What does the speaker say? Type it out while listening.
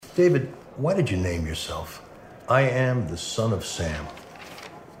David, why did you name yourself? I am the son of Sam.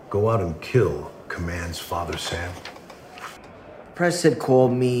 Go out and kill, commands Father Sam. Press had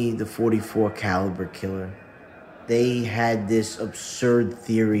called me the 44 caliber killer. They had this absurd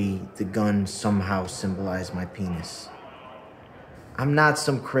theory the gun somehow symbolized my penis. I'm not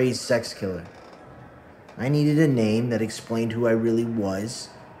some crazed sex killer. I needed a name that explained who I really was,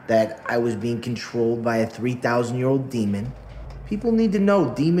 that I was being controlled by a 3,000-year-old demon. People need to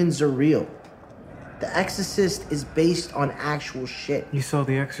know demons are real. The Exorcist is based on actual shit. You saw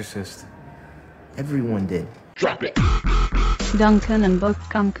The Exorcist. Everyone did. Drop it. Duncan and both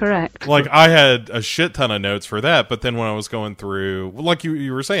come correct. Like, I had a shit ton of notes for that, but then when I was going through, like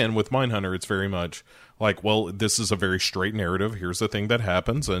you were saying, with Mindhunter, it's very much like, well, this is a very straight narrative. Here's the thing that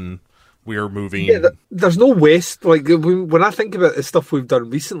happens, and we are moving. Yeah, there's no West. Like, when I think about the stuff we've done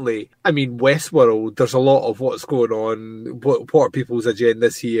recently, I mean, Westworld, there's a lot of what's going on, what are people's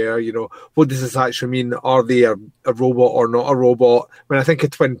agendas here, you know, what does this actually mean? Are they a robot or not a robot? When I think of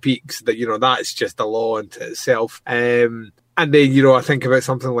Twin Peaks, that, you know, that's just a law unto itself. And then, you know, I think about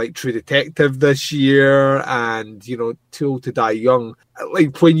something like True Detective this year and, you know, Too Old to Die Young.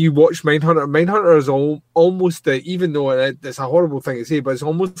 Like, when you watch Mindhunter is almost, even though it's a horrible thing to say, but it's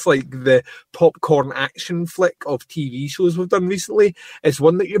almost like the popcorn action flick of TV shows we've done recently. It's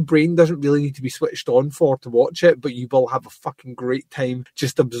one that your brain doesn't really need to be switched on for to watch it, but you will have a fucking great time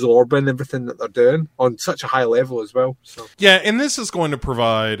just absorbing everything that they're doing on such a high level as well. So. Yeah, and this is going to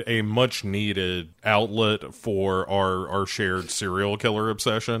provide a much-needed outlet for our shared serial killer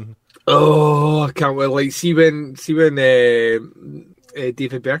obsession. Oh, I can't wait. Like, see when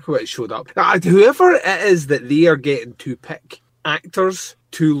David Berkowitz showed up. Whoever it is that they are getting to pick actors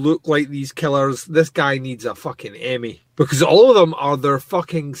to look like these killers, this guy needs a fucking Emmy. Because all of them are their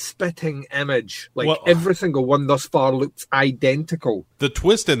fucking spitting image. Like, every single one thus far looks identical. The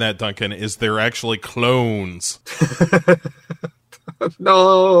twist in that, Duncan, is they're actually clones.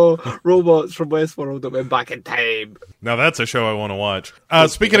 No, robots from Westworld that went back in time. Now that's a show I want to watch.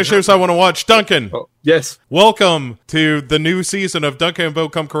 Speaking of shows I want to watch, Duncan. Oh, yes. Welcome to the new season of Duncan and Bo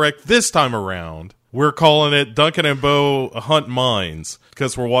Come Correct. This time around, we're calling it Duncan and Bo Hunt Minds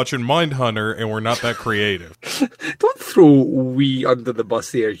because we're watching Mindhunter and we're not that creative. Don't throw we under the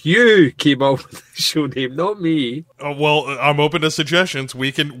bus there. You came up with the show name, not me. Well, I'm open to suggestions.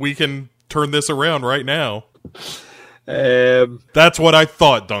 We can turn this around right now. That's what I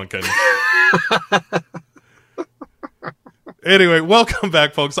thought, Duncan. Anyway, welcome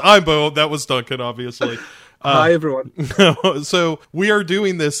back, folks. I'm Bo. That was Duncan, obviously. Hi, everyone. So we are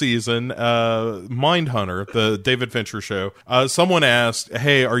doing this season, Mindhunter, the David Fincher show. Someone asked,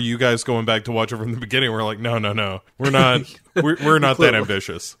 "Hey, are you guys going back to watch it from the beginning?" We're like, no, we're not. We're not that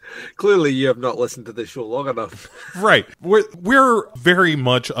ambitious. Clearly, you have not listened to this show long enough. Right. We're very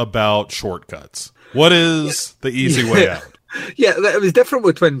much about shortcuts. What is the easy way out? Yeah, it was different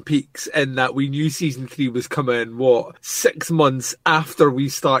with Twin Peaks in that we knew season 3 was coming, 6 months after we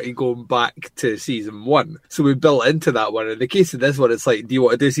started going back to season 1. So we built into that one. In the case of this one, it's like, do you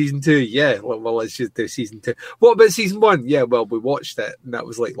want to do season 2? Yeah, well, let's just do season 2. What about season 1? Yeah, well, we watched it, and that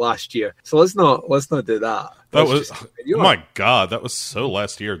was like last year. So let's not do that. That was, my God, that was so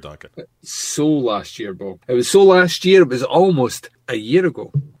last year, Duncan. So last year, bro. It was so last year, it was almost a year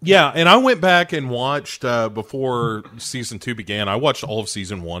ago. Yeah, and I went back and watched, before season 2 began, I watched all of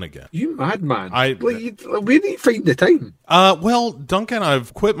season 1 again. You madman. Where do you find the time? Well, Duncan,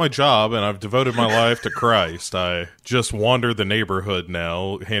 I've quit my job and I've devoted my life to Christ. I just wander the neighborhood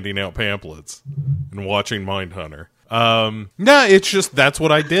now, handing out pamphlets and watching Mindhunter. No, it's just, that's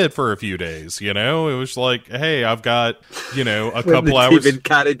what I did for a few days, you know? It was like, hey, I've got, you know, a couple hours. David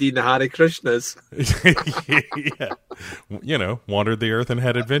Carradine Hare Krishnas. Yeah. You know, wandered the earth and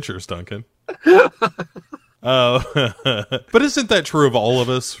had adventures, Duncan. But isn't that true of all of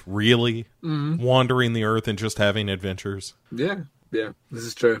us, really? Mm-hmm. Wandering the earth and just having adventures? Yeah, this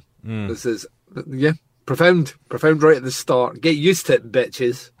is true. This is, profound right at the start. Get used to it,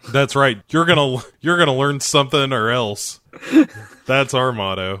 bitches. That's right. You're gonna learn something or else. That's our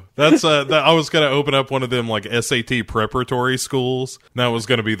motto. That's I was gonna open up one of them like SAT preparatory schools. That was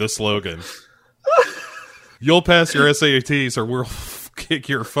gonna be the slogan. You'll pass your SATs or we'll kick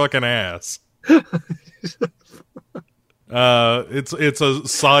your fucking ass. It's a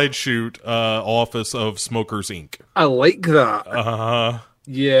side shoot office of Smokers Inc. I like that.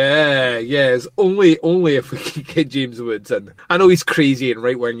 Yeah. It's only if we can get James Woods in. I know he's crazy and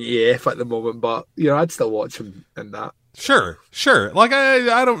right wing EF at the moment, but you know, I'd still watch him in that. Sure. Like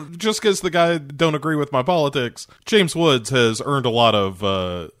I don't, just because the guy don't agree with my politics. James Woods has earned a lot of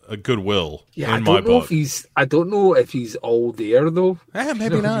a goodwill Yeah, in my book. I don't know if he's all there though.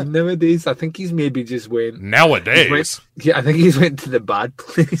 Maybe not. Nowadays, I think he's maybe just went. Nowadays. I think he's went to the bad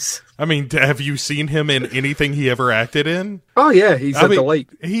place. I mean, have you seen him in anything he ever acted in? Oh yeah, he's a delight.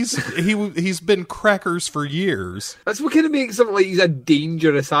 He's been crackers for years. That's what kind of makes him like he's a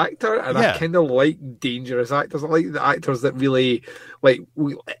dangerous actor, and I kind of like dangerous actors. I like the actors that really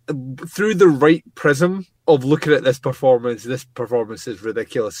through the right prism of looking at this performance is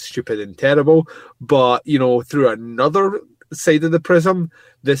ridiculous, stupid, and terrible. But through another side of the prism,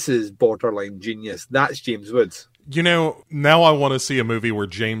 this is borderline genius. That's James Woods. Now I want to see a movie where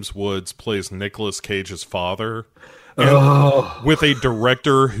James Woods plays Nicolas Cage's father. With a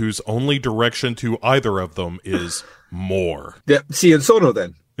director whose only direction to either of them is more. Yeah, see in Sono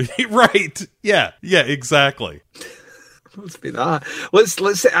then. Right. Yeah, exactly. Let's be that.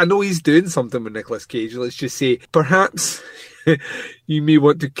 Let's say, I know he's doing something with Nicolas Cage. Let's just say perhaps you may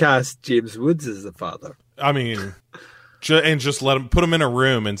want to cast James Woods as the father. I mean, and just put him in a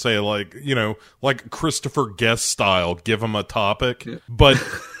room and say, like Christopher Guest style, give him a topic, but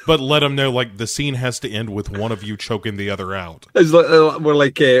let him know, like, the scene has to end with one of you choking the other out. It's like, we're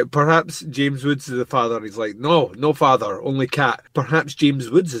like, perhaps James Woods is the father. And he's like, no father, only cat. Perhaps James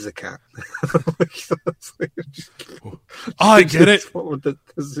Woods is a cat. I get it. The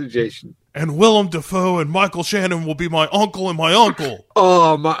suggestion. And Willem Dafoe and Michael Shannon will be my uncle and my uncle.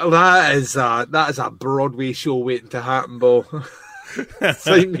 Oh, that is a Broadway show waiting to happen, Bo.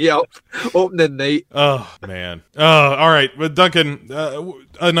 Sign me up. Opening night. Oh, man. All right. But Duncan,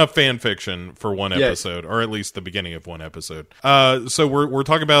 enough fan fiction for one episode, or at least the beginning of one episode. So we're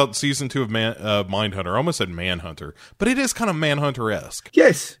talking about season 2 of Mindhunter. I almost said Manhunter, but it is kind of Manhunter-esque.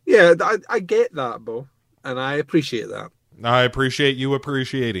 Yes. Yeah, I get that, Bo. And I appreciate that. I appreciate you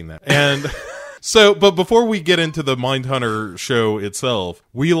appreciating that. And so, but before we get into the Mindhunter show itself,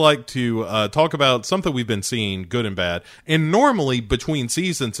 we like to talk about something we've been seeing, good and bad. And normally between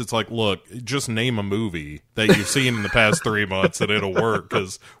seasons, it's like, look, just name a movie that you've seen in the past 3 months and it'll work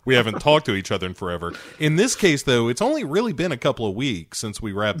because we haven't talked to each other in forever. In this case, though, it's only really been a couple of weeks since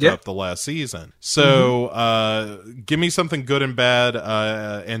we wrapped up the last season. So give me something good and bad,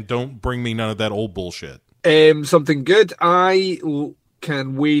 and don't bring me none of that old bullshit. Something good. I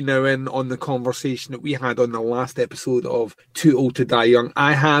can weigh now in on the conversation that we had on the last episode of Too Old to Die Young.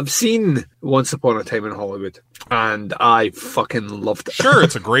 I have seen Once Upon a Time in Hollywood, and I fucking loved it. Sure,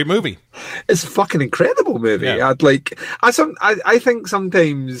 it's a great movie. It's a fucking incredible movie. Yeah. I think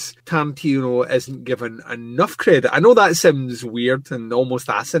sometimes Tarantino isn't given enough credit. I know that sounds weird and almost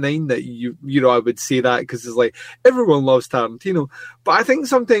asinine that I would say that because it's like everyone loves Tarantino, but I think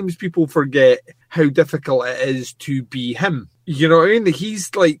sometimes people forget how difficult it is to be him. You know what I mean?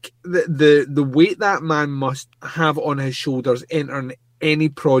 He's like the weight that man must have on his shoulders entering any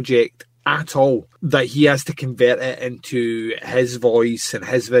project at all, that he has to convert it into his voice and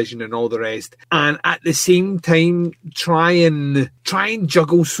his vision and all the rest, and at the same time try and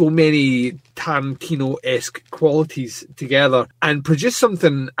juggle so many Tarantino-esque qualities together and produce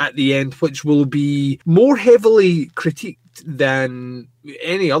something at the end which will be more heavily critiqued than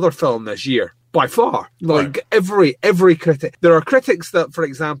any other film this year. By far, like every critic. There are critics that, for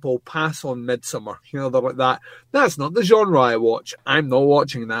example, pass on Midsommar. They're like that. That's not the genre I watch. I'm not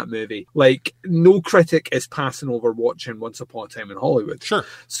watching that movie. Like, no critic is passing over watching Once Upon a Time in Hollywood. Sure.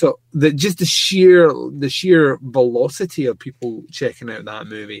 So the sheer velocity of people checking out that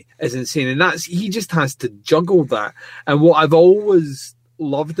movie is insane, and he just has to juggle that. And what I've always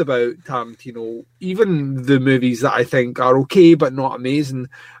loved about Tarantino, even the movies that I think are okay but not amazing,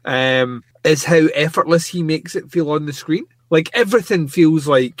 is how effortless he makes it feel on the screen. Like, everything feels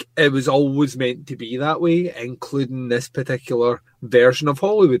like it was always meant to be that way, including this particular version of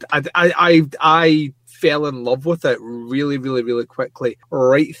Hollywood. I fell in love with it really, really, really quickly,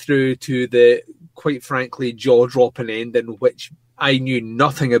 right through to the, quite frankly, jaw-dropping ending, which I knew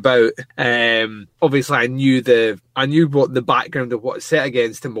nothing about. Obviously, I knew what the background of what it's set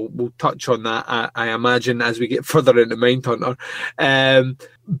against, and we'll touch on that, I imagine, as we get further into Mindhunter.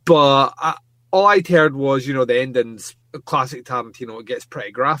 But all I'd heard was, the ending's classic Tarantino. It gets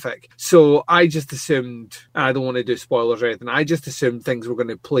pretty graphic. So I just assumed, and I don't want to do spoilers or anything, I just assumed things were going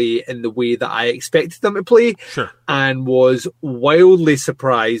to play in the way that I expected them to play. Sure. And was wildly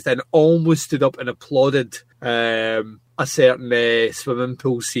surprised and almost stood up and applauded a certain swimming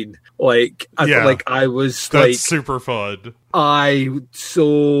pool scene. Like, Yeah. I was That's like, super fun. I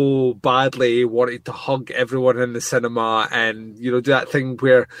so badly wanted to hug everyone in the cinema and, do that thing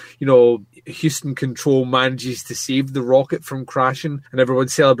where, Houston Control manages to save the rocket from crashing and everyone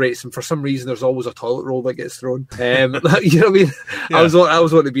celebrates, and for some reason there's always a toilet roll that gets thrown. You know what I mean? Yeah. I was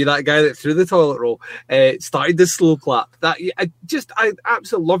wanting to be that guy that threw the toilet roll. Started the slow clap. I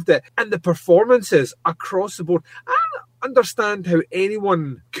absolutely loved it. And the performances across the board. I don't understand how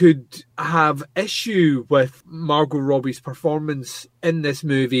anyone could have issue with Margot Robbie's performance in this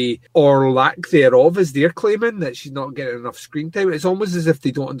movie, or lack thereof, as they're claiming that she's not getting enough screen time. It's almost as if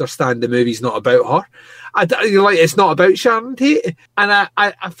they don't understand the movie's not about her. It's not about Sharon Tate, and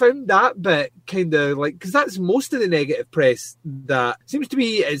I found that bit kind of like, because that's most of the negative press that seems to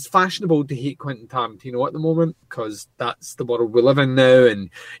be, it's fashionable to hate Quentin Tarantino at the moment because that's the world we live in now, and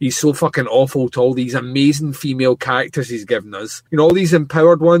he's so fucking awful to all these amazing female characters he's given us. All these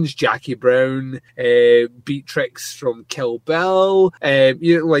empowered ones, Jackie Brown, Beatrix from Kill Bill, even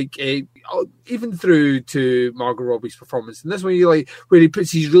through to Margot Robbie's performance. And this one, where he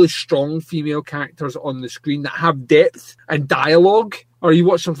puts these really strong female characters on the screen that have depth and dialogue. Or you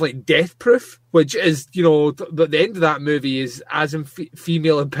watch something like Death Proof, which is, the end of that movie is as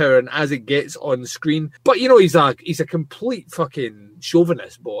female empowering as it gets on screen. But, he's a complete fucking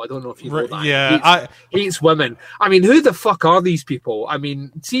chauvinist, Bo. I don't know if you know that. Yeah, hates women. I mean, who the fuck are these people? I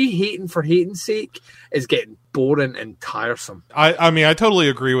mean, see, hating for hating's sake is getting boring and tiresome. I mean, I totally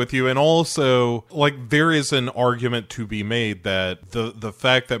agree with you. And also, there is an argument to be made that the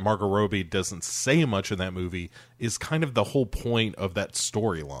fact that Margot Robbie doesn't say much in that movie is kind of the whole point of that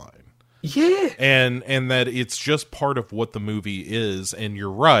storyline. Yeah. And that it's just part of what the movie is. And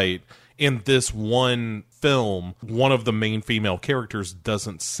you're right. In this one film, one of the main female characters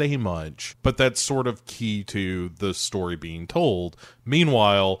doesn't say much, but that's sort of key to the story being told.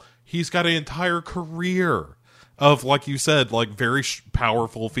 Meanwhile, he's got an entire career of, like you said, very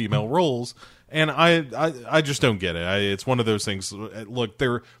powerful female roles. And I just don't get it. It's one of those things. Look,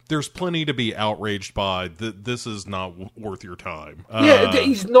 there's plenty to be outraged by. This is not worth your time.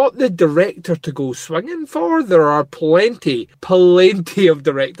 He's not the director to go swinging for. There are plenty of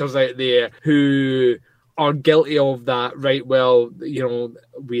directors out there who are guilty of that. Right, well,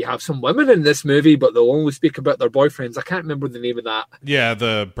 we have some women in this movie, but they'll only speak about their boyfriends. I can't remember the name of that. Yeah,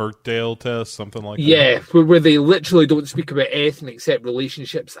 the Birkdale test, something like that. Yeah, where they literally don't speak about anything except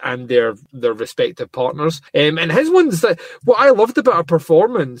relationships and their respective partners. And his ones, what I loved about her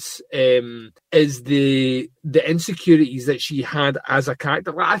performance is the insecurities that she had as a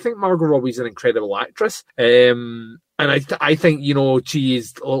character. I think Margot Robbie's an incredible actress. And I think, she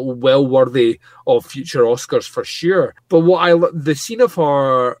is well worthy of future Oscars for sure. But the scene of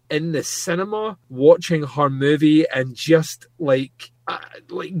her in the cinema, watching her movie and just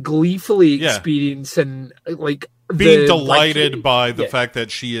gleefully experiencing being delighted by the fact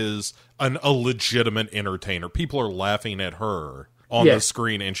that she is a legitimate entertainer. People are laughing at her on the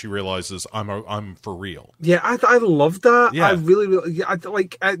screen, and she realizes I'm for real. Yeah, I love that. Yeah. I really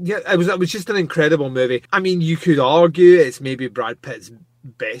it was just an incredible movie. I mean, you could argue it's maybe Brad Pitt's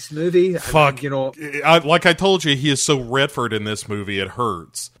best movie. Fuck, I told you, he is so Redford in this movie, it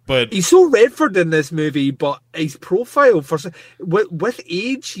hurts. But he's so Redford in this movie, but his profile with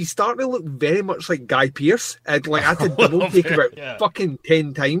age, he's starting to look very much like Guy Pearce. I had to double take about fucking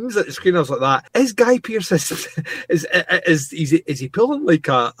 10 times at the screen. I was like, that is Guy Pearce. Is he pulling like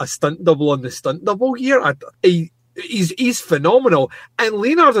a stunt double on the stunt double here? He's phenomenal. And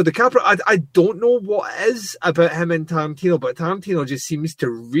Leonardo DiCaprio, I don't know what it is about him and Tarantino, but Tarantino just seems to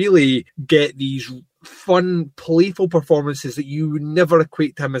really get these fun, playful performances that you would never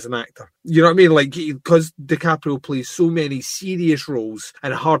equate to him as an actor. You know what I mean? Because DiCaprio plays so many serious roles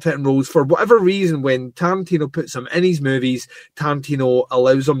and hard-hitting roles, for whatever reason, when Tarantino puts him in his movies, Tarantino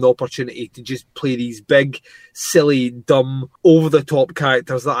allows him the opportunity to just play these big, silly, dumb, over-the-top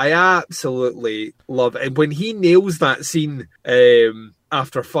characters that I absolutely love. And when he nails that scene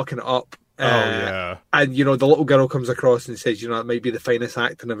after fucking it up, and the little girl comes across and says, it might be the finest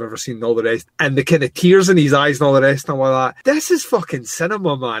acting I've ever seen, and all the rest, and the kind of tears in his eyes and all the rest, and all that. This is fucking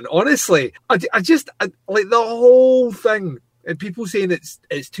cinema, man. Honestly, I like the whole thing. And people saying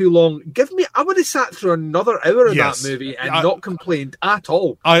it's too long. I would have sat through another hour of that movie and not complained at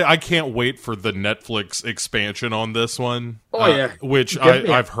all. I can't wait for the Netflix expansion on this one. Oh, yeah. Which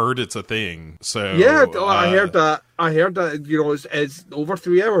I've heard it's a thing. So yeah, I heard that. I heard that, you know, it's over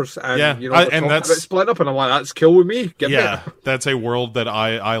 3 hours, and Yeah, you know, and that's split up, and I'm like, that's cool with me. Give me yeah, it. that's a world that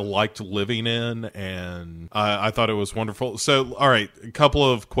I liked living in, and I thought it was wonderful. So, all right, a couple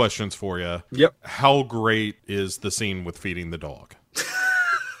of questions for you. Yep. How great is the scene with feeding the dog?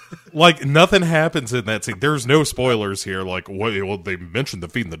 Like, nothing happens in that scene. There's no spoilers here. Like, well, they mentioned the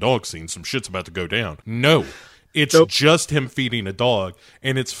feeding the dog scene. Some shit's about to go down. No. It's just him feeding a dog,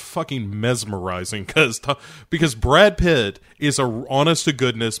 and it's fucking mesmerizing because Brad Pitt is a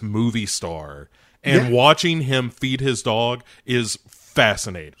honest-to-goodness movie star, and watching him feed his dog is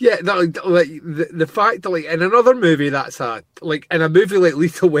fascinating. Yeah, like the fact that, like, in another movie that's like in a movie like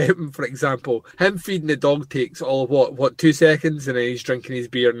Lethal Weapon, for example, him feeding the dog takes all of what 2 seconds, and then he's drinking his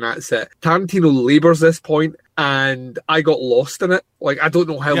beer and that's it. Tarantino labours this point, and I got lost in it. Like, I don't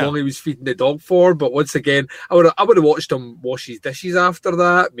know how long he was feeding the dog for, but once again, I would have watched him wash his dishes after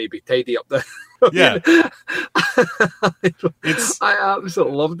that, maybe tidy up the. Yeah, I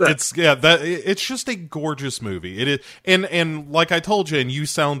absolutely loved it. It's just a gorgeous movie. It is, and like I told you, and you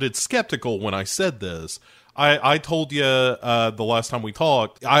sounded skeptical when I said this. I told you the last time we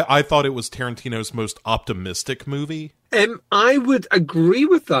talked, I thought it was Tarantino's most optimistic movie. I would agree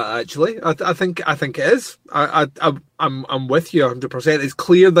with that, actually. I think it is. I'm with you 100%. It's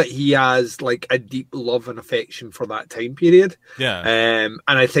clear that he has like a deep love and affection for that time period. Yeah. And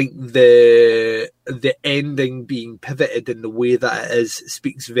I think the ending being pivoted in the way that it is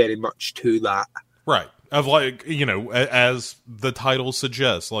speaks very much to that. Right. Of, like, you know, as the title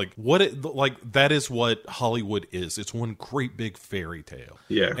suggests, like that is what Hollywood is. It's one great big fairy tale.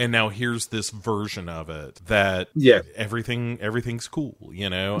 Yeah. And now here's this version of it that everything's cool, you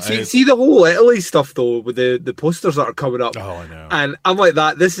know. See the whole Italy stuff though, with the posters that are coming up. Oh, I know. And I'm like,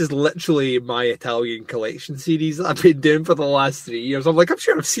 this is literally my Italian collection series that I've been doing for the last 3 years. I'm like, I'm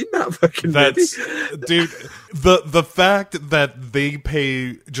sure I've seen that fucking movie. Dude, the fact that they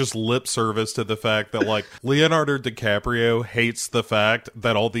pay just lip service to the fact that, like, Leonardo DiCaprio hates the fact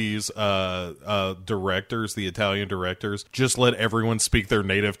that all these directors, the Italian directors, just let everyone speak their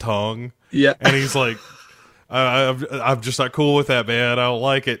native tongue. Yeah. And he's like, I'm just not cool with that, man. I don't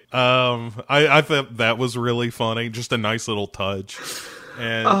like it. I thought that was really funny. Just a nice little touch.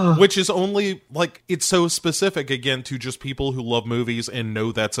 And which is only, like, it's so specific again to just people who love movies and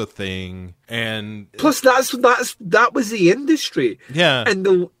know that's a thing. And plus that was the industry. Yeah. In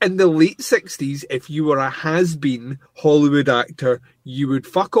the late 60s, if you were a has-been Hollywood actor, you would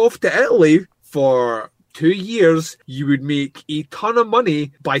fuck off to Italy for 2 years. You would make a ton of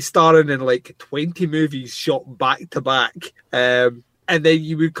money by starring in like 20 movies shot back to back. And then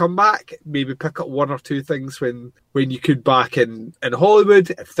you would come back, maybe pick up one or two things when you could back in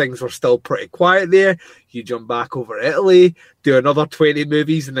Hollywood. If things were still pretty quiet there, you jump back over to Italy, do another 20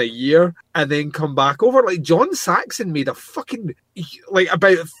 movies in a year, and then come back over. Like, John Saxon made a fucking, like,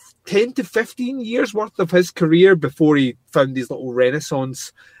 about 10 to 15 years worth of his career before he found his little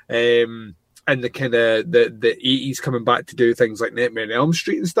renaissance and the kind of the 80s, coming back to do things like Nightmare on Elm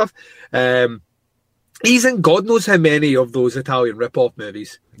Street and stuff. He's in God knows how many of those Italian rip-off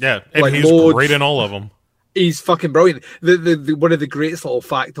movies. Yeah, and like, he's great in all of them. He's fucking brilliant. The one of the greatest little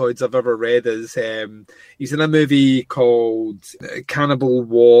factoids I've ever read is he's in a movie called Cannibal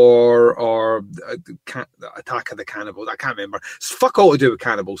War or Attack of the Cannibals. I can't remember. It's fuck all to do with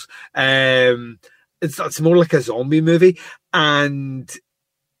cannibals. It's more like a zombie movie, and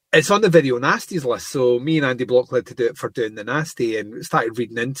it's on the Video Nasties list. So me and Andy Block led to do it for doing the Nasty and started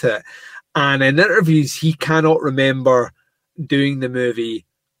reading into it. And in interviews, he cannot remember doing the movie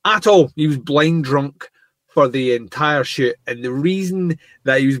at all. He was blind drunk for the entire shoot. And the reason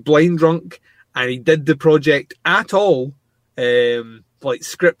that he was blind drunk and he did the project at all, like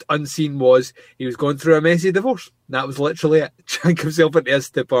script unseen, was he was going through a messy divorce. That was literally it. Drank himself into a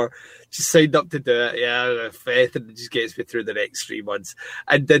stupor, just signed up to do it. Yeah, faith, and it just gets me through the next 3 months.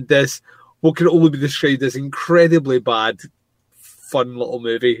 And did this, what can only be described as incredibly bad, fun little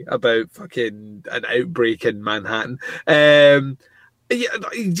movie about fucking an outbreak in Manhattan. Yeah,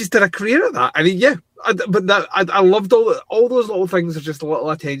 he just did a career at that. I mean, yeah, I loved all those little things. Are just little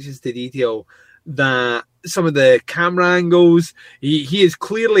attentions to detail. That some of the camera angles. He is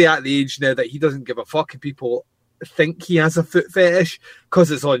clearly at the age now that he doesn't give a fuck if people think he has a foot fetish, because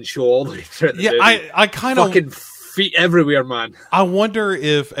it's on show all the way through the movie. I kind of fucking feet everywhere, man. I wonder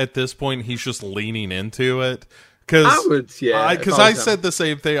if at this point he's just leaning into it. Because I said the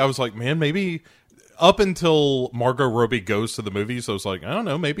same thing. I was like, man, maybe up until Margot Robbie goes to the movies, I was like, I don't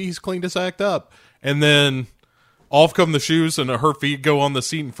know, maybe he's cleaned his act up. And then off come the shoes and her feet go on the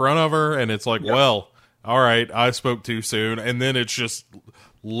seat in front of her. And it's like, well, all right, I spoke too soon. And then it's just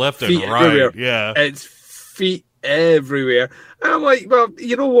left feet and right. Everywhere. Yeah. It's feet everywhere. And I'm like, well,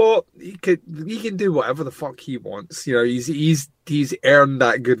 you know what? He can do whatever the fuck he wants. You know, he's earned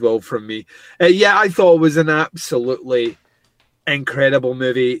that goodwill from me. Yeah, I thought it was an absolutely incredible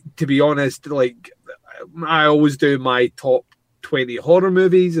movie. To be honest, like, I always do my top 20 horror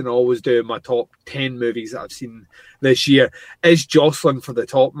movies and I always do my top 10 movies that I've seen this year. It's jostling for the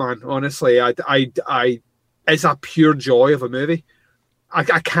top, man. Honestly, it's a pure joy of a movie.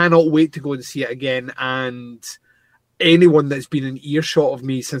 I cannot wait to go and see it again. And anyone that's been in earshot of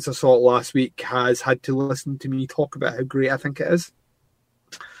me since I saw it last week has had to listen to me talk about how great I think it is.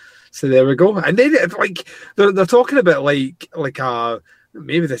 So there we go. And then like they're talking about like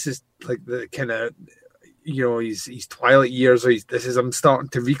maybe this is like the kind of, you know, his twilight years, or this is him starting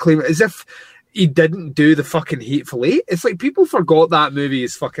to reclaim it, as if he didn't do the fucking Hateful Eight. It's like people forgot that movie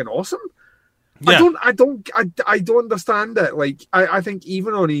is fucking awesome. Yeah. I don't understand it. Like I think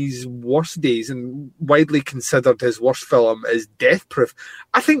even on his worst days, and widely considered his worst film is Death Proof,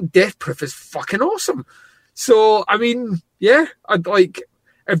 I think Death Proof is fucking awesome. So I mean, yeah, I'd like,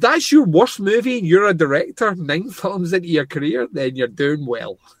 if that's your worst movie and you're a director 9 films into your career, then you're doing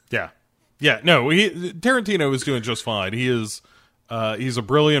well. Yeah, no, Tarantino is doing just fine. He's a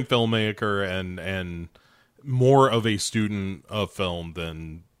brilliant filmmaker and more of a student of film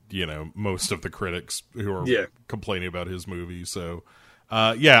than, you know, most of the critics who are complaining about his movies. So,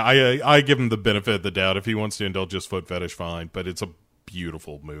 I give him the benefit of the doubt. If he wants to indulge his foot fetish, fine. But it's a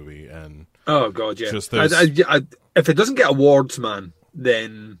beautiful movie, and oh god, yeah. Just if it doesn't get awards, man,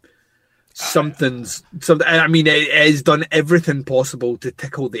 then something. I mean, it has done everything possible to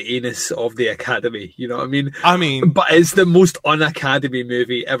tickle the anus of the Academy. You know what I mean? But it's the most un-Academy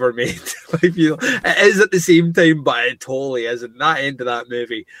movie ever made. Like, you know, it is at the same time, but it totally isn't. That end of that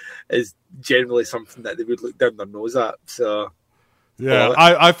movie is generally something that they would look down their nose at. So, yeah,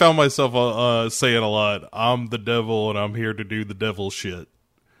 I found myself saying a lot, "I'm the devil and I'm here to do the devil shit."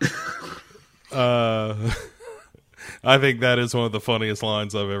 I think that is one of the funniest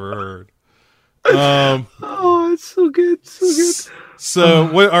lines I've ever heard. Oh, it's so good, so good.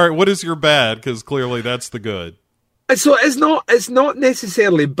 So, what is your bad? Because clearly that's the good. So it's not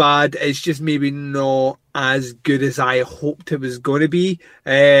necessarily bad. It's just maybe not as good as I hoped it was going to be.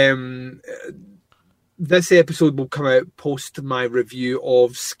 This episode will come out post my review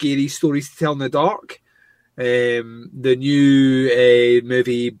of Scary Stories to Tell in the Dark. The new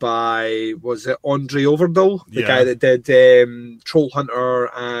movie by, was it Andre Overdahl, the guy that did Troll Hunter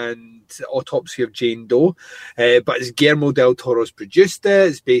and Autopsy of Jane Doe, but it's Guillermo del Toro's produced it.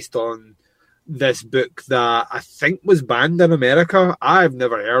 It's based on this book that I think was banned in America. I've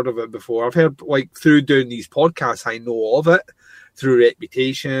never heard of it before. I've heard, like, through doing these podcasts, I know of it through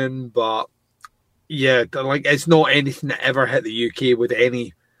Reputation, but yeah, like, it's not anything that ever hit the UK with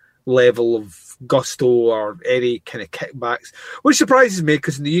any level of gusto or any kind of kickbacks, which surprises me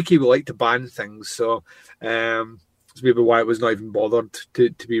because in the UK we like to ban things. So that's maybe why it was not even bothered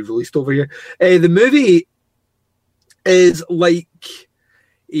to be released over here. The movie is like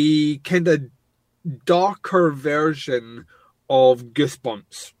a kind of darker version of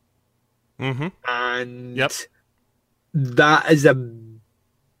Goosebumps. Mm-hmm. And that is about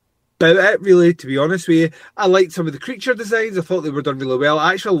it, really, to be honest with you. I liked some of the creature designs. I thought they were done really well.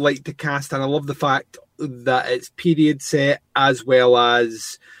 I actually liked the cast, and I love the fact that it's period set, as well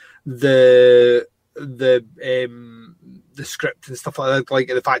as the script and stuff like that. Like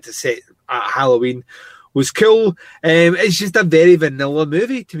the fact it's set at Halloween was cool. It's just a very vanilla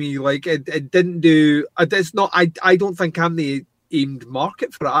movie to me. Like it didn't do. It's not. I don't think I'm the aimed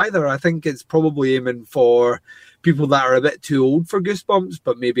market for it either. I think it's probably aiming for people that are a bit too old for Goosebumps,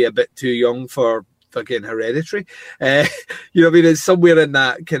 but maybe a bit too young for fucking Hereditary. You know what I mean? It's somewhere in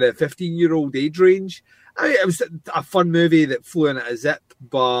that kind of 15-year-old age range. I mean, it was a fun movie that flew in at a zip,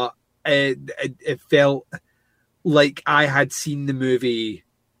 but it felt like I had seen the movie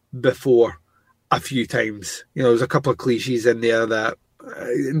before a few times. You know, there's a couple of cliches in there that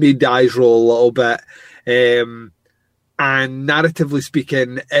made the eyes roll a little bit. And narratively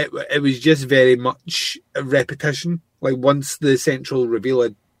speaking, it was just very much a repetition. Like once the central reveal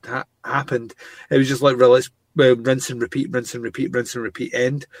had happened, it was just like rinse and repeat, rinse and repeat, rinse and repeat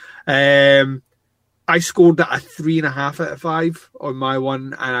end. I scored it a 3.5 out of 5 on my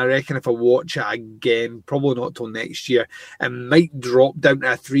one, and I reckon if I watch it again, probably not till next year, it might drop down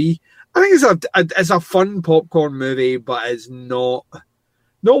to a 3. I think it's a fun popcorn movie, but it's not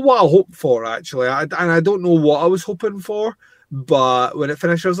what I hoped for, actually. And I don't know what I was hoping for, but when it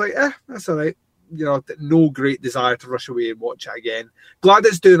finished, I was like, that's all right. You know, no great desire to rush away and watch it again. Glad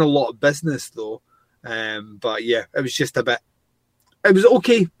it's doing a lot of business, though. But yeah, it was just a bit... It was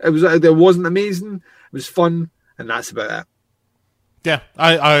okay. It wasn't amazing. It was fun. and that's about it. Yeah,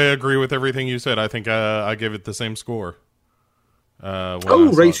 I agree with everything you said. I think I gave it the same score.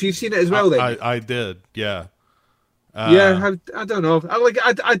 Oh, right, so you've seen it as well, then? I did, yeah. Yeah, I don't know.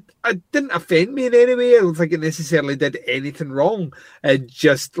 I didn't offend me in any way. I don't think it necessarily did anything wrong. It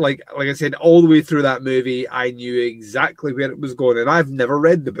just like I said, all the way through that movie, I knew exactly where it was going, and I've never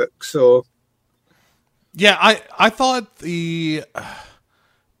read the book, so yeah. I thought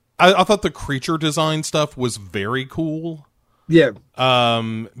I thought the creature design stuff was very cool. yeah.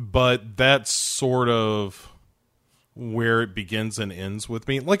 But that's sort of where it begins and ends with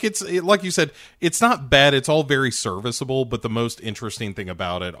me. Like like you said, it's not bad. It's all very serviceable, but the most interesting thing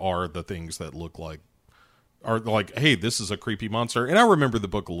about it are the things that are like, hey, this is a creepy monster. And I remember the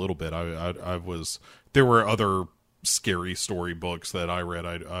book a little bit. There were other scary story books that I read,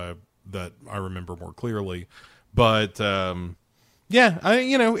 that I remember more clearly, but, yeah,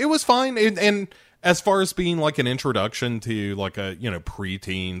 it was fine. And as far as being like an introduction to like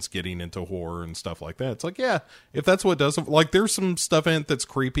preteens getting into horror and stuff like that, it's like, yeah, if that's what does, like, there's some stuff in it that's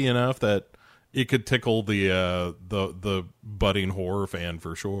creepy enough that it could tickle the budding horror fan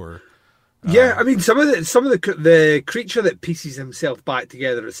for sure. Yeah, I mean, some of the creature that pieces himself back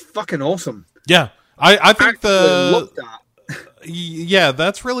together is fucking awesome. Yeah, I think loved that. Yeah,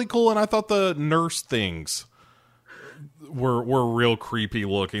 that's really cool. And I thought the nurse things were real creepy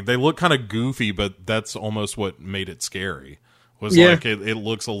looking. They look kind of goofy, but that's almost what made it scary. Like it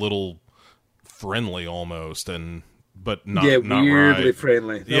looks a little friendly almost, but not weirdly right.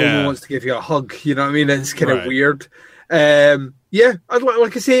 friendly. No Yeah. one wants to give you a hug. You know what I mean? It's kind of Right. weird. Yeah,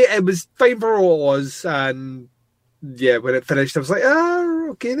 like I say, it was fine for what it was, and yeah, when it finished, I was like,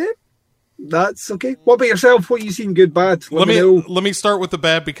 okay then. That's okay. What about yourself? What you seen good, bad? Let me know. Let me start with the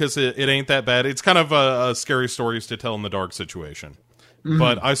bad, because it ain't that bad. It's kind of a scary stories to tell in the dark situation. Mm-hmm.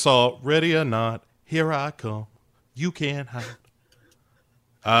 But I saw Ready or Not, Here I Come, You Can't Hide.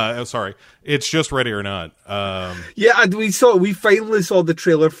 Sorry, it's just Ready or Not. Yeah, and we finally saw the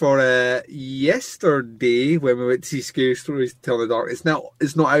trailer for yesterday when we went to see Scary Stories to Tell in the Dark. It's not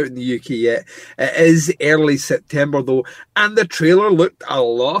out in the UK yet. It is early September though, and the trailer looked a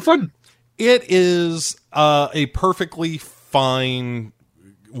lot of fun. It is a perfectly fine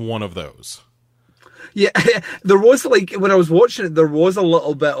one of those. Yeah, there was, like, when I was watching it, there was a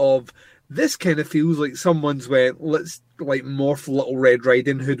little bit of, this kind of feels like someone's went, let's like morph Little Red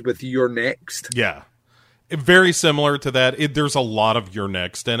Riding Hood with You're Next. Yeah. Very similar to that. There's a lot of You're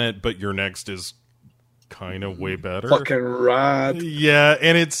Next in it, but You're Next is kind of way better. Fucking rad. Yeah,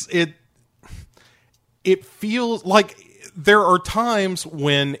 and it feels like there are times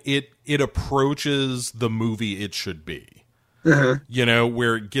when it approaches the movie it should be. Uh-huh.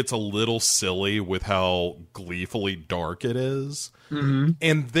 Where it gets a little silly with how gleefully dark it is. Mm-hmm.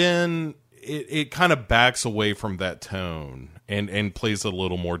 And then it kind of backs away from that tone and plays a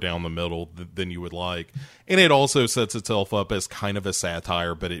little more down the middle than you would like. And it also sets itself up as kind of a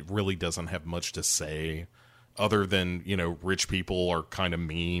satire, but it really doesn't have much to say other than, rich people are kind of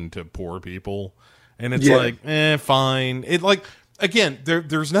mean to poor people. And it's fine. It like, again,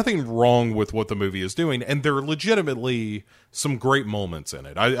 there's nothing wrong with what the movie is doing, and there are legitimately some great moments in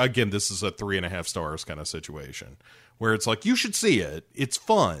it. Again, this is a 3.5 stars kind of situation where it's like, you should see it. It's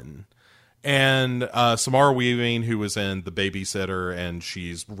fun. And Samara Weaving, who was in The Babysitter, and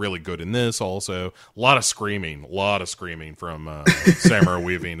she's really good in this also. A lot of screaming from Samara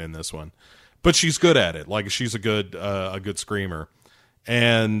Weaving in this one. But she's good at it. Like, she's a good screamer.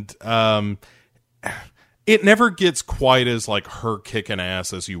 And it never gets quite as like her kicking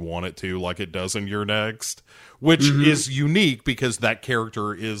ass as you want it to, like it does in You're Next, which is unique because that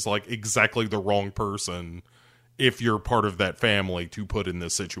character is like exactly the wrong person if you're part of that family to put in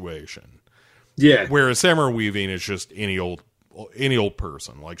this situation. Yeah. Whereas Samara Weaving is just any old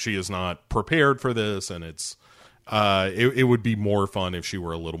person. Like, she is not prepared for this, and it's it would be more fun if she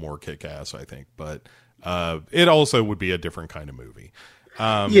were a little more kick ass, I think. But it also would be a different kind of movie.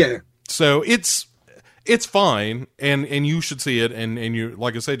 So it's fine, and you should see it, and you,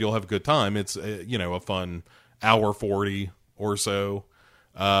 like I said, you'll have a good time. It's a fun hour 40 or so.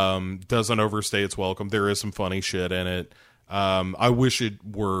 Doesn't overstay its welcome. There is some funny shit in it. I wish it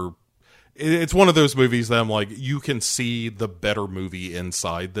were. It's one of those movies that I'm like, you can see the better movie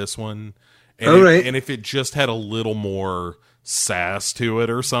inside this one, and and if it just had a little more sass to it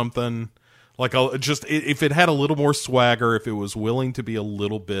or something, like if it had a little more swagger, if it was willing to be a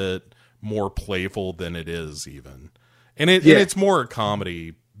little bit more playful than it is even. And it's more a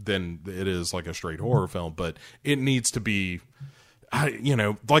comedy than it is like a straight horror film, but it needs to be,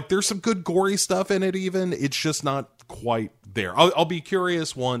 like, there's some good gory stuff in it even. It's just not quite there. I'll be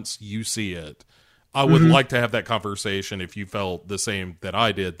curious once you see it, I would like to have that conversation if you felt the same that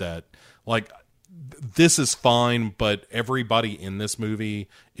I did, that like this is fine, but everybody in this movie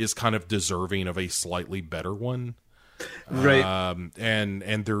is kind of deserving of a slightly better one. Right.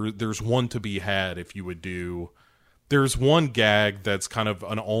 And there's one to be had if you would do. There's one gag that's kind of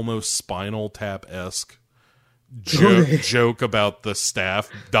an almost Spinal Tap-esque joke about the staff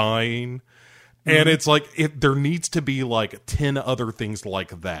dying. And it's like, there needs to be like 10 other things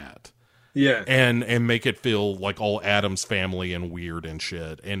like that. Yeah. And make it feel like all Addams Family and weird and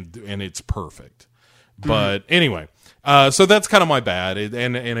shit. And it's perfect. But anyway, so that's kind of my bad.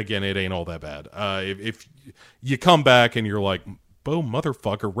 And again, it ain't all that bad. If you come back and you're like, Bo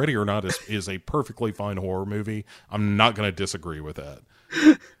motherfucker, Ready or Not is a perfectly fine horror movie, I'm not going to disagree with that.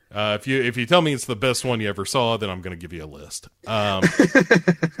 If you tell me it's the best one you ever saw, then I'm going to give you a list.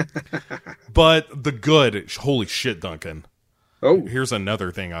 But the good, holy shit, Duncan. Oh, Here's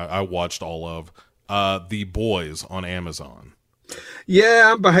another thing I watched all of. The Boys on Amazon.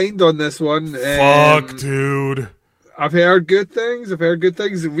 yeah, I'm behind on this one. Fuck, dude. I've heard good things.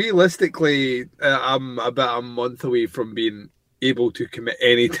 Realistically, I'm about a month away from being able to commit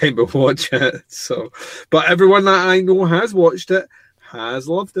any time to watch it. So, but everyone that I know has watched it has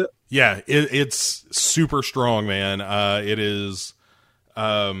loved it. Yeah, it's super strong, man. It is.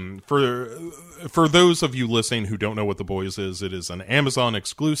 For those of you listening who don't know what The Boys is, it is an Amazon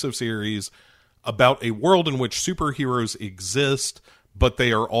exclusive series about a world in which superheroes exist, but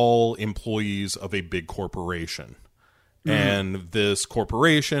they are all employees of a big corporation. And this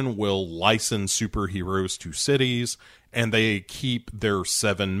corporation will license superheroes to cities, and they keep their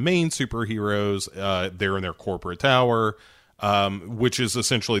 7 main superheroes there in their corporate tower, which is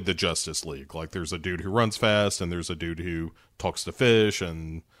essentially the Justice League. Like, there's a dude who runs fast, and there's a dude who talks to fish,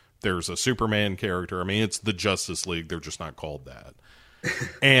 and there's a Superman character. I mean, it's the Justice League. They're just not called that.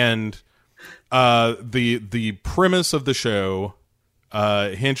 And the premise of the show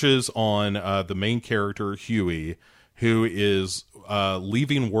hinges on the main character, Huey, who is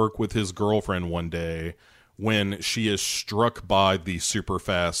leaving work with his girlfriend one day when she is struck by the super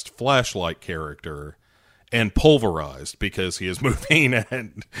fast flashlight character and pulverized because he is moving at,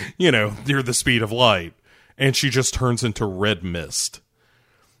 near the speed of light. And she just turns into red mist.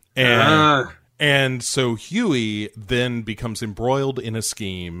 And so Huey then becomes embroiled in a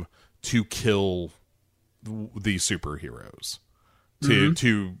scheme to kill the superheroes.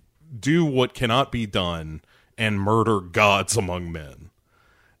 To do what cannot be done and murder gods among men.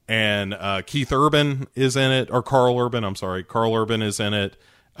 And Keith Urban is in it, or Carl Urban, I'm sorry. Carl Urban is in it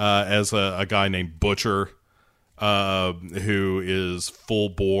as a guy named Butcher, who is full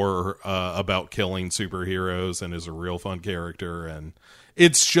bore about killing superheroes and is a real fun character. And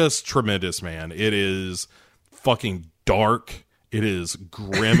it's just tremendous, man. It is fucking dark. It is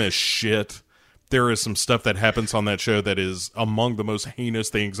grim as shit. There is some stuff that happens on that show that is among the most heinous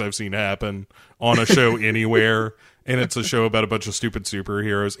things I've seen happen on a show anywhere. And it's a show about a bunch of stupid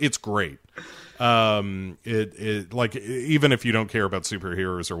superheroes. It's great. It like, even if you don't care about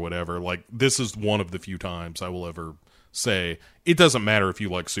superheroes or whatever, like, this is one of the few times I will ever say it doesn't matter if you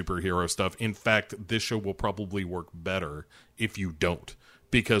like superhero stuff. In fact, this show will probably work better if you don't,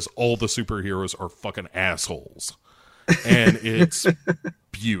 because all the superheroes are fucking assholes. And it's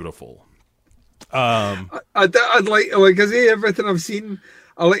beautiful. I'd like I say, everything I've seen,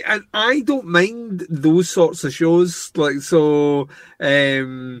 and I don't mind those sorts of shows. Like, so,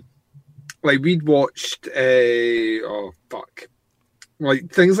 like, we'd watched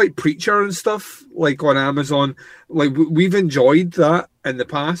like things like Preacher and stuff, like on Amazon. Like, we've enjoyed that in the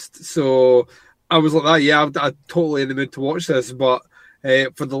past. So I was like, that, yeah, I'm totally in the mood to watch this. But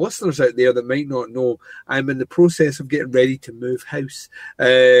for the listeners out there that might not know, I'm in the process of getting ready to move house.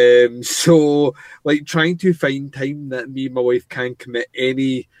 So, like, trying to find time that me and my wife can commit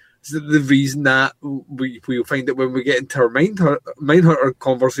any. The reason that we'll find that when we get into our Mindhunter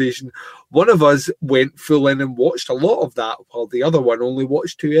conversation, one of us went full in and watched a lot of that, while the other one only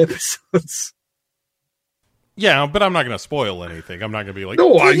watched 2 episodes. Yeah, but I'm not going to spoil anything. I'm not going to be like,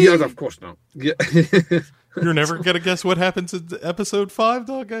 no, yeah, of course not. Yeah. You're never going to guess what happens in episode 5,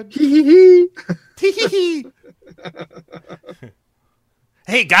 dog.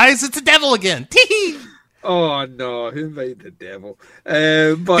 Hey guys, it's the devil again. Oh no, who made the devil?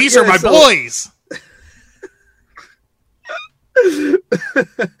 But these are my boys.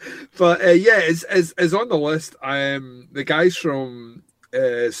 But yeah, it's on the list. The guys from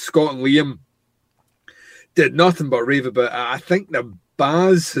Scott and Liam did nothing but rave about it. I think that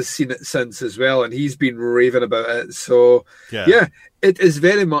Baz has seen it since as well, and he's been raving about it. So yeah, it is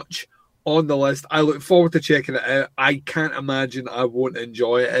very much on the list. I look forward to checking it out. I can't imagine I won't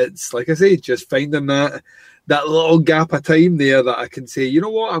enjoy it. It's like I say, just finding that little gap of time there that I can say, you know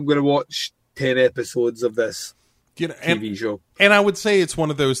what, I'm going to watch 10 episodes of this TV show. And I would say it's one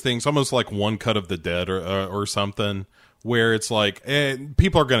of those things, almost like One Cut of the Dead or something, where it's like,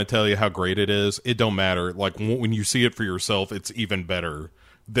 people are going to tell you how great it is. It don't matter. Like, when you see it for yourself, it's even better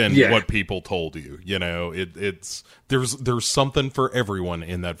than what people told you. You know, there's something for everyone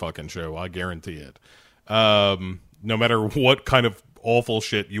in that fucking show. I guarantee it. No matter what kind of awful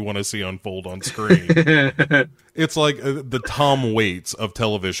shit you want to see unfold on screen. It's like the Tom Waits of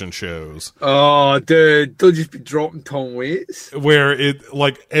television shows. Oh, dude, don't just be dropping Tom Waits. Where it,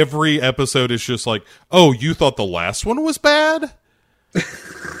 like, every episode is just like, oh, you thought the last one was bad?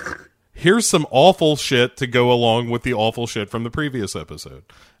 Here's some awful shit to go along with the awful shit from the previous episode.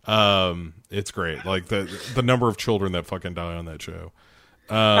 It's great. Like, the number of children that fucking die on that show.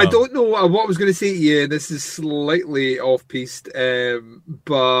 I don't know what I was going to say to you. This is slightly off-piste,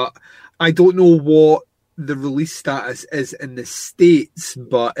 but I don't know what the release status is in the States.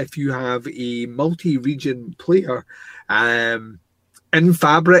 But if you have a multi-region player, In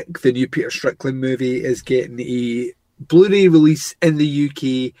Fabric, the new Peter Strickland movie, is getting a Blu-ray release in the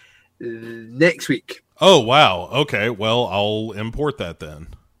UK next week. Oh, wow. Okay, well, I'll import that then.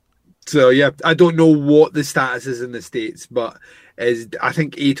 So, yeah, I don't know what the status is in the States, but I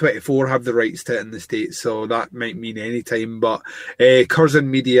think A24 have the rights to it in the States, so that might mean any time. But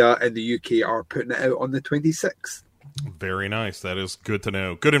Curzon Media in the UK are putting it out on the 26th. Very nice. That is good to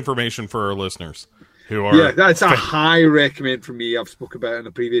know. Good information for our listeners who are... that's a high recommend for me. I've spoke about it in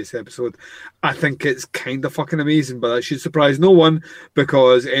a previous episode. I think it's kind of fucking amazing, but that should surprise no one,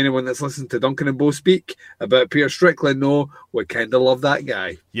 because anyone that's listened to Duncan and Bo speak about Peter Strickland know we kind of love that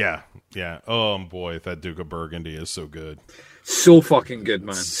guy. Yeah. Oh, boy, that Duke of Burgundy is so good. So fucking good,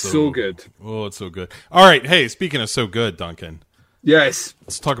 man. So good. Oh, it's so good. All right. Hey, speaking of so good, Duncan. Yes.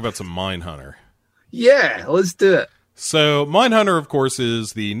 Let's talk about some Mindhunter. Yeah, let's do it. So, Mindhunter, of course,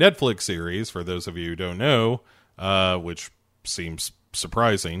 is the Netflix series, for those of you who don't know, which seems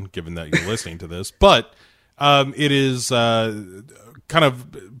surprising, given that you're listening to this. But it is kind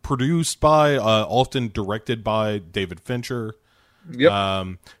of produced by, often directed by David Fincher.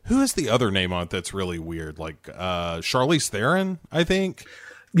 Yep. Who is the other name on it that's really weird? Like Charlize Theron, I think.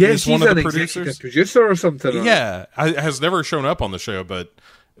 Yeah, she's one of the executive producer or something. Yeah, has never shown up on the show, but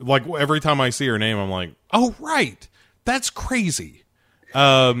like every time I see her name, I'm like, oh right, that's crazy.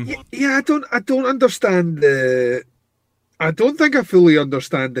 I don't understand the. I don't think I fully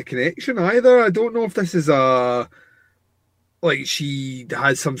understand the connection either. I don't know if this is like she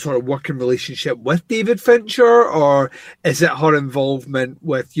has some sort of working relationship with David Fincher, or is it her involvement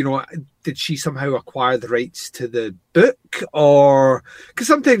with, did she somehow acquire the rights to the book? Or, because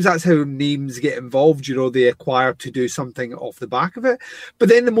sometimes that's how names get involved, they acquire to do something off the back of it. But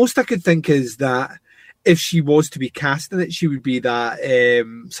then the most I could think is that if she was to be cast in it, she would be that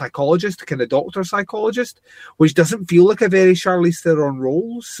psychologist, kind of doctor psychologist, which doesn't feel like a very Charlize Theron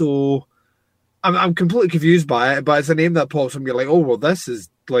role. So I'm completely confused by it, but it's a name that pops up and you're like, oh, well, this is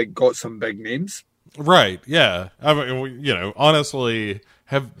like got some big names. Right, yeah. I mean, honestly,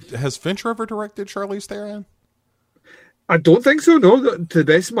 has Fincher ever directed Charlize Theron? I don't think so, no. To the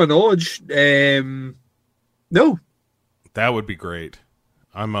best of my knowledge, no. That would be great.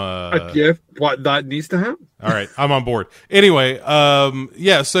 That needs to happen. All right, I'm on board. Anyway,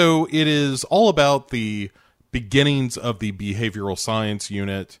 so it is all about the beginnings of the behavioral science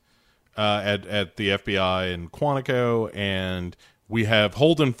unit at the FBI in Quantico, and we have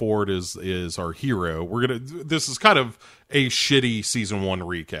Holden Ford is our hero. This is kind of a shitty season 1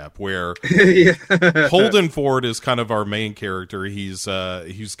 recap where Holden Ford is kind of our main character. He's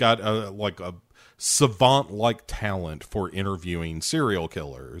got a savant-like talent for interviewing serial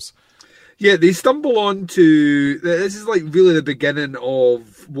killers. Yeah, they stumble onto... This is like really the beginning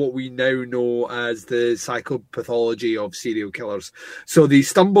of what we now know as the psychopathology of serial killers. So they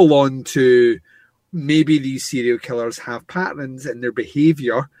stumble onto maybe these serial killers have patterns in their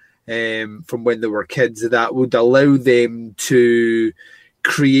behavior from when they were kids that would allow them to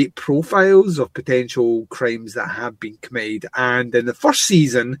create profiles of potential crimes that have been committed. And in the first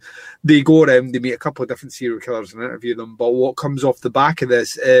season, they go around, they meet a couple of different serial killers and interview them. But what comes off the back of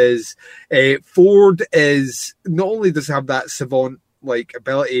this is Ford is not only does he have that savant-like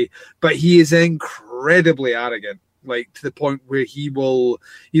ability, but he is incredibly arrogant, like to the point where he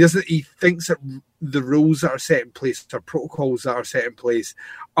thinks that the rules that are set in place or protocols that are set in place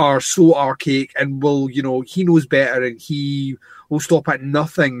are so archaic and he knows better, and he will stop at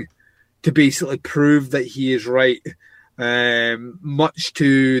nothing to basically prove that he is right. much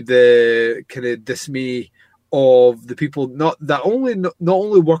to the kind of dismay of the people not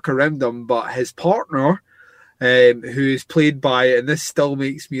only work around him, but his partner, who is played by, and this still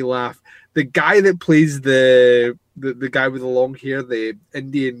makes me laugh, the guy that plays the guy with the long hair, the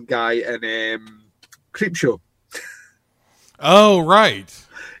Indian guy in Creepshow. Oh, right.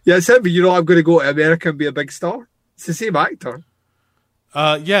 Yeah, it's him. I'm going to go to America and be a big star. It's the same actor.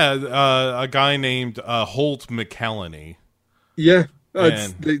 A guy named Holt McCallany. Yeah.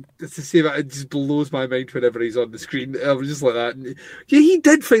 It's the same. It just blows my mind whenever he's on the screen. I was just like that. And, yeah, he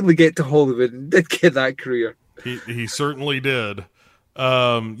did finally get to Hollywood and did get that career. He certainly did.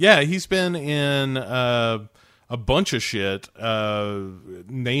 He's been in a bunch of shit.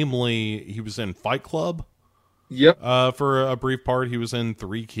 Namely, he was in Fight Club. Yep. For a brief part, he was in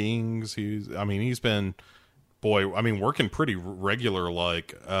Three Kings. He's been, working pretty regular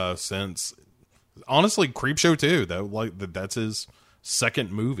since, honestly, Creepshow 2. That's his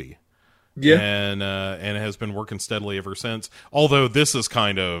second movie. Yeah. And has been working steadily ever since. Although this is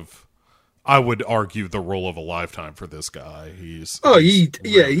kind of, I would argue, the role of a lifetime for this guy. He is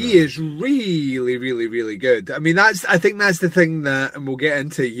really, really, really good. I mean, I think that's the thing that, and we'll get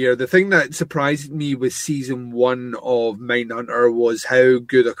into it here, the thing that surprised me with season 1 of Mindhunter was how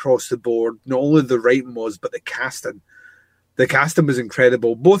good across the board, not only the writing was, but the casting. The casting was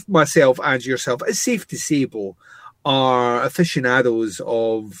incredible. Both myself and yourself, it's safe to say, Bo, are aficionados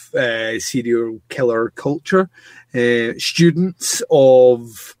of serial killer culture, students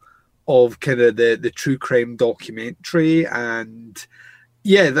of kind of the true crime documentary, and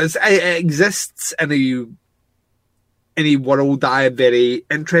it exists in a world that I am very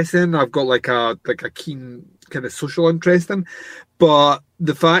interested in. I've got like a keen kind of social interest in, but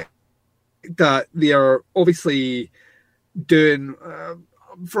the fact that they are obviously doing,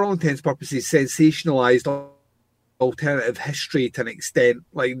 for all intents and purposes, sensationalized alternative history to an extent.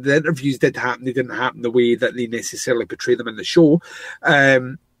 Like, the interviews did happen, they didn't happen the way that they necessarily portray them in the show.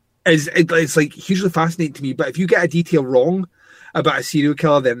 It's like hugely fascinating to me. But if you get a detail wrong about a serial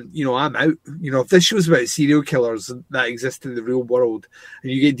killer, then I'm out. If this show's about serial killers that exist in the real world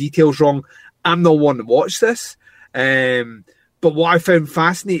and you get details wrong, I'm not one to watch this. But what I found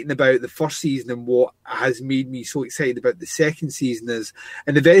fascinating about the first season and what has made me so excited about the second season is,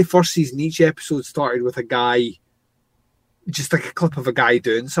 in the very first season, each episode started with a guy, just like a clip of a guy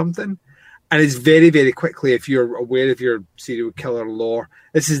doing something. And it's very, very quickly, if you're aware of your serial killer lore,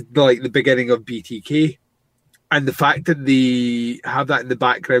 this is like the beginning of BTK. And the fact that they have that in the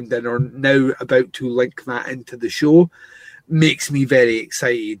background and are now about to link that into the show makes me very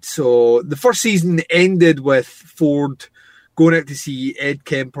excited. So the first season ended with Ford going out to see Ed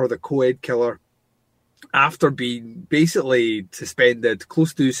Kemper, the co-ed killer, after being basically suspended,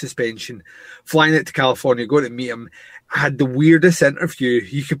 close to suspension, flying out to California, going to meet him, had the weirdest interview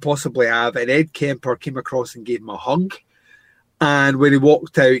you could possibly have, and Ed Kemper came across and gave him a hug. And when he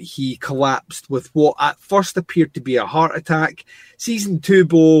walked out, he collapsed with what at first appeared to be a heart attack. Season 2,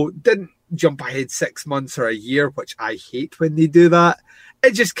 Bo, didn't jump ahead 6 months or a year, which I hate when they do that.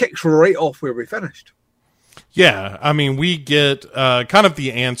 It just kicks right off where we finished. Yeah, I mean, we get kind of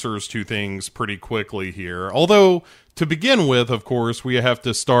the answers to things pretty quickly here. Although, to begin with, of course, we have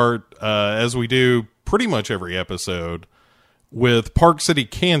to start, as we do pretty much every episode, with Park City,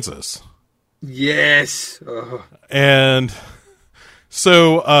 Kansas. Yes. And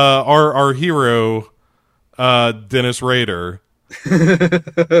so our hero, Dennis Rader,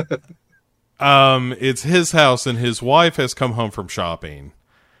 it's his house, and his wife has come home from shopping.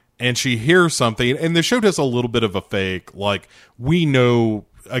 And she hears something, and the show does a little bit of a fake. Like, we know,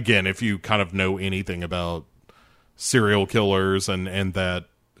 again, if you kind of know anything about serial killers and that,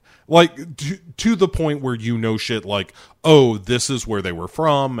 like, to the point where you know shit like, oh, this is where they were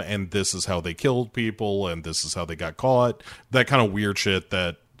from, and this is how they killed people, and this is how they got caught. That kind of weird shit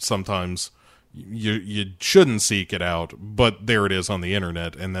that sometimes you shouldn't seek it out, but there it is on the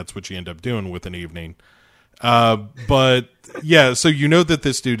internet, and that's what you end up doing with an evening. But yeah, so you know that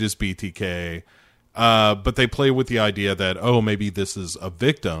this dude is BTK, but they play with the idea that, oh, maybe this is a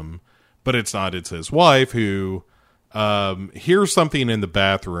victim, but it's not. It's his wife who hears something in the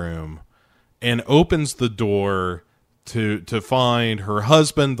bathroom and opens the door to find her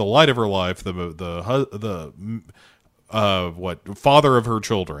husband, the light of her life, the father of her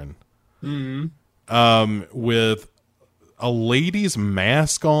children, with a lady's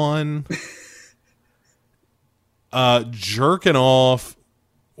mask on. Jerking off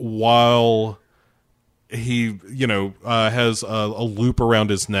while he, has a loop around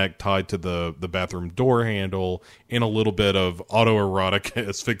his neck tied to the bathroom door handle in a little bit of autoerotic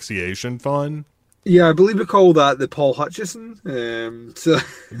asphyxiation fun. Yeah, I believe we call that the Paul Hutchison. So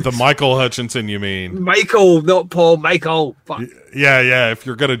The Michael Hutchinson, you mean? Michael, not Paul. Michael. Fuck. Yeah. If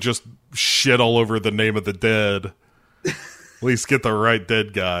you're gonna just shit all over the name of the dead, at least get the right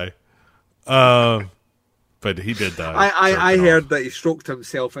dead guy. But he did die. I heard that he stroked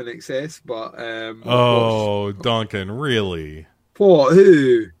himself in excess, but oh, Duncan, really? what?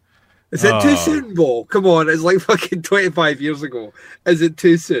 Who? Is it too soon, Bo? Come on, it's like fucking 25 years ago. Is it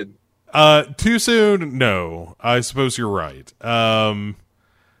too soon? Too soon? No, I suppose you're right.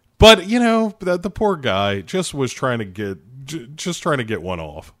 But you know, the poor guy just was trying to get one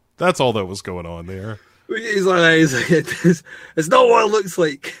off. That's all that was going on there. He's like it's not what it looks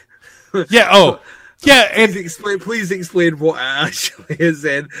like. Yeah. Oh, yeah. And Please explain what it actually is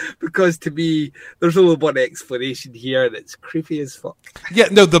then, because to me, there's only one explanation here, and it's creepy as fuck. yeah,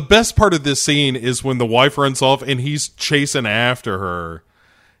 no. The best part of this scene is when the wife runs off and he's chasing after her,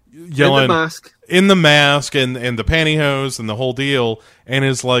 yelling in the mask and the pantyhose and the whole deal, and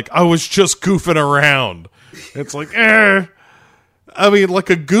is like, "I was just goofing around." It's like, I mean, like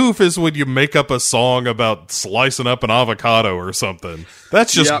a goof is when you make up a song about slicing up an avocado or something.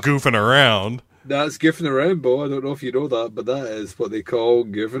 That's just goofing around. That's goofing around, Bo. I don't know if you know that, but that is what they call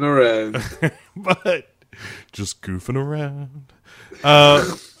goofing around. But just goofing around.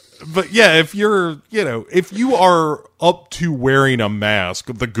 But yeah, if you are up to wearing a mask,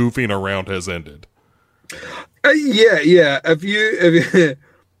 the goofing around has ended. Yeah.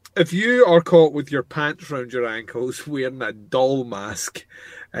 If you are caught with your pants round your ankles, wearing a doll mask,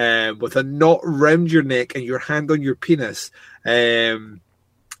 with a knot round your neck and your hand on your penis, goofing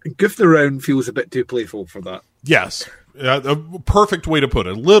around feels a bit too playful for that. Yes. A perfect way to put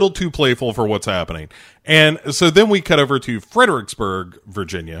it. A little too playful for what's happening. And so then we cut over to Fredericksburg,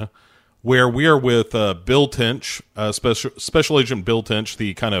 Virginia, where we are with Bill Tench, Special Agent Bill Tench,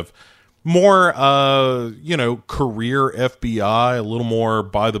 the kind of more, career FBI, a little more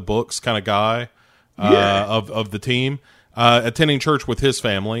by the books kind of guy of the team, attending church with his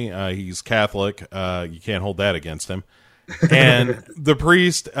family. He's Catholic. You can't hold that against him. And the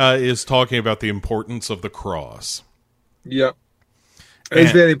priest is talking about the importance of the cross. Yeah.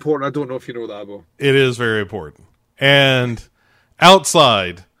 It's very important. I don't know if you know that, Bo. It is very important. And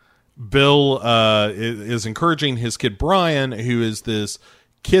outside, Bill is encouraging his kid Brian, who is this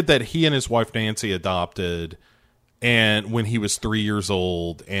kid that he and his wife Nancy adopted, and when he was 3 years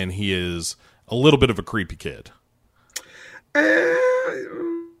old, and he is a little bit of a creepy kid.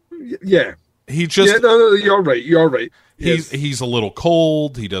 Yeah. He just no, you're right. He's a little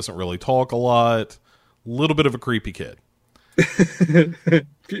cold. He doesn't really talk a lot. A little bit of a creepy kid.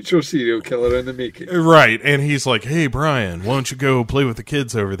 Future serial killer in the making. Right. And he's like, "Hey, Brian, why don't you go play with the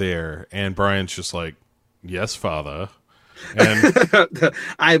kids over there?" And Brian's just like, "Yes, father." And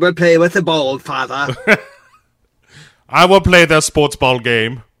I will play with the ball, father. I will play the sports ball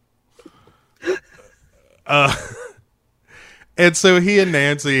game. And so he and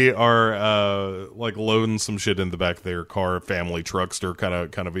Nancy are like loading some shit in the back of their car, family truckster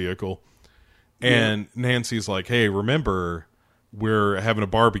kind of vehicle. And Nancy's like, "Hey, remember, we're having a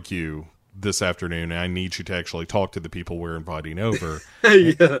barbecue this afternoon, and I need you to actually talk to the people we're inviting over."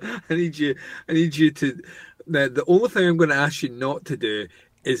 Yeah, I need you to. The only thing I'm going to ask you not to do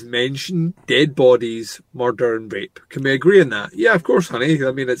is mention dead bodies, murder, and rape. Can we agree on that? Yeah, of course, honey.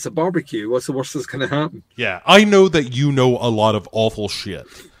 I mean, it's a barbecue. What's the worst that's going to happen? Yeah, I know that you know a lot of awful shit.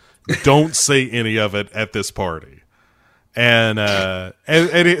 Don't say any of it at this party. And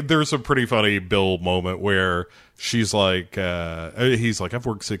there's a pretty funny Bill moment where she's like, he's like, "I've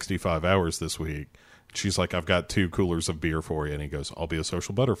worked 65 hours this week." She's like, "I've got 2 coolers of beer for you." And he goes, "I'll be a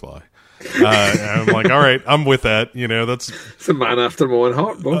social butterfly." And I'm like, all right, I'm with that. You know, it's a man after my own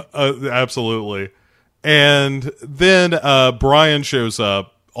heart, bro. Absolutely. And then Brian shows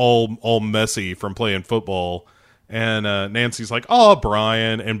up all messy from playing football. And Nancy's like, "Oh,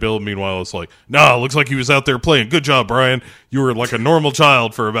 Brian." And Bill, meanwhile, is like, "No, looks like he was out there playing. Good job, Brian. You were like a normal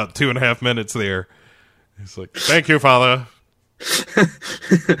child for about 2.5 minutes there." He's like, "Thank you, father."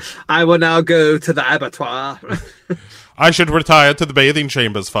 I will now go to the abattoir. "I should retire to the bathing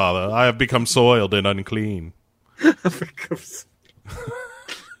chambers, father. I have become soiled and unclean."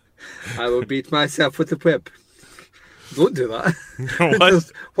 I will beat myself with a whip. Don't do that.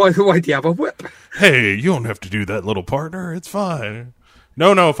 What? Why do you have a whip? "Hey, you don't have to do that, little partner. It's fine."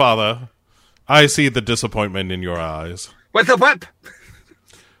 No, father. I see the disappointment in your eyes. With a whip?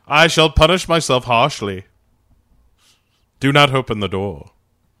 "I shall punish myself harshly. Do not open the door."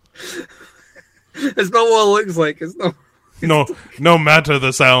 It's not what it looks like. It's not. No matter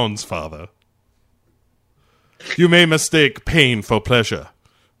the sounds, father. You may mistake pain for pleasure.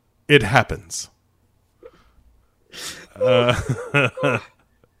 It happens. Yeah,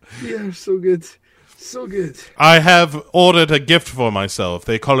 so good. So good. I have ordered a gift for myself.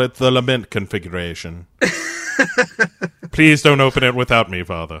 They call it the lament configuration. Please don't open it without me,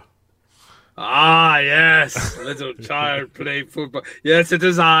 Father. Ah, yes, little child playing football. Yes, it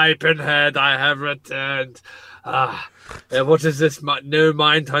is I, Pinhead. I have returned. What is this? No,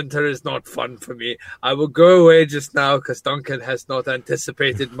 Mindhunter is not fun for me. I will go away just now because Duncan has not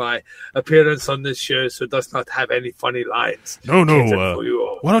anticipated my appearance on this show, so does not have any funny lines. No. For you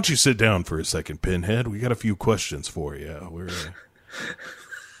all. Why don't you sit down for a second, Pinhead? We got a few questions for you.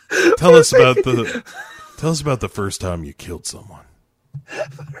 Tell us about the first time you killed someone.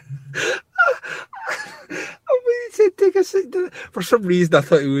 For some reason, I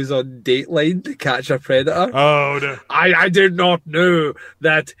thought he was on Dateline to Catch a Predator. Oh, no. I did not know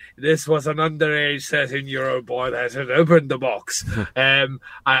that this was an underage 13-year-old boy that had opened the box.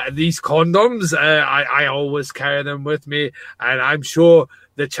 These condoms, I always carry them with me, and I'm sure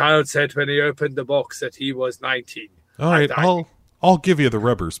the child said when he opened the box that he was 19. All right, I'll give you the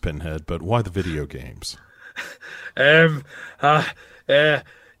rubbers, Pinhead, but why the video games?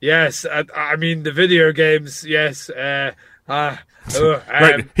 Yes, I mean the video games. Yes. Right,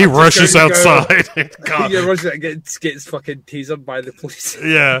 he rushes outside. He rushes and gets fucking tasered by the police.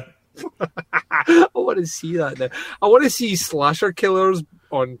 Yeah. I want to see that now. I want to see slasher killers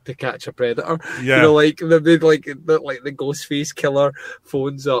on To Catch a Predator. Yeah. You know, like the Ghostface killer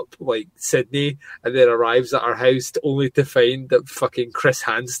phones up like Sydney and then arrives at our house only to find that fucking Chris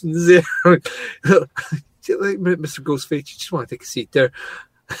Hansen's there. Like, Mr. Ghostface, you just want to take a seat there.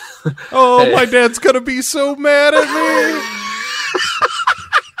 Oh, my dad's gonna be so mad at me.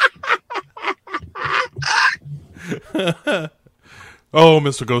 Oh,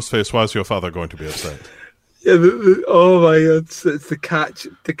 Mr. Ghostface, why is your father going to be upset? Yeah, oh my god, it's to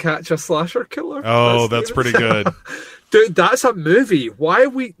catch a slasher killer. Oh, that's pretty good. Dude, that's a movie. Why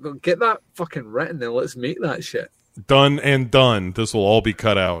we get that fucking written and let's make that shit. Done and done. This will all be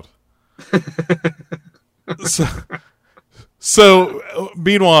cut out. So,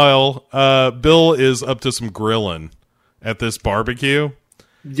 meanwhile, Bill is up to some grilling at this barbecue.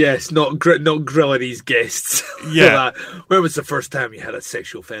 Yes, not grilling his guests. Yeah. When was the first time you had a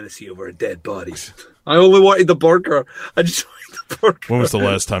sexual fantasy over a dead body? I only wanted the burger. I just wanted the burger. When was the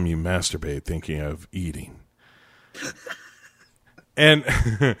last time you masturbated thinking of eating? And,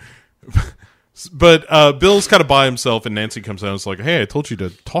 but Bill's kind of by himself, and Nancy comes out and is like, "Hey, I told you to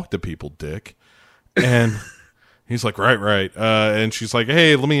talk to people, dick." And he's like, right. And she's like,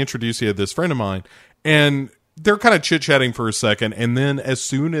 "Hey, let me introduce you to this friend of mine." And they're kind of chit-chatting for a second. And then as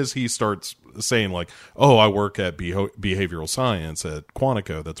soon as he starts saying like, "Oh, I work at behavioral science at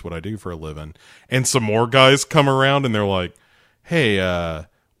Quantico. That's what I do for a living." And some more guys come around and they're like, "Hey,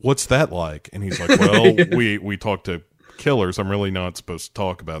 what's that like?" And he's like, "Well, we talk to killers. I'm really not supposed to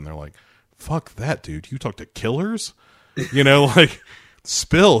talk about it." And they're like, "Fuck that, dude. You talk to killers?" You know, like...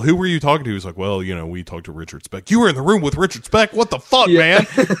 Spill, who were you talking to? He's like, "Well, you know, we talked to Richard Speck." You were in the room with Richard Speck? What the fuck, man?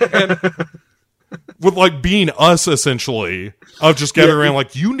 And with like being us, essentially, of just gathering around,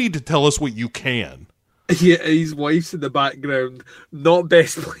 like, you need to tell us what you can. Yeah, his wife's in the background, not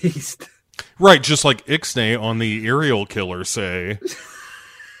best pleased. Right, just like Ixnay on the Aerial Killer say.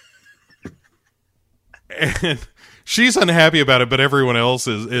 And she's unhappy about it, but everyone else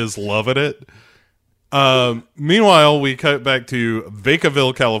is loving it. Meanwhile, we cut back to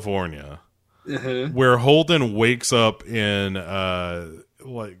Vacaville, California, where Holden wakes up in,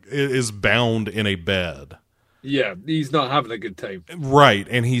 is bound in a bed. Yeah, he's not having a good time. Right,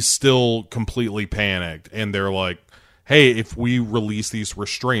 and he's still completely panicked. And they're like, "Hey, if we release these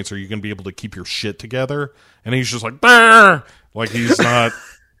restraints, are you going to be able to keep your shit together?" And he's just like, "Bah!" Like he's not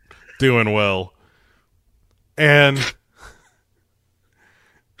doing well. And...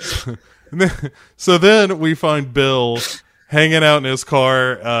 So then we find Bill hanging out in his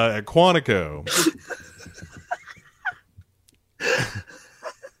car at Quantico.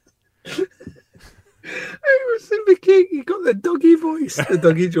 I was in the king. He got the Dougie voice, the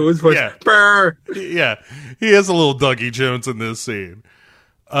Dougie Jones voice. Yeah. Brr. Yeah, he has a little Dougie Jones in this scene.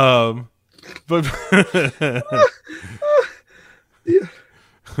 But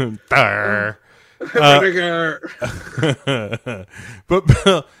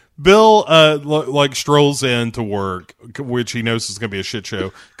but Bill like strolls in to work, which he knows is going to be a shit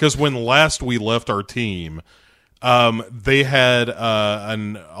show. Because when last we left our team, they had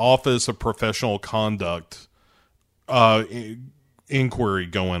an Office of Professional Conduct inquiry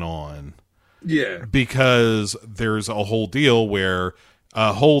going on. Yeah, because there's a whole deal where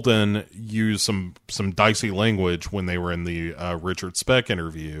Holden used some dicey language when they were in the Richard Speck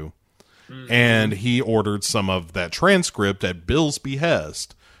interview. And he ordered some of that transcript at Bill's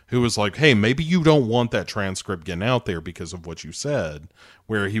behest, who was like, hey, maybe you don't want that transcript getting out there because of what you said,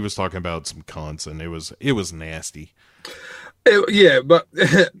 where he was talking about some cunts, and it was nasty. Yeah, but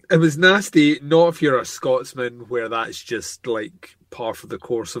it was nasty, not if you're a Scotsman, where that's just like par for the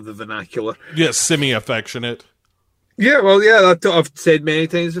course of the vernacular. Yeah, semi-affectionate. Yeah, well, yeah, that's what I've said many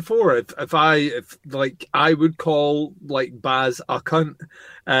times before. If I would call like Baz a cunt,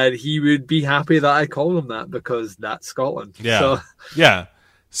 and he would be happy that I call him that because that's Scotland. Yeah, so. yeah.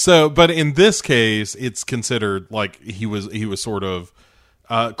 So, but in this case, it's considered like he was sort of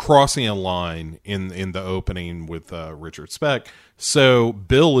crossing a line in the opening with Richard Speck. So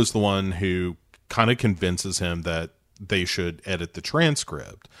Bill is the one who kind of convinces him that they should edit the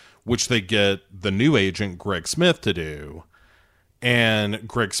transcript, which they get the new agent Greg Smith to do. And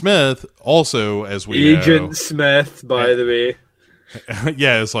Greg Smith also, as we Agent know, Smith, by the way.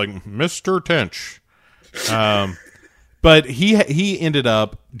 yeah, it's like Mr. Tench. But he ended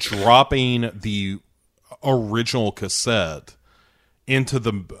up dropping the original cassette into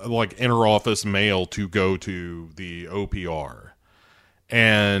the like interoffice mail to go to the OPR.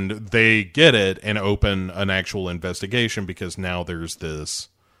 And they get it and open an actual investigation because now there's this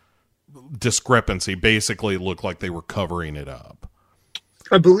discrepancy. Basically looked like they were covering it up.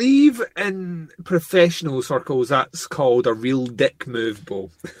 I believe in professional circles that's called a real dick move, Bo.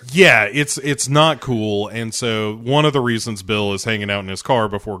 Yeah, it's not cool. And so one of the reasons Bill is hanging out in his car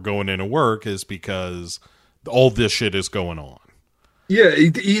before going into work is because all this shit is going on. Yeah,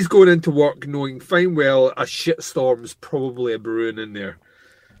 he's going into work knowing fine well a shitstorm's probably a brewing in there.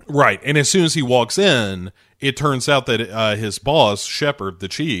 Right, and as soon as he walks in, it turns out that his boss, Shepard, the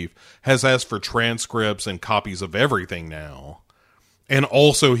chief, has asked for transcripts and copies of everything now. And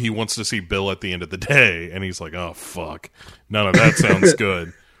also he wants to see Bill at the end of the day, and he's like, oh, fuck, none of that sounds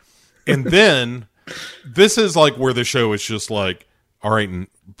good. And then, this is like where the show is just like, all right,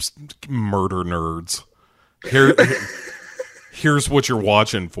 murder nerds. Here's what you're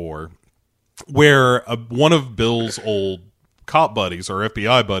watching for. Where one of Bill's old cop buddies or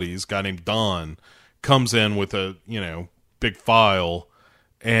FBI buddies, a guy named Don, comes in with a, big file,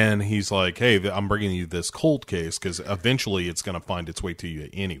 and he's like, hey, I'm bringing you this cold case because eventually it's going to find its way to you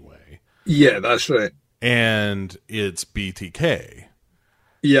anyway. Yeah, that's right. And it's BTK.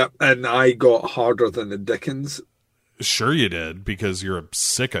 Yeah, and I got harder than the Dickens. Sure you did, because you're a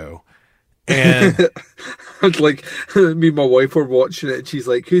sicko. And it's like, me and my wife were watching it, and she's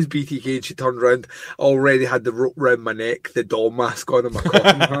like, who's BTK? And she turned around, already had the rope around my neck, the doll mask on, and my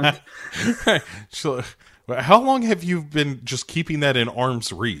coffin hand. So, how long have you been just keeping that in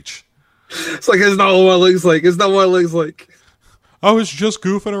arm's reach? It's like, it's not what it looks like. It's not what it looks like. I was just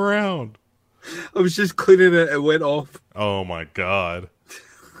goofing around. I was just cleaning it. It went off. Oh, my God.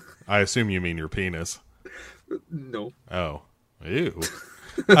 I assume you mean your penis. No. Oh. Ew.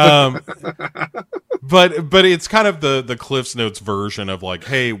 But it's kind of the Cliff's Notes version of like,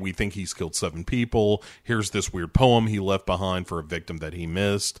 hey, we think he's killed 7 people. Here's this weird poem he left behind for a victim that he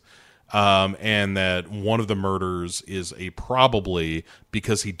missed. And that one of the murders is a probably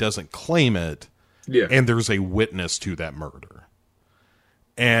because he doesn't claim it. Yeah. And there's a witness to that murder.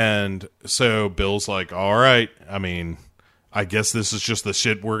 And so Bill's like, all right, I mean, I guess this is just the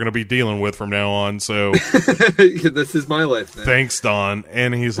shit we're going to be dealing with from now on. So this is my life now. Thanks, Don.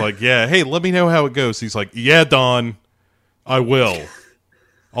 And he's like, yeah, hey, let me know how it goes. He's like, yeah, Don, I will.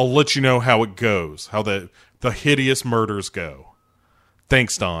 I'll let you know how it goes, how the hideous murders go.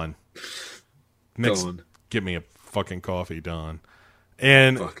 Thanks, Don. Next, Don. Get me a fucking coffee, Don.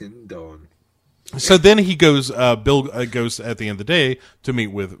 And fucking Don. So then he goes, Bill goes at the end of the day to meet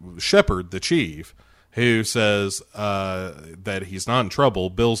with Shepard, the chief, who says that he's not in trouble.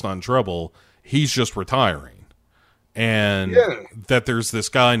 Bill's not in trouble. He's just retiring. And that there's this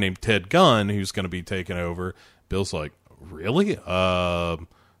guy named Ted Gunn who's going to be taking over. Bill's like, really?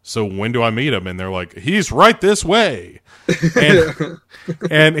 So when do I meet him? And they're like, he's right this way.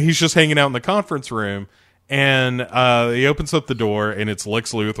 And he's just hanging out in the conference room. And he opens up the door, and it's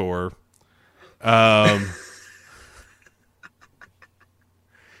Lex Luthor.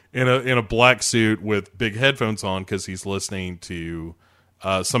 In a black suit with big headphones on because he's listening to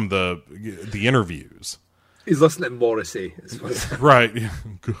some of the interviews. He's listening to Morrissey. Right.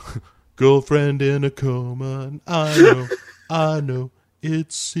 Girlfriend in a coma. I know,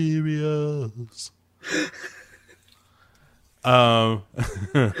 it's serious. And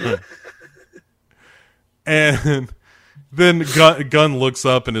then Gunn looks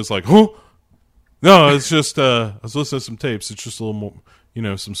up and is like, huh? No, it's just, I was listening to some tapes. It's just a little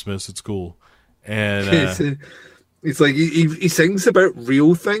more, some Smiths. It's cool. And It's like he sings about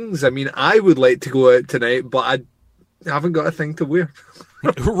real things. I mean, I would like to go out tonight, but I haven't got a thing to wear.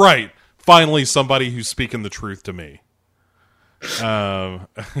 Right. Finally, somebody who's speaking the truth to me. Goddamn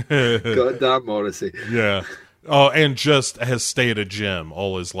Morrissey. Yeah. Oh, and just has stayed a gym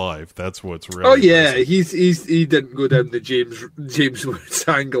all his life. That's what's really. Oh yeah, impressive. he didn't go down the James Woods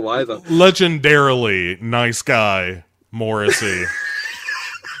angle either. Legendarily nice guy, Morrissey.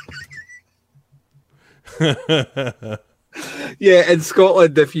 Yeah, in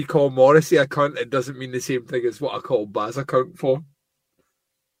Scotland, if you call Morrissey a cunt, it doesn't mean the same thing as what I call Baz a cunt for.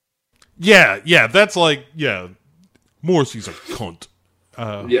 Yeah, that's like, yeah, Morrissey's a cunt.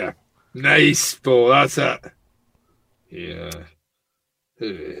 Yeah. Nice, Bo, that's it. Yeah.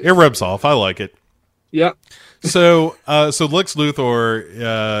 It rubs off. I like it. Yeah. So Lex Luthor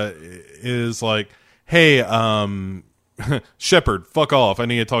is like, hey, Shepard, fuck off. I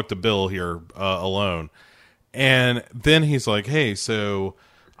need to talk to Bill here alone. And then he's like, hey, so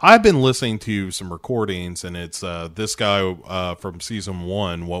I've been listening to some recordings, and it's this guy from season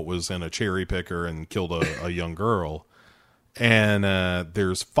 1, what was in a cherry picker and killed a young girl. And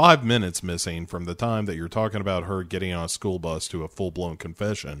there's 5 minutes missing from the time that you're talking about her getting on a school bus to a full-blown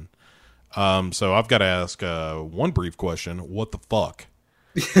confession. So I've got to ask one brief question. What the fuck?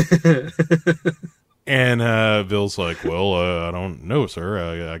 And Bill's like, well, I don't know,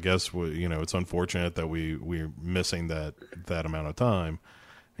 sir. I guess, it's unfortunate that we're missing that amount of time.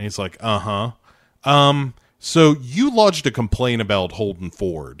 And he's like, uh-huh. So you lodged a complaint about Holden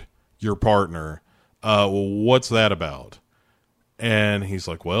Ford, your partner. What's that about? And he's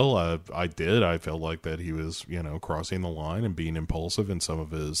like, well, I did. I felt like that he was, crossing the line and being impulsive in some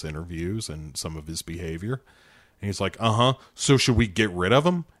of his interviews and some of his behavior. And he's like, uh-huh. So should we get rid of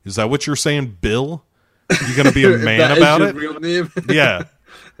him? Is that what you're saying, Bill? You going to be a man about it? Real name? Yeah.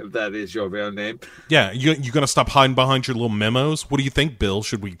 If that is your real name. Yeah. You going to stop hiding behind your little memos? What do you think, Bill?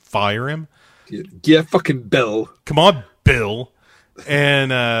 Should we fire him? Yeah, fucking Bill. Come on, Bill. And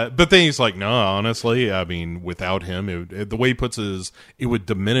but then he's like, no, honestly, I mean, without him, the way he puts it is, it would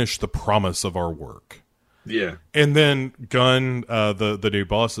diminish the promise of our work. Yeah. And then Gunn, the new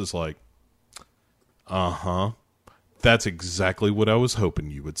boss, is like, uh-huh. That's exactly what I was hoping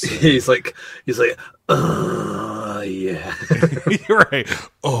you would say. He's like, yeah. You're right.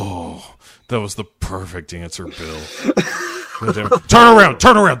 Oh, that was the perfect answer, Bill. Turn around.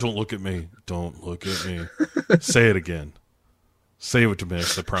 Don't look at me. Don't look at me. Say it again. Say it would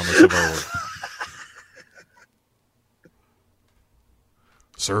diminish the promise of our work.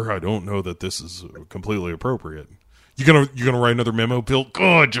 Sir, I don't know that this is completely appropriate. You gonna write another memo, Bill?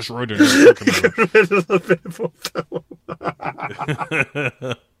 God, just write another memo.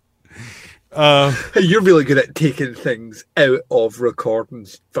 You're really good at taking things out of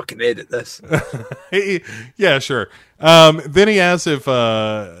recordings. Fucking edit this. Yeah, sure. Then he asks if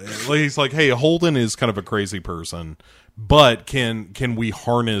he's like, hey, Holden is kind of a crazy person, but can we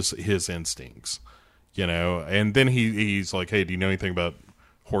harness his instincts? And then he's like, hey, do you know anything about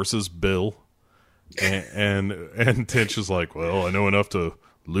horses, Bill? And Tinch is like, well, I know enough to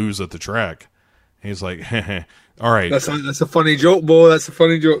lose at the track. And he's like, all right. That's a funny joke, Bo. That's a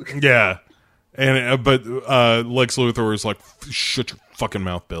funny joke. Yeah. And but Lex Luthor is like, shut your fucking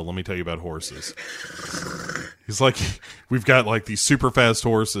mouth, Bill. Let me tell you about horses. He's like, we've got like these super fast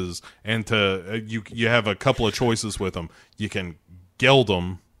horses, and you have a couple of choices with them. You can geld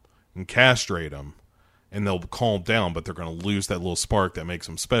them and castrate them, and they'll calm down, but they're going to lose that little spark that makes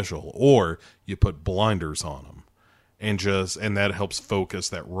them special. Or you put blinders on them, and that helps focus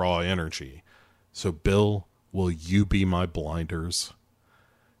that raw energy. So, Bill, will you be my blinders?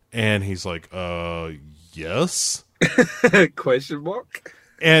 And he's like, yes? Question mark?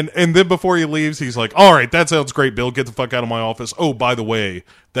 And then before he leaves, he's like, all right, that sounds great, Bill. Get the fuck out of my office. Oh, by the way,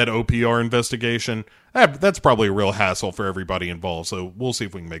 that OPR investigation, that's probably a real hassle for everybody involved, so we'll see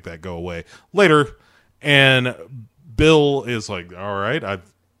if we can make that go away later. And Bill is like, all right, I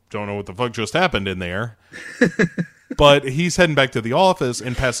don't know what the fuck just happened in there. But he's heading back to the office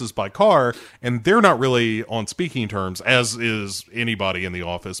and passes by Carr, and they're not really on speaking terms, as is anybody in the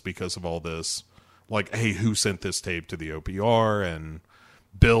office because of all this. Like, hey, who sent this tape to the OPR? And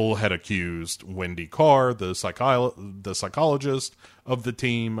Bill had accused Wendy Carr, the psychologist of the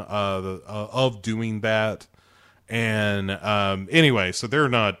team, of doing that. And anyway, so they're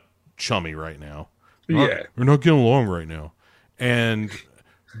not chummy right now. Yeah. We're not getting along right now. And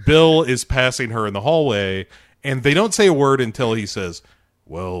Bill is passing her in the hallway, and they don't say a word until he says,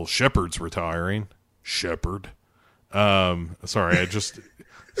 well, Shepard's retiring. Shepard. Sorry, I just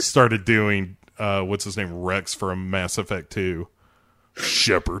started doing, what's his name, Rex from Mass Effect 2.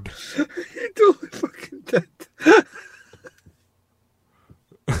 Shepard. You totally fucking did.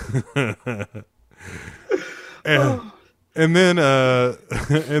 and then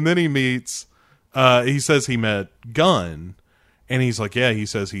and then he meets he says he met Gunn, and he's like, yeah, he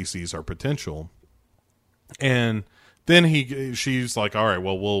says he sees our potential. And then she's like, all right,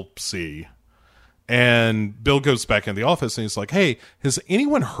 well, we'll see. And Bill goes back in the office and he's like, hey, has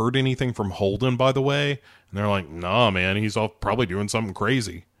anyone heard anything from Holden, by the way? And they're like, nah, man, he's probably doing something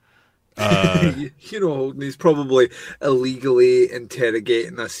crazy. Holden, he's probably illegally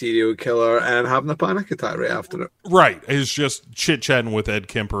interrogating a serial killer and having a panic attack right after it. Right. He's just chit-chatting with Ed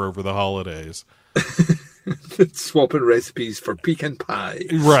Kemper over the holidays. Swapping recipes for pecan pie.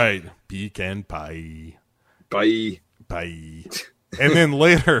 Right. Pecan pie. Bye. And then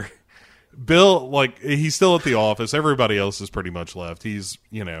later, Bill, like, he's still at the office. Everybody else is pretty much left. He's,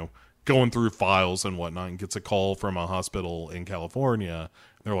 going through files and whatnot, and gets a call from a hospital in California.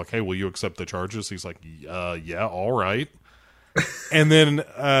 They're like, hey, will you accept the charges? He's like, yeah, all right. And then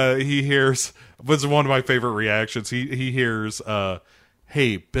he hears, what's one of my favorite reactions, he hears,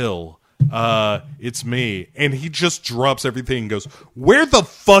 hey, Bill, it's me. And he just drops everything and goes, where the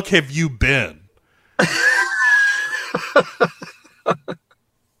fuck have you been?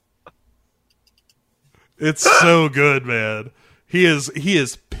 It's so good, man. He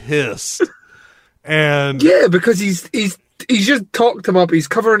is pissed. And yeah, because he's just talked him up, he's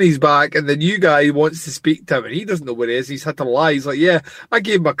covering his back, and the new guy wants to speak to him and he doesn't know where he is. He's had to lie. He's like, yeah, I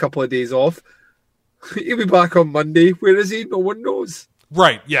gave him a couple of days off. He'll be back on Monday. Where is he? No one knows.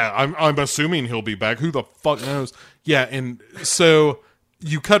 Right, yeah. I'm assuming he'll be back. Who the fuck knows? Yeah, and so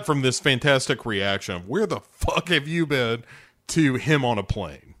you cut from this fantastic reaction of where the fuck have you been to him on a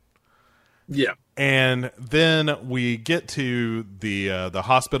plane. Yeah. And then we get to the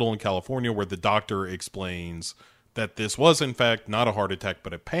hospital in California where the doctor explains that this was, in fact, not a heart attack,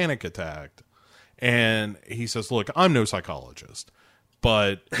 but a panic attack. And he says, look, I'm no psychologist,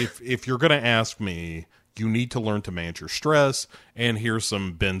 but if you're going to ask me, you need to learn to manage your stress, and here's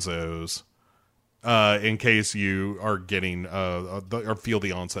some benzos in case you are getting or feel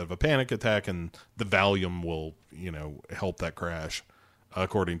the onset of a panic attack, and the Valium will, help that crash,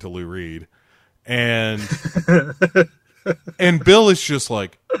 according to Lou Reed. And and Bill is just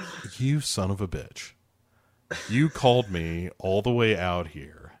like, you son of a bitch. You called me all the way out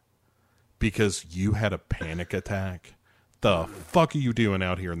here because you had a panic attack? The fuck are you doing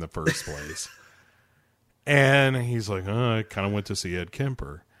out here in the first place? And he's like, I kind of went to see Ed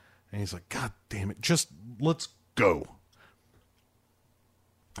Kemper. And he's like, God damn it, just let's go.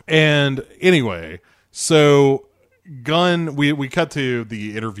 And anyway, so Gunn, we cut to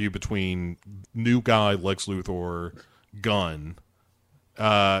the interview between new guy Lex Luthor, Gunn,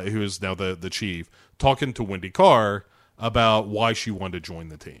 who is now the chief, talking to Wendy Carr about why she wanted to join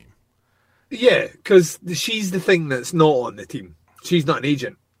the team. Yeah, because she's the thing that's not on the team. She's not an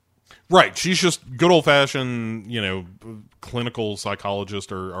agent. Right. She's just good old-fashioned, clinical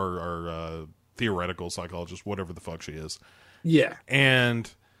psychologist or theoretical psychologist, whatever the fuck she is. Yeah.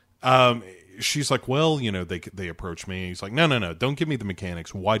 And she's like, well, they approached me. He's like, no, don't give me the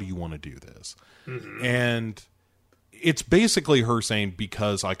mechanics. Why do you want to do this? Mm-hmm. And it's basically her saying,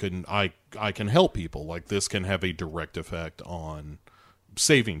 because I can help people. Like, this can have a direct effect on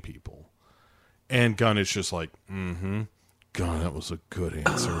saving people. And Gunn is just like, mm-hmm. God, that was a good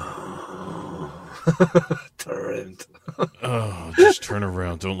answer. Turned. Oh, just turn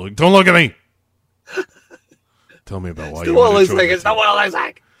around. Don't look at me. Tell me about why you want to join the team. It's not what it looks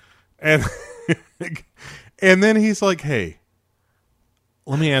like. And then he's like, hey,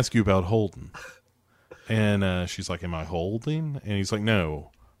 let me ask you about Holden. And she's like, am I holding? And he's like,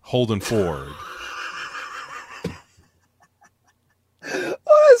 no, Holden Ford.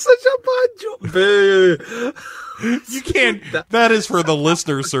 Oh, that's such a bad joke. Boo. You can't. That is for the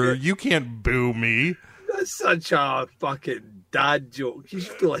listener, sir. You can't boo me. That's such a fucking dad joke. You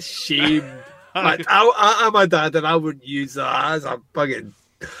should feel ashamed. I'm a dad, and I wouldn't use that as a fucking.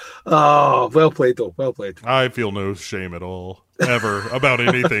 Oh, well played, though. Well played. I feel no shame at all, ever, about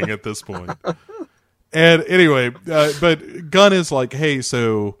anything at this point. And anyway, but Gunn is like, hey,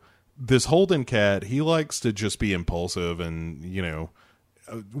 so this Holden cat, he likes to just be impulsive, and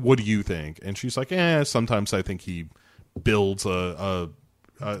what do you think? And she's like, sometimes I think he builds a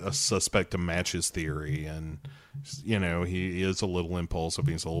suspect to match his theory, and he is a little impulsive,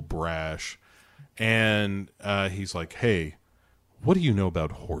 he's a little brash. And he's like, hey, what do you know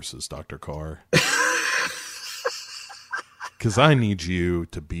about horses, Dr. Carr? Because I need you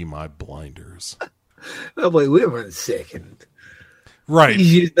to be my blinders. I'm like, wait a second. Right.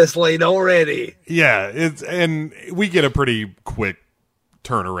 He's used this line already. Yeah, and we get a pretty quick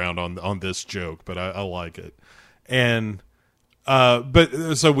turnaround on this joke, but I like it. And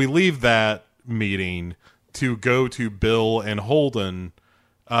But so we leave that meeting to go to Bill and Holden,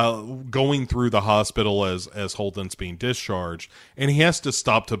 going through the hospital as Holden's being discharged, and he has to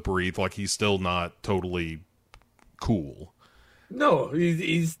stop to breathe, like he's still not totally cool. No,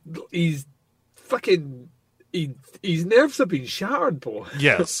 he's fucking his nerves have been shattered, boy.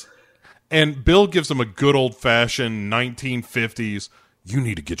 Yes. And Bill gives him a good old fashioned 1950s, you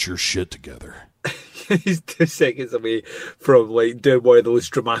need to get your shit together. He's 2 seconds away from like doing one of those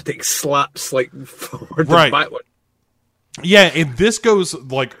dramatic slaps, like forward Right. and backward. Yeah, and this goes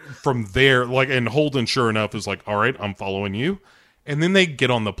like from there, like, and Holden, sure enough, is like, all right, I'm following you. And then they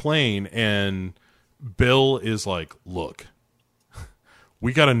get on the plane, and Bill is like, look,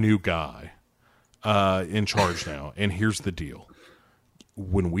 we got a new guy in charge now, and here's the deal.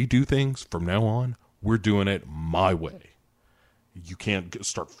 When we do things from now on, we're doing it my way. You can't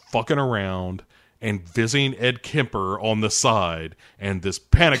start fucking around and visiting Ed Kemper on the side, and this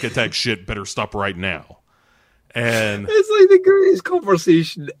panic attack shit better stop right now. And It's like the greatest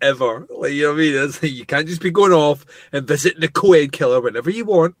conversation ever. Like, you know what I mean? It's like, you can't just be going off and visiting the co-ed killer whenever you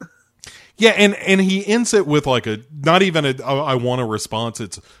want. yeah, and he ends it with like a, not even a, I want a response.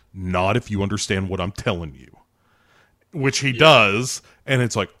 It's not if you understand what I'm telling you, which he does. And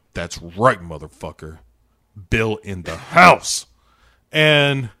it's like, that's right, motherfucker. Bill in the house.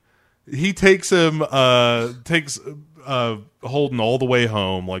 And he takes him, Holden all the way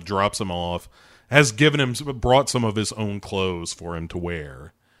home, like drops him off, has brought some of his own clothes for him to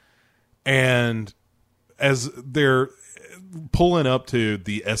wear. And as they're pulling up to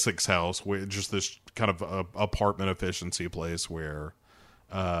the Essex house, where just this kind of apartment efficiency place where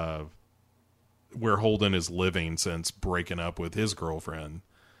Holden is living since breaking up with his girlfriend,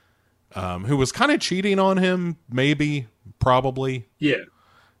 who was kind of cheating on him, maybe, probably. Yeah.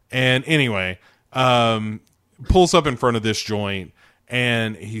 And anyway, pulls up in front of this joint,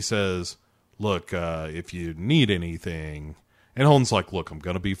 and he says, look, if you need anything. And Holden's like, look, I'm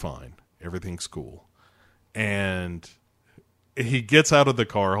going to be fine. Everything's cool. And he gets out of the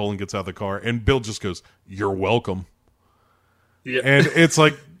car, Holden gets out of the car, and Bill just goes, you're welcome. Yeah. And it's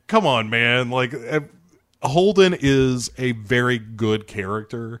like, come on, man. Like, Holden is a very good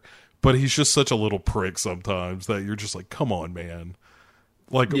character, but he's just such a little prick sometimes that you're just like, come on, man.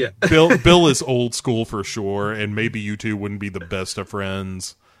 Like, Yeah. Bill is old school for sure, and maybe you two wouldn't be the best of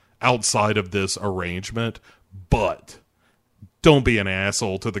friends outside of this arrangement, but don't be an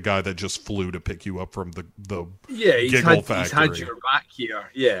asshole to the guy that just flew to pick you up from the Giggle Factory. He's had your back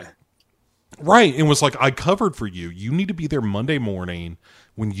here. Yeah. Right, and was like, I covered for you. You need to be there Monday morning.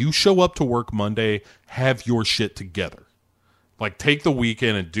 When you show up to work Monday, have your shit together. Like, take the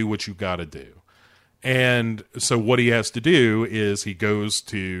weekend and do what you got to do. And so what he has to do is he goes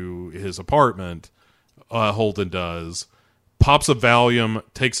to his apartment, Holden does, pops a Valium,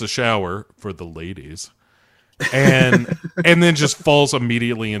 takes a shower for the ladies, and then just falls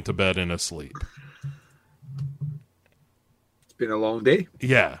immediately into bed and asleep. It's been a long day.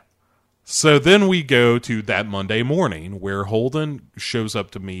 Yeah. So then we go to that Monday morning where Holden shows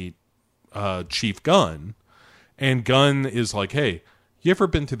up to meet Chief Gunn, and Gunn is like, hey, you ever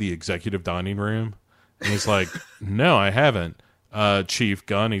been to the executive dining room? And he's like, no, I haven't, Chief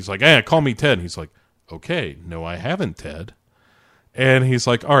Gunn. He's like, hey, call me Ted. And he's like, okay, no, I haven't, Ted. And he's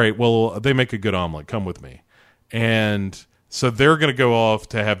like, all right, well, they make a good omelet. Come with me. And so they're going to go off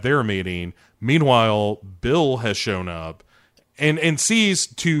to have their meeting. Meanwhile, Bill has shown up and sees,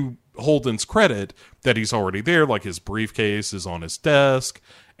 to Holden's credit, that he's already there. Like, his briefcase is on his desk.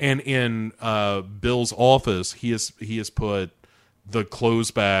 And in Bill's office, he has put the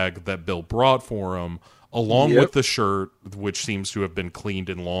clothes bag that Bill brought for him, along with the shirt, which seems to have been cleaned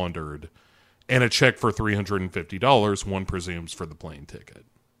and laundered, and a check for $350, one presumes, for the plane ticket.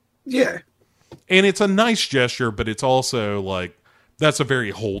 Yeah. And it's a nice gesture, but it's also like, that's a very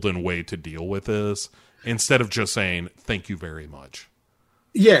Holden way to deal with this, instead of just saying, thank you very much.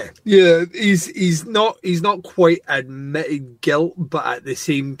 Yeah. He's not quite admitted guilt, but at the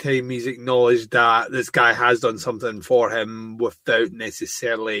same time, he's acknowledged that this guy has done something for him without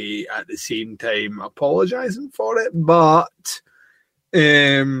necessarily at the same time apologizing for it. But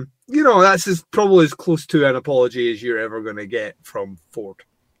that's probably as close to an apology as you're ever going to get from Ford.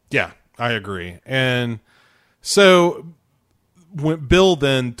 Yeah, I agree. And so when Bill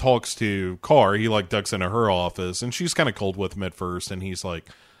then talks to Carr, he like ducks into her office, and she's kind of cold with him at first, and he's like,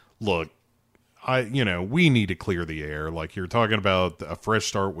 look, we need to clear the air. Like, you're talking about a fresh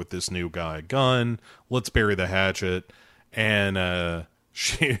start with this new guy, Gunn. Let's bury the hatchet. And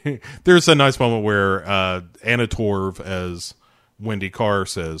there's a nice moment where Anna Torv as Wendy Carr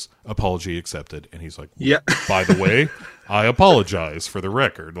says, apology accepted. And he's like, Yeah. by the way, I apologize for the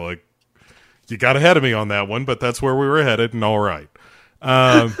record. Like, you got ahead of me on that one, but that's where we were headed, and all right.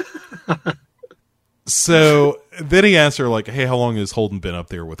 So then he asks her, like, hey, how long has Holden been up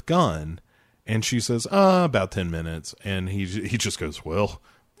there with Gunn? And she says, about 10 minutes. And he just goes, well,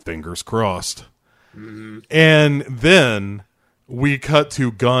 fingers crossed. Mm-hmm. And then we cut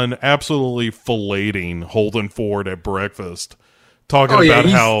to Gunn absolutely filleting Holden Ford at breakfast, talking about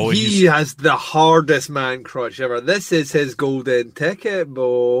how he has the hardest man crush ever. This is his golden ticket,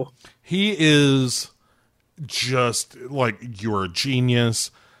 Bo. He is just like, you're a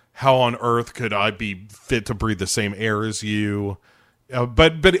genius. How on earth could I be fit to breathe the same air as you?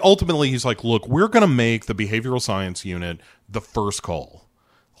 But ultimately, he's like, look, we're going to make the behavioral science unit the first call.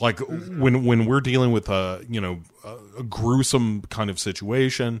 Like, when we're dealing with a gruesome kind of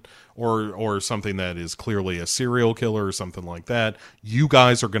situation or something that is clearly a serial killer or something like that, you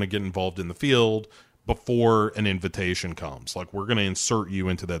guys are going to get involved in the field before an invitation comes. Like, we're going to insert you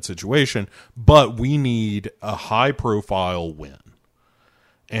into that situation, but we need a high profile win.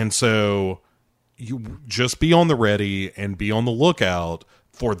 And so you just be on the ready and be on the lookout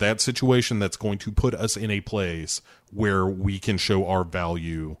for that situation that's going to put us in a place where we can show our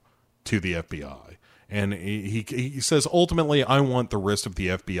value to the FBI. And he says, ultimately, I want the rest of the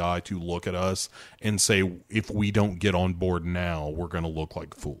FBI to look at us and say, if we don't get on board now, we're going to look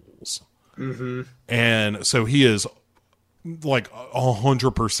like fools. Mm-hmm. And so he is like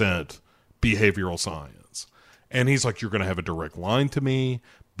 100% behavioral science. And he's like, you're going to have a direct line to me.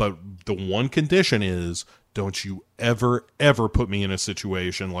 But the one condition is, don't you ever, ever put me in a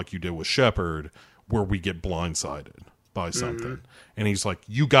situation like you did with Shepard where we get blindsided by something. Mm-hmm. And he's like,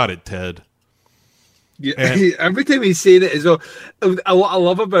 you got it, Ted. Yeah, and every time he's saying it as well, what I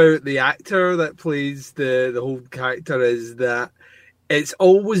love about the actor that plays the whole character is that it's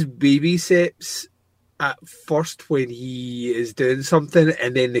always baby steps at first when he is doing something,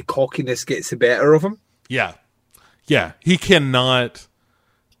 and then the cockiness gets the better of him. Yeah. Yeah. He cannot...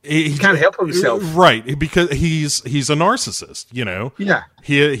 He can't help himself, right? Because he's a narcissist, you know. Yeah,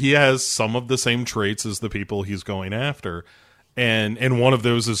 he has some of the same traits as the people he's going after, and one of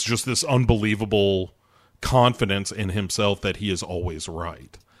those is just this unbelievable confidence in himself that he is always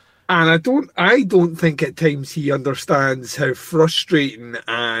right. And I don't think at times he understands how frustrating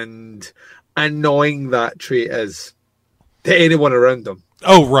and annoying that trait is to anyone around him.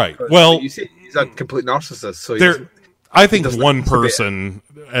 Oh, right. Well, you see, he's a complete narcissist, so I think one person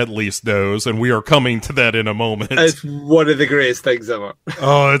at least knows, and we are coming to that in a moment. It's one of the greatest things ever.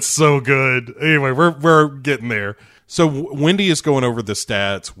 Oh, it's so good. Anyway, we're getting there. So Wendy is going over the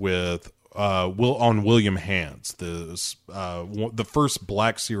stats with William Hance, the first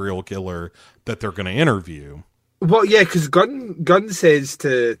black serial killer that they're going to interview. Well, yeah, because Gunn says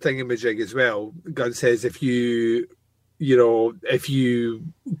to Thingamajig as well. Gunn says if you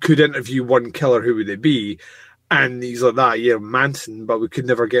could interview one killer, who would it be? And he's like, Manson, but we could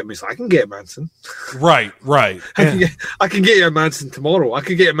never get him. He's like, I can get Manson. Right. I can get you a Manson tomorrow. I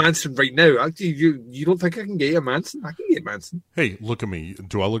could get a Manson right now. Actually, you don't think I can get you a Manson? I can get Manson. Hey, look at me.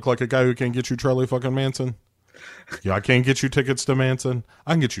 Do I look like a guy who can get you Charlie fucking Manson? Yeah, I can't get you tickets to Manson.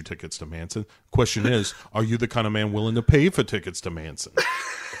 I can get you tickets to Manson. Question is, are you the kind of man willing to pay for tickets to Manson?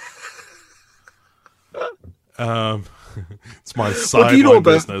 It's my sideline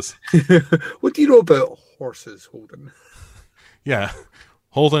business. What do you know about horses, Holden? Yeah.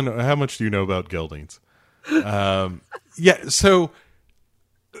 Holden, how much do you know about geldings? Yeah, so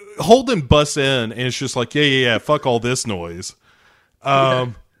Holden busts in and it's just like, yeah, fuck all this noise.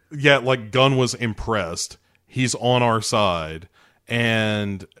 Yeah, like Gunn was impressed. He's on our side.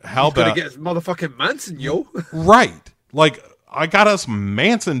 And how He's about... gonna get his motherfucking Manson, yo. Right. Like, I got us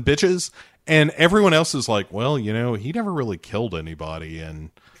Manson, bitches. And everyone else is like, well, he never really killed anybody.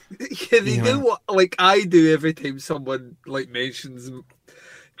 And yeah, they do what like I do every time someone like mentions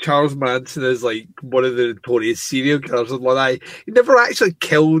Charles Manson as like one of the notorious serial killers. And like, he never actually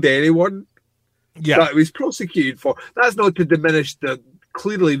killed anyone. Yeah, that he was prosecuted for. That's not to diminish the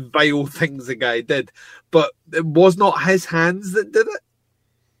clearly vile things the guy did, but it was not his hands that did it.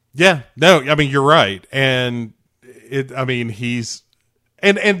 Yeah, no, I mean you're right, and he's.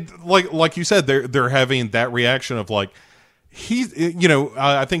 And like you said, they're having that reaction of like he's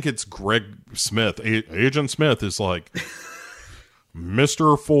I think it's Greg Smith, Agent Smith is like,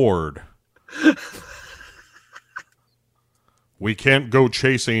 Mr. Ford, we can't go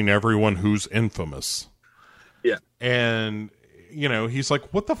chasing everyone who's infamous. Yeah, and he's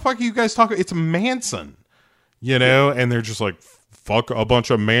like, what the fuck are you guys talking? It's Manson, and they're just like, fuck a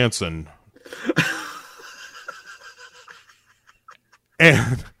bunch of Manson.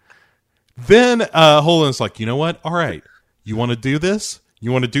 And then Holden's like, you know what? All right. You want to do this?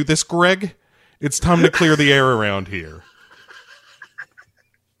 You want to do this, Greg? It's time to clear the air around here.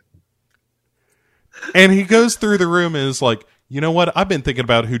 And he goes through the room and is like, you know what? I've been thinking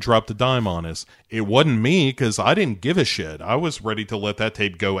about who dropped a dime on us. It wasn't me because I didn't give a shit. I was ready to let that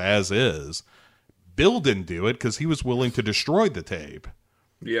tape go as is. Bill didn't do it because he was willing to destroy the tape.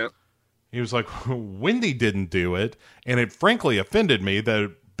 Yeah. He was like, Wendy didn't do it. And it frankly offended me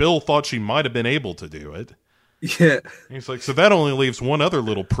that Bill thought she might have been able to do it. Yeah. And he's like, so that only leaves one other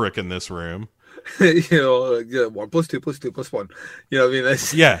little prick in this room. You know, 1 + 2 + 2 + 1. You know what I mean?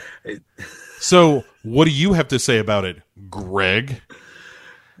 That's, Yeah. So what do you have to say about it, Greg?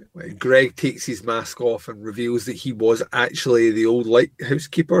 Greg takes his mask off and reveals that he was actually the old lighthouse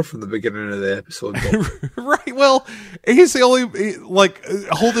keeper from the beginning of the episode. Right. Well, he's the only, like,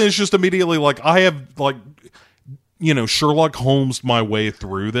 Holden is just immediately like, I have, like, you know, Sherlock Holmes my way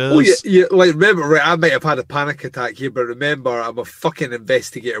through this. Oh, yeah, like, remember, right, I might have had a panic attack here, but remember, I'm a fucking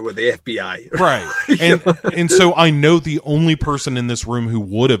investigator with the FBI. Right. And so I know the only person in this room who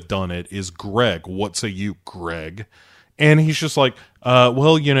would have done it is Greg. What say you, Greg? And he's just like,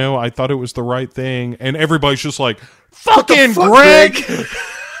 well, you know, I thought it was the right thing. And everybody's just like, fucking Greg!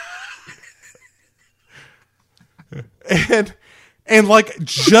 And like,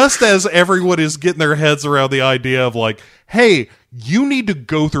 just as everyone is getting their heads around the idea of like, hey, you need to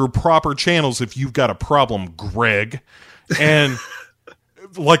go through proper channels if you've got a problem, Greg. And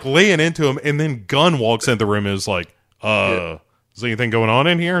like laying into him. And then Gunn walks in the room and is like, is anything going on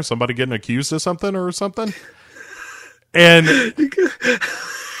in here? Somebody getting accused of something or something? And he's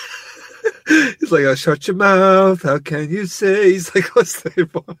like, "Oh, shut your mouth. How can you say?" He's like, "What's the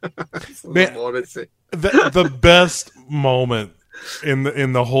the best moment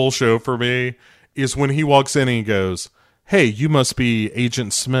in the whole show for me is when he walks in and he goes, "Hey, you must be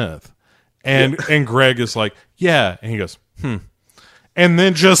Agent Smith," and Greg is like, "Yeah," and he goes, and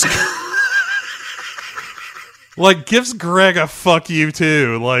then just like gives Greg a fuck you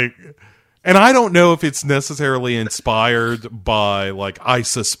too, like. And I don't know if it's necessarily inspired by, like, I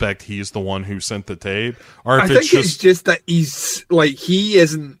suspect he's the one who sent the tape. Or if I think it's just that he's, like, he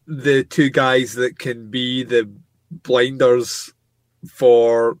isn't the two guys that can be the blinders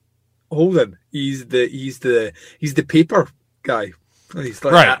for Holden. He's the paper guy. He's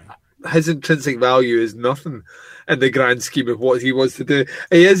like, right. His intrinsic value is nothing in the grand scheme of what he wants to do.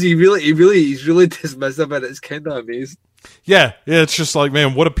 He's really dismissive, and it's kind of amazing. Yeah, it's just like,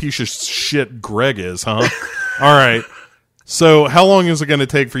 man, what a piece of shit Greg is, huh? All right. So how long is it going to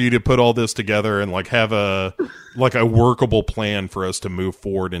take for you to put all this together and like have a workable plan for us to move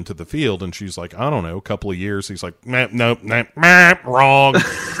forward into the field? And she's like, I don't know, a couple of years. He's like, nope, wrong.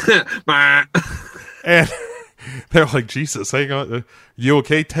 And they're like, Jesus, hang on. You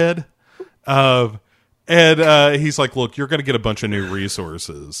okay, Ted? And he's like, look, you're going to get a bunch of new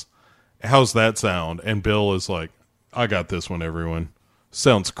resources. How's that sound? And Bill is like, I got this one, everyone.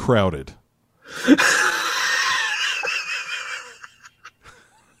 Sounds crowded.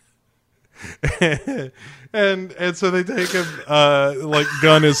 and so they take him, like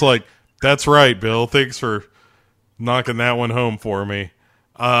Gunn is like, that's right, Bill. Thanks for knocking that one home for me.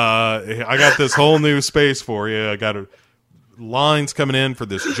 I got this whole new space for you. I got lines coming in for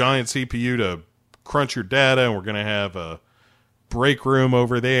this giant CPU to crunch your data, and we're going to have a break room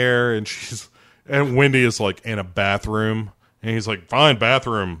over there. And Wendy is like, in a bathroom. And he's like, fine,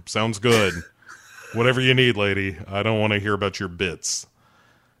 bathroom. Sounds good. Whatever you need, lady. I don't want to hear about your bits.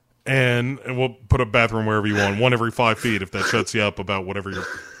 And we'll put a bathroom wherever you want. One every 5 feet if that shuts you up about whatever you're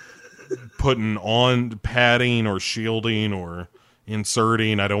putting on, padding or shielding or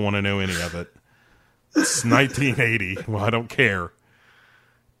inserting. I don't want to know any of it. It's 1980. Well, I don't care.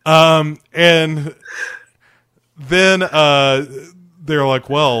 And then they're like,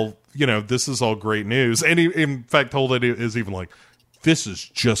 well, you know, this is all great news. And he, in fact, Holden is even like, this is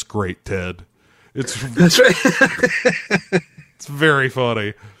just great, Ted. That's right. It's very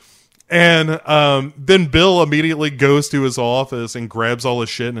funny. And then Bill immediately goes to his office and grabs all his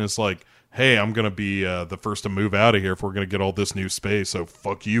shit and is like, hey, I'm going to be the first to move out of here if we're going to get all this new space. So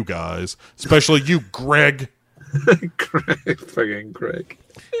fuck you guys. Especially you, Greg. Fucking Greg.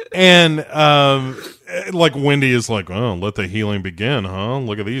 And like Wendy is like, oh, let the healing begin, huh?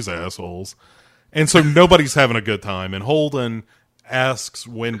 Look at these assholes. And so nobody's having a good time. And Holden asks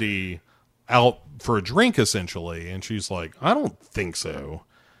Wendy out for a drink, essentially. And she's like, I don't think so.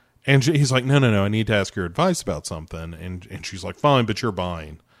 And he's like, no, I need to ask your advice about something. And she's like, fine, but you're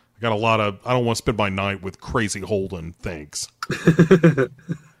buying. I got I don't want to spend my night with crazy Holden, thanks.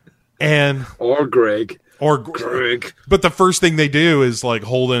 And or Greg. Or Greg. But the first thing they do is like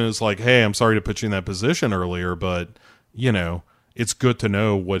Holden is like, hey, I'm sorry to put you in that position earlier, but you know, it's good to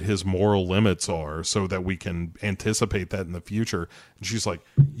know what his moral limits are so that we can anticipate that in the future. And she's like,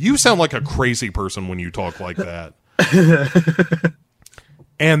 you sound like a crazy person when you talk like that.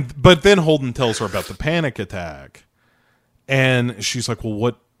 But then Holden tells her about the panic attack. And she's like,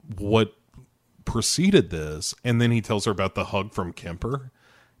 well, what preceded this? And then he tells her about the hug from Kemper.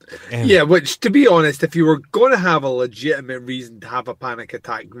 And yeah, which, to be honest, if you were going to have a legitimate reason to have a panic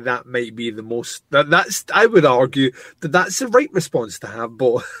attack, that might be the most... That's I would argue that's the right response to have,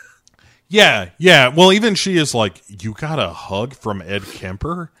 but... Yeah. Well, even she is like, you got a hug from Ed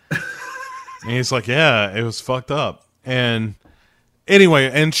Kemper? And he's like, yeah, it was fucked up. And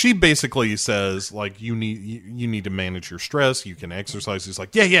anyway, and she basically says, like, you need to manage your stress. You can exercise. He's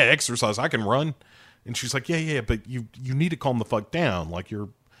like, yeah, exercise. I can run. And she's like, yeah, but you need to calm the fuck down. Like, you're...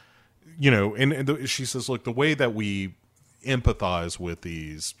 You know, and she says, look, the way that we empathize with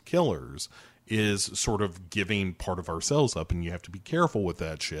these killers is sort of giving part of ourselves up, and you have to be careful with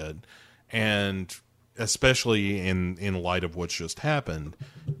that shit. And especially in light of what's just happened,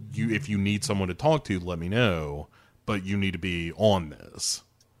 if you need someone to talk to, let me know, but you need to be on this.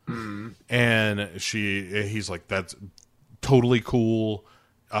 Mm. And he's like, that's totally cool.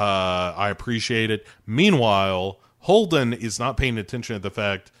 I appreciate it. Meanwhile, Holden is not paying attention to the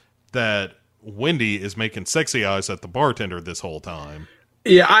fact that Wendy is making sexy eyes at the bartender this whole time.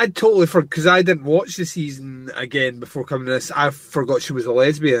 Yeah, I totally forgot, because I didn't watch the season again before coming to this. I forgot she was a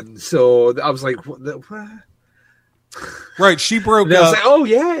lesbian, so I was like, what? Right, she broke up. I was like, oh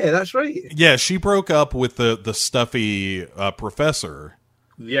yeah, that's right. Yeah, she broke up with the stuffy professor.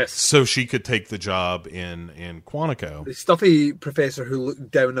 Yes. So she could take the job in Quantico. The stuffy professor who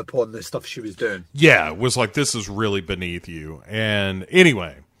looked down upon the stuff she was doing. Yeah, was like, this is really beneath you. And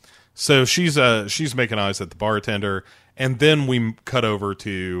anyway... So she's making eyes at the bartender, and then we cut over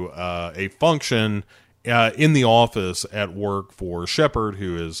to a function in the office at work for Shepard,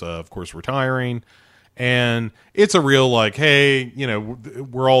 who is, of course, retiring. And it's a real, like, hey, you know,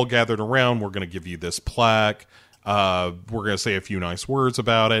 we're all gathered around. We're going to give you this plaque. We're going to say a few nice words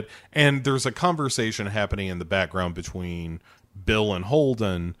about it. And there's a conversation happening in the background between Bill and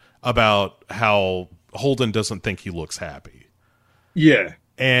Holden about how Holden doesn't think he looks happy. Yeah.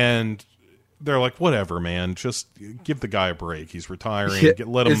 And they're like, whatever, man. Just give the guy a break. He's retiring. Yeah,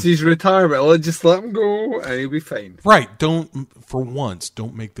 Let him. It's his retirement. Just let him go, and he'll be fine. Right. For once,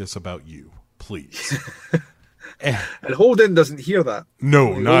 don't make this about you, please. And Holden doesn't hear that.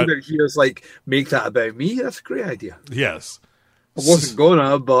 No, not. Holden hears, like, make that about me. That's a great idea. Yes. I wasn't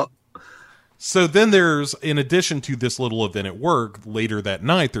gonna, but... So then there's, in addition to this little event at work, later that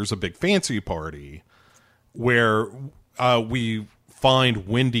night, there's a big fancy party where we find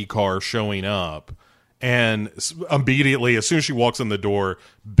Wendy Carr showing up, and immediately, as soon as she walks in the door,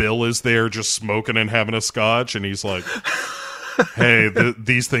 Bill is there just smoking and having a scotch, and he's like, hey,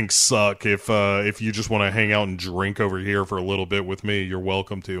 these things suck. If you just want to hang out and drink over here for a little bit with me, you're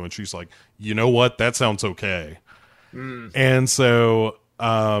welcome to. And she's like, you know what? That sounds okay. Mm. And so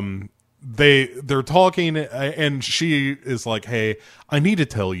they're talking, and she is like, hey, I need to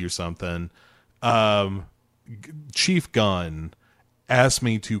tell you something. Chief Gunn asked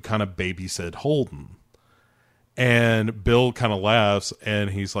me to kind of babysit Holden. And Bill kind of laughs,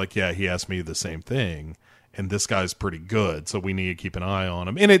 and he's like, yeah, he asked me the same thing. And this guy's pretty good, so we need to keep an eye on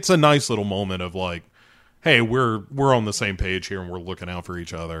him. And it's a nice little moment of like, hey, we're on the same page here, and we're looking out for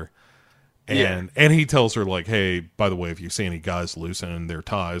each other. And he tells her, like, hey, by the way, if you see any guys loosening their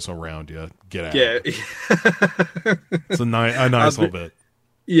ties around you, get out. Yeah. It's a nice little bit.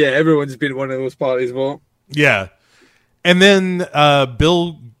 Yeah, everyone's been at one of those parties, well. Yeah. And then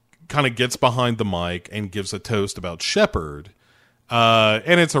Bill kind of gets behind the mic and gives a toast about Shepard.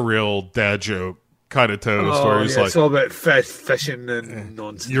 And it's a real dad joke kind of toast where he's like, it's all about fishing and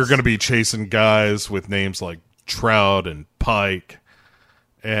nonsense. You're going to be chasing guys with names like Trout and Pike.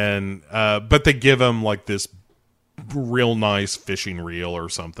 And but they give him like this real nice fishing reel or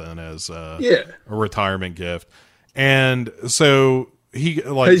something as a retirement gift. And so he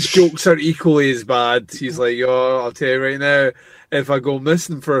like his jokes are equally as bad. He's like, oh, I'll tell you right now, if I go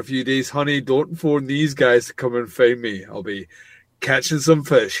missing for a few days, honey, don't phone these guys to come and find me. I'll be catching some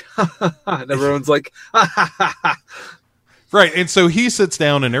fish. And everyone's like, right. And so he sits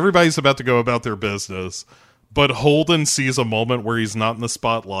down and everybody's about to go about their business, but Holden sees a moment where he's not in the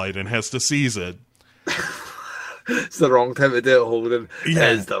spotlight and has to seize it. It's the wrong time to do it, Holden.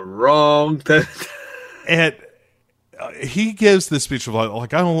 Yeah. It's the wrong time. And he gives this speech of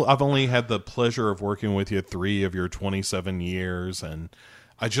like, I've only had the pleasure of working with you 3 of your 27 years, and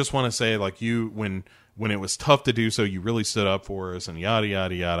I just want to say, like, when when it was tough to do so, you really stood up for us, and yada,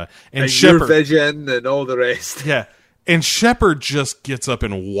 yada, yada. And your Shepard, vision and all the rest. yeah. And Shepard just gets up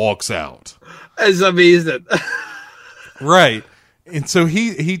and walks out. It's amazing. Right. And so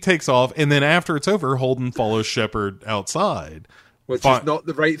he takes off, and then after it's over, Holden follows Shepard outside. Which is not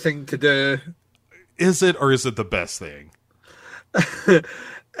the right thing to do. Is it, or is it the best thing?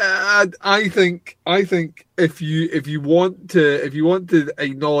 I think if you want to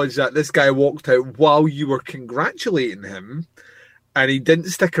acknowledge that this guy walked out while you were congratulating him, and he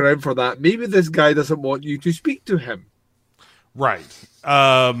didn't stick around for that, maybe this guy doesn't want you to speak to him. Right.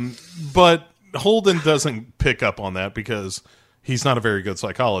 But Holden doesn't pick up on that because he's not a very good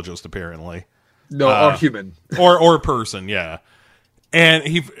psychologist, apparently. No, or human. or person, yeah. And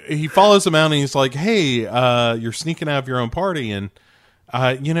he follows him out, and he's like, hey, you're sneaking out of your own party, and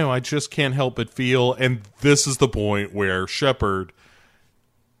I just can't help but feel, and this is the point where Shepard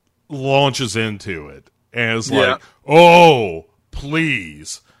launches into it and is like, oh,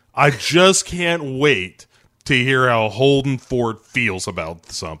 please, I just can't wait to hear how Holden Ford feels about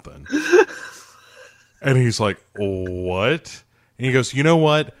something. And he's like, what? And he goes, you know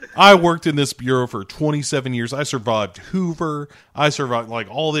what? I worked in this bureau for 27 years. I survived Hoover. I survived like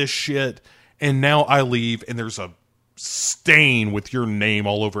all this shit. And now I leave, and there's a stain with your name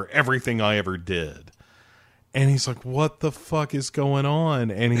all over everything I ever did. And he's like, what the fuck is going on?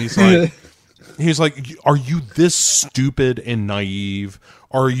 And he's like, are you this stupid and naive?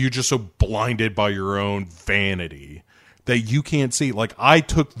 Or are you just so blinded by your own vanity that you can't see? Like, I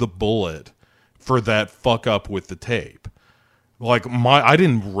took the bullet for that fuck up with the tape. Like, I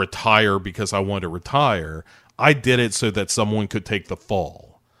didn't retire because I wanted to retire. I did it so that someone could take the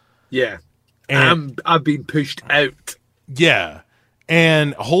fall. Yeah. And I've been pushed out. Yeah.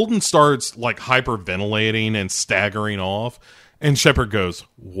 And Holden starts like hyperventilating and staggering off. And Shepard goes,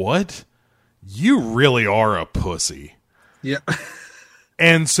 what? You really are a pussy. Yeah.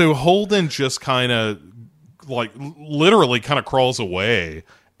 And so Holden just kind of like literally kind of crawls away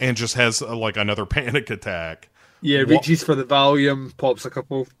and just has like another panic attack. Yeah, reaches for the Valium, pops a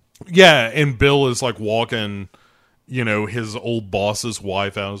couple. Yeah, and Bill is like walking, his old boss's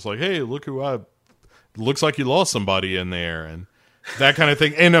wife out. It's like, hey, look looks like you lost somebody in there, and that kind of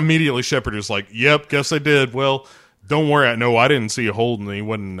thing. And immediately Shepard is like, yep, guess I did. Well, don't worry. No, I didn't see Holden. He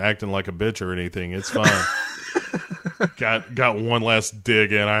wasn't acting like a bitch or anything. It's fine. Got one last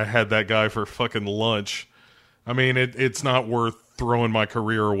dig in. I had that guy for fucking lunch. I mean, it's not worth throwing my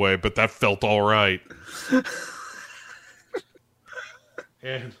career away, but that felt all right.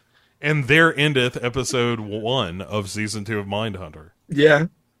 And there endeth episode 1 of season 2 of Mindhunter. Yeah.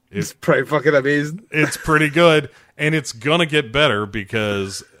 It's pretty fucking amazing. It's pretty good. And it's gonna get better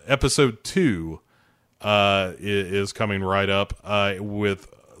because episode 2 is coming right up with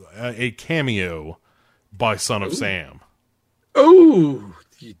a cameo by Son of Sam. Oh,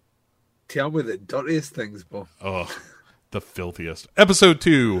 you tell me the dirtiest things, Bo. Oh, the filthiest. Episode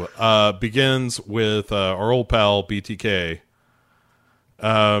 2 begins with our old pal BTK.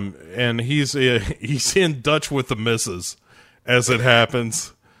 And he's in Dutch with the missus as it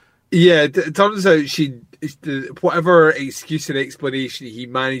happens. Yeah, it turns out whatever excuse and explanation he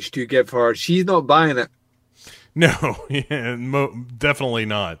managed to give her, she's not buying it. No, yeah, definitely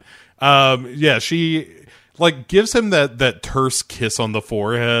not. Yeah, she like gives him that terse kiss on the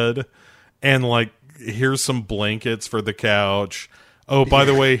forehead, and like here's some blankets for the couch. Oh, by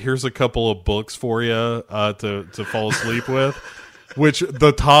the way, here's a couple of books for you to fall asleep with. Which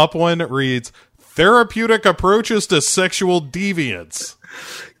the top one reads, Therapeutic Approaches to Sexual Deviance.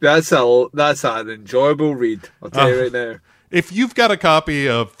 That's an enjoyable read, I'll tell you right now. If you've got a copy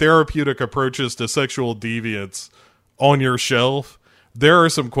of Therapeutic Approaches to Sexual Deviance on your shelf, there are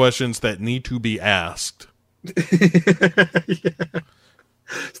some questions that need to be asked. Yeah.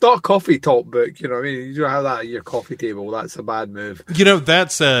 It's not a coffee talk book, you know what I mean? You don't have that at your coffee table. That's a bad move. That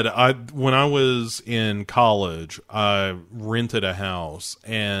said, when I was in college, I rented a house,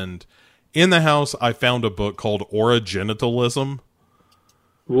 and in the house, I found a book called Origenitalism.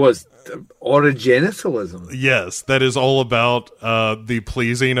 Was Origenitalism? Yes, that is all about the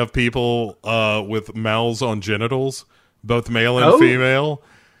pleasing of people with mouths on genitals, both male and female.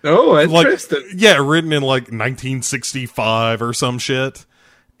 Oh, interesting. Written in like 1965 or some shit.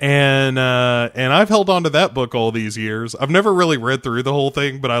 And I've held on to that book all these years. I've never really read through the whole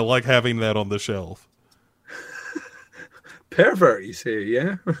thing, but I like having that on the shelf. Pervert, you say,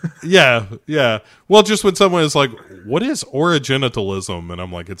 yeah? Yeah. Well, just when someone is like, what is origenitalism? And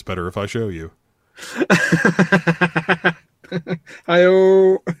I'm like, it's better if I show you.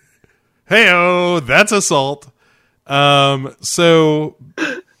 Hey-oh, that's assault. So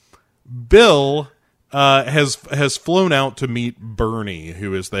Bill has flown out to meet Bernie,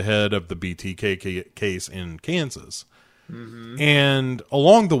 who is the head of the BTK case in Kansas. And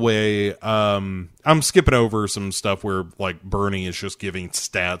along the way, I'm skipping over some stuff where like Bernie is just giving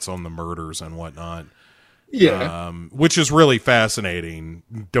stats on the murders and whatnot. Yeah. Which is really fascinating.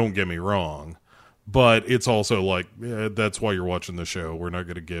 Don't get me wrong, but it's also like, that's why you're watching the show. We're not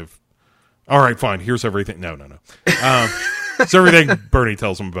going to give. All right, fine. Here's everything. No. It's everything Bernie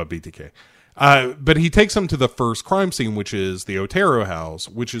tells him about BTK. But he takes him to the first crime scene, which is the Otero house,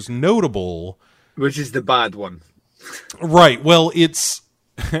 which is notable. Which is the bad one. Right. Well, it's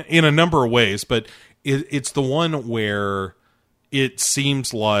in a number of ways, but it's the one where it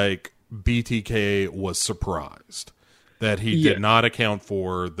seems like BTK was surprised that he did not account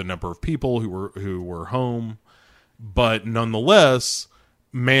for the number of people who were home, but nonetheless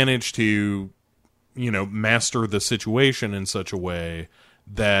managed to, master the situation in such a way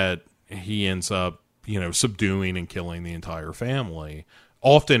that he ends up, subduing and killing the entire family,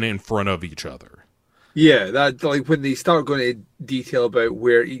 often in front of each other. Yeah, that like when they start going into detail about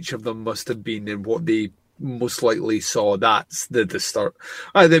where each of them must have been and what they most likely saw, that's the start.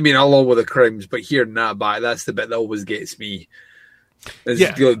 I mean, along with the crimes, but hearing that back, that's the bit that always gets me.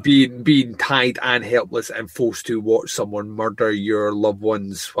 Being tied and helpless and forced to watch someone murder your loved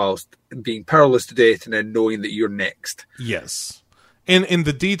ones whilst being powerless to death and then knowing that you're next. Yes. And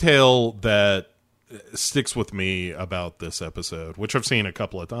the detail that sticks with me about this episode, which I've seen a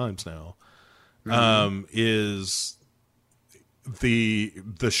couple of times now, is the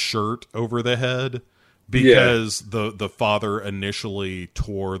shirt over the head, because the father initially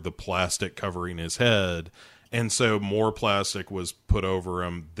tore the plastic covering his head, and so more plastic was put over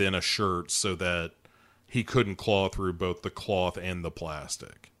him than a shirt so that he couldn't claw through both the cloth and the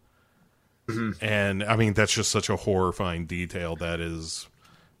plastic. And I mean, that's just such a horrifying detail that is,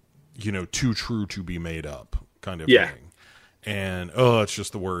 too true to be made up kind of thing. And it's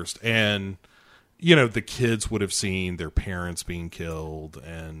just the worst. And the kids would have seen their parents being killed.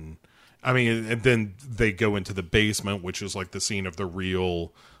 And I mean, and then they go into the basement, which is like the scene of the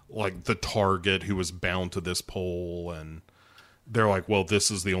real, like the target who was bound to this pole. And they're like, well, this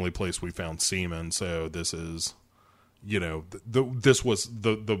is the only place we found semen. So this is, this was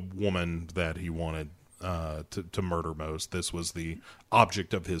the woman that he wanted to murder most. This was the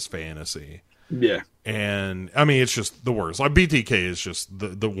object of his fantasy. Yeah. And I mean, it's just the worst. Like BTK is just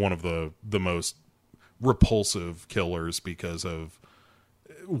the one of the most repulsive killers because of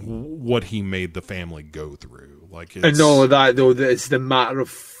what he made the family go through. Like, and all of that, though, it's the matter of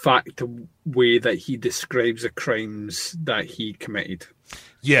fact way that he describes the crimes that he committed.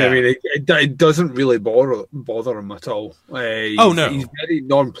 Yeah, I mean, it doesn't really bother him at all. No, he's very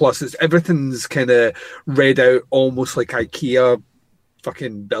nonplussed. Everything's kind of read out almost like IKEA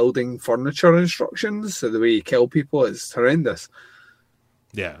fucking building furniture instructions. So the way you kill people is horrendous.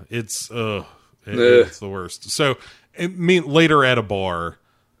 Yeah, it's the worst. So, I mean, later at a bar,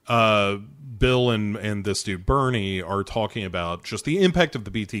 Bill and this dude Bernie are talking about just the impact of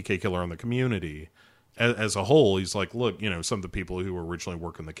the BTK killer on the community as a whole. He's like, look, some of the people who were originally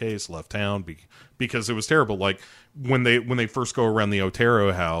working the case left town because it was terrible. Like when they first go around the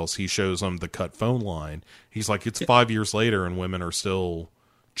Otero house, he shows them the cut phone line. He's like, it's 5 years later and women are still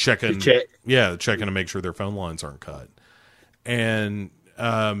checking to make sure their phone lines aren't cut. And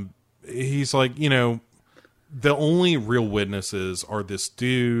he's like, the only real witnesses are this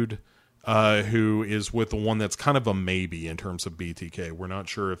dude who is with the one that's kind of a maybe in terms of BTK. We're not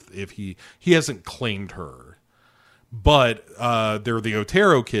sure if he hasn't claimed her, but they're the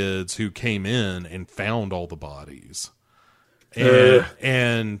Otero kids who came in and found all the bodies.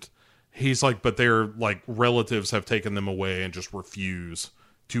 And he's like, but their like relatives have taken them away and just refuse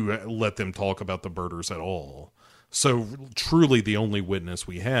to let them talk about the murders at all. So truly the only witness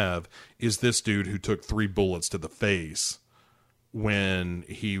we have is this dude who took 3 bullets to the face when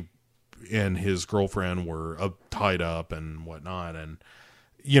he and his girlfriend were tied up and whatnot. And,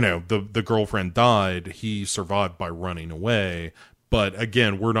 the girlfriend died. He survived by running away. But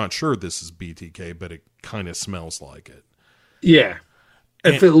again, we're not sure this is BTK, but it kind of smells like it. Yeah.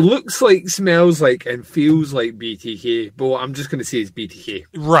 If it looks like, smells like, and feels like BTK, but I'm just going to say it's BTK.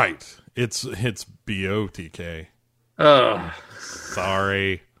 Right. It's BOTK.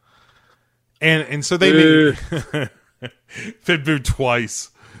 Sorry. And so they meet Fitboo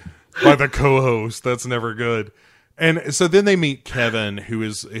twice by the co-host. That's never good. And so then they meet Kevin, who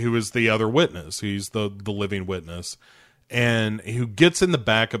is the other witness. He's the living witness, and who gets in the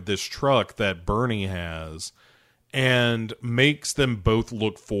back of this truck that Bernie has and makes them both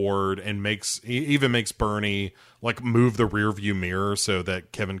look forward, and even makes Bernie like move the rear view mirror so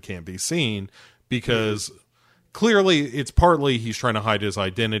that Kevin can't be seen. because clearly it's partly he's trying to hide his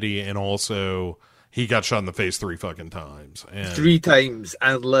identity, and also he got shot in the face 3 fucking times. And 3 times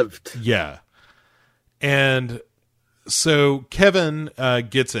and lived. yeah. And so Kevin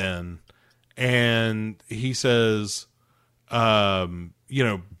gets in, and he says, you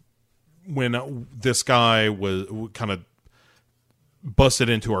know, when this guy was kind of busted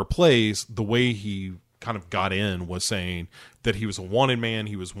into our place, the way he kind of got in was saying that he was a wanted man.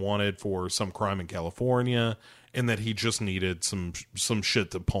 He was wanted for some crime in California, and that he just needed some shit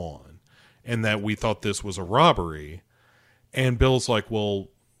to pawn, and that we thought this was a robbery. And Bill's like, well,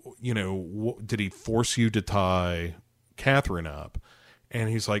 you know, did he force you to tie Catherine up? And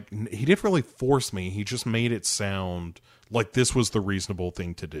he's like, he didn't really force me. He just made it sound like this was the reasonable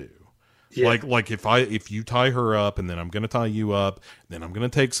thing to do. Yeah. Like if you tie her up, and then I'm going to tie you up, then I'm going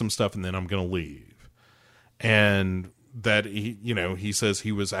to take some stuff, and then I'm going to leave. And that he says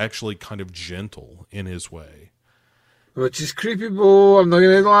he was actually kind of gentle in his way. Which is creepy, Bo. I'm not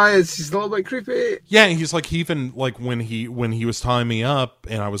going to lie. It's just a little bit creepy. Yeah, he's like, he even, like, when he was tying me up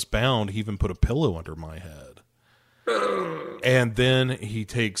and I was bound, he even put a pillow under my head. And then he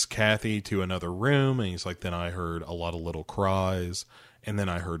takes Kathy to another room, and he's like, then I heard a lot of little cries, and then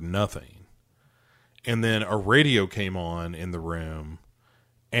I heard nothing. And then a radio came on in the room,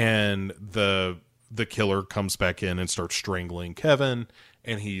 and the killer comes back in and starts strangling Kevin,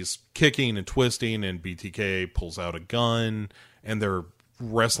 and he's kicking and twisting, and BTK pulls out a gun, and they're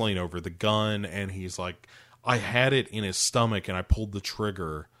wrestling over the gun, and he's like, I had it in his stomach, and I pulled the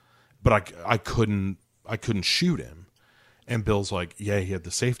trigger, but I couldn't shoot him. And Bill's like, yeah, he had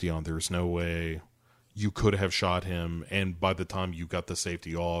the safety on. There's no way you could have shot him, and by the time you got the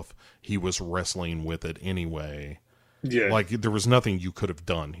safety off, he was wrestling with it anyway. Yeah. Like, there was nothing you could have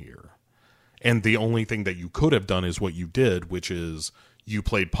done here. And the only thing that you could have done is what you did, which is you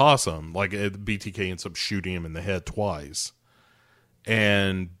played possum. Like, BTK ends up shooting him in the head twice.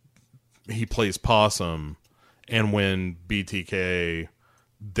 And he plays possum, and when BTK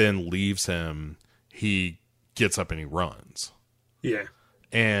then leaves him, he gets up and he runs. Yeah.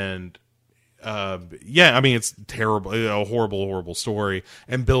 And yeah, I mean, it's terrible, a horrible story.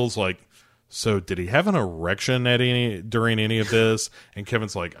 And Bill's like, so did he have an erection during any of this? And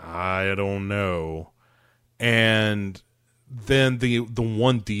Kevin's like, I don't know. And then the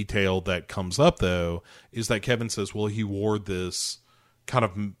one detail that comes up, though, is that Kevin says, well, he wore this kind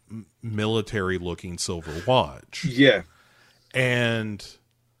of military looking silver watch. Yeah. And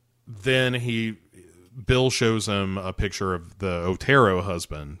then Bill shows him a picture of the Otero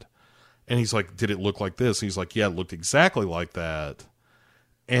husband. And he's like, did it look like this? And he's like, yeah, it looked exactly like that.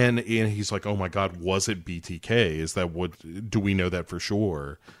 And he's like, oh my God, was it BTK? Is that do we know that for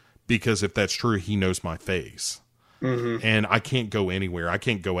sure? Because if that's true, he knows my face. Mm-hmm. And I can't go anywhere. I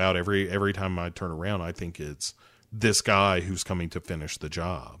can't go out every time I turn around. I think it's this guy who's coming to finish the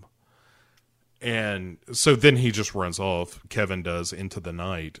job. And so then he just runs off. Kevin does, into the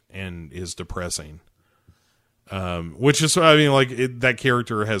night, and is depressing. Which is, I mean, like, that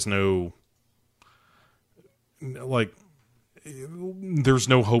character has no, like, there's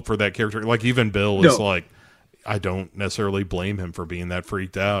no hope for that character. Like, even Bill is like, I don't necessarily blame him for being that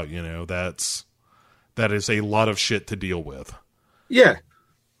freaked out. You know, that is a lot of shit to deal with. Yeah.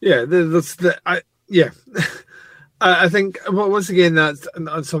 Yeah. I think, well, once again, that's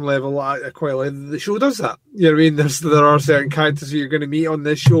on some level, I quite like the show does that. You know what I mean? There are certain characters that you're going to meet on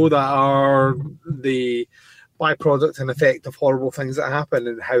this show that are the byproduct and effect of horrible things that happen,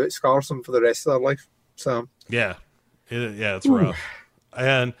 and how it scars them for the rest of their life. So yeah, it's rough.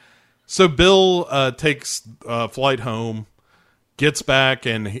 And so Bill takes a flight home, gets back,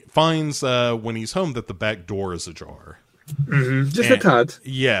 and he finds when he's home that the back door is ajar. Mm-hmm. Just a tad.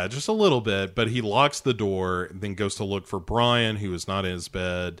 Yeah, just a little bit. But he locks the door, then goes to look for Brian, who is not in his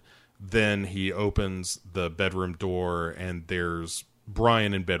bed. Then he opens the bedroom door, and there's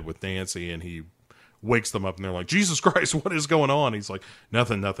Brian in bed with Nancy, and he wakes them up, and they're like, Jesus Christ, what is going on? He's like,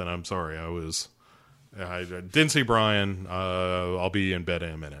 nothing, I'm sorry. I didn't see Brian. I'll be in bed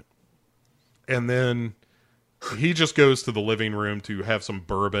in a minute. And then he just goes to the living room to have some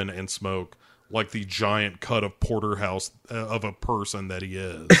bourbon and smoke, like the giant cut of porterhouse of a person that he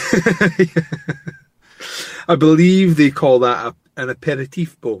is. I believe they call that an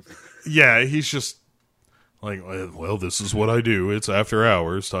aperitif bowl. Yeah, he's just like, well, this is what I do. It's after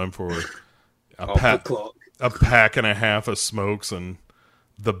hours. Time for a pack and a half of smokes and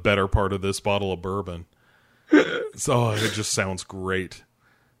the better part of this bottle of bourbon. So it just sounds great.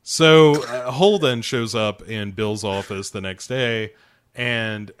 So Holden shows up in Bill's office the next day,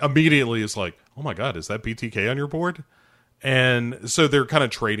 and immediately is like, oh my God, is that BTK on your board? And so they're kind of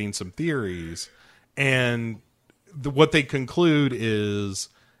trading some theories. And what they conclude is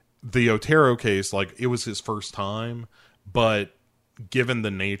the Otero case, like, it was his first time, but given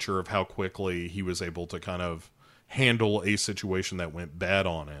the nature of how quickly he was able to kind of handle a situation that went bad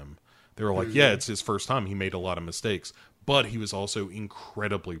on him, they were like, yeah, it's his first time. He made a lot of mistakes, but he was also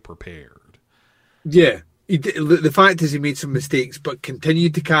incredibly prepared. Yeah. The fact is he made some mistakes, but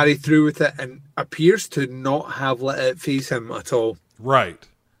continued to carry through with it and appears to not have let it faze him at all. Right.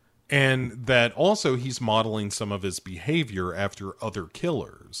 And that also he's modeling some of his behavior after other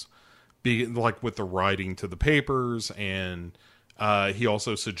killers, like with the writing to the papers, and he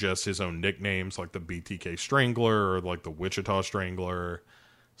also suggests his own nicknames, like the BTK Strangler or like the Wichita Strangler,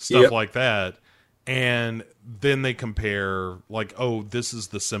 stuff like that. And then they compare, like, oh, this is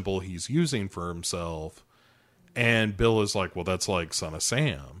the symbol he's using for himself. And Bill is like, well, that's like Son of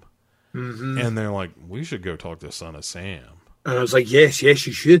Sam. Mm-hmm. And they're like, we should go talk to Son of Sam. And I was like, yes, you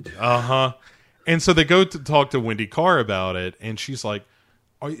should. Uh-huh. And so they go to talk to Wendy Carr about it, and she's like,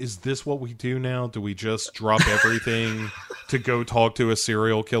 is this what we do now? Do we just drop everything to go talk to a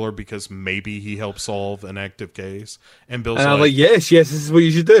serial killer because maybe he helped solve an active case? And Bill's I'm like, yes, this is what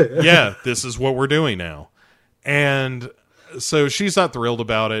you should do. Yeah, this is what we're doing now. And so she's not thrilled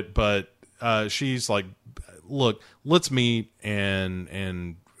about it, but she's like, look, let's meet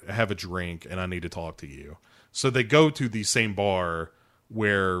and have a drink, and I need to talk to you. So they go to the same bar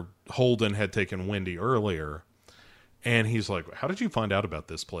where Holden had taken Wendy earlier. And he's like, how did you find out about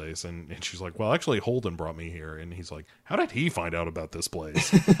this place? And she's like, well, actually, Holden brought me here. And he's like, how did he find out about this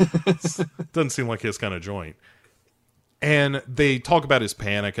place? Doesn't seem like his kind of joint. And they talk about his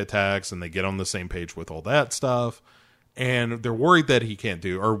panic attacks, and they get on the same page with all that stuff. And they're worried that he can't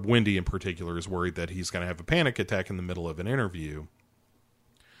do, or Wendy in particular is worried that he's going to have a panic attack in the middle of an interview.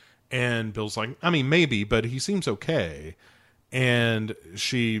 And Bill's like, I mean, maybe, but he seems okay. And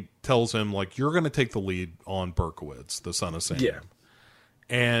she tells him, like, you're going to take the lead on Berkowitz, the Son of Sam. Yeah.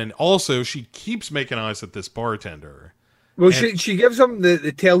 And also, she keeps making eyes at this bartender. Well, she gives him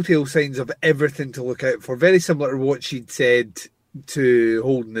the telltale signs of everything to look out for, very similar to what she'd said to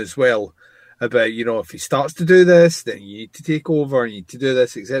Holden as well, about, you know, if he starts to do this, then you need to take over, and you need to do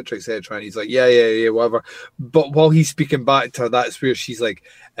this, etc., etc. And he's like, yeah, whatever. But while he's speaking back to her, that's where she's like,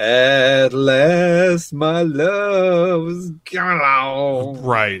 at last, my love's gone.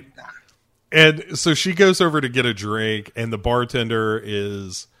 Right. And so she goes over to get a drink, and the bartender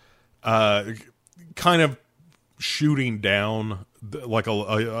is kind of shooting down, like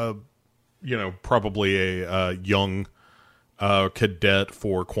a you know, probably a young cadet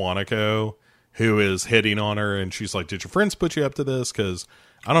for Quantico, who is hitting on her, and she's like, did your friends put you up to this? Because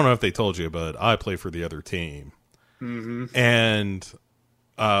I don't know if they told you, but I play for the other team. Mm-hmm. And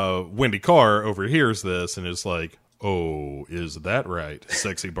Wendy Carr overhears this and is like, oh, is that right,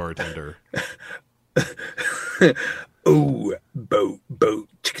 sexy bartender? Ooh, boat,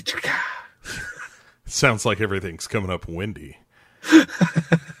 chicka chicka. Sounds like everything's coming up windy.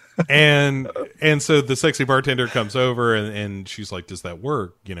 And so the sexy bartender comes over, and she's like, does that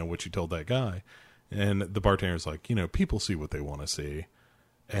work? You know, what you told that guy? And the bartender's like, you know, people see what they want to see.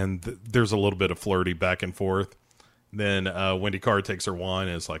 And there's a little bit of flirty back and forth. Then Wendy Carr takes her wine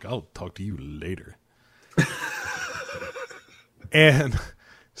and is like, I'll talk to you later. And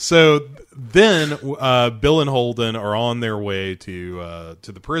so then Bill and Holden are on their way to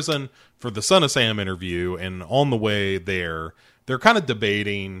the prison for the Son of Sam interview. And on the way there, they're kind of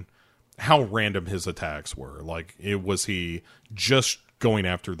debating how random his attacks were. Like, was he just going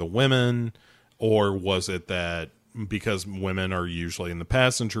after the women, or was it that because women are usually in the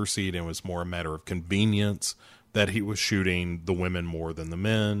passenger seat, and it was more a matter of convenience that he was shooting the women more than the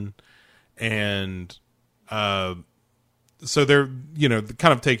men? And so they're, you know,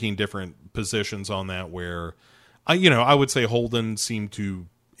 kind of taking different positions on that, where I would say Holden seemed to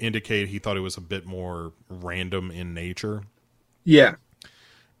indicate he thought it was a bit more random in nature. Yeah.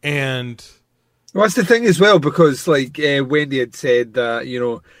 And well, that's the thing as well, because like Wendy had said that, you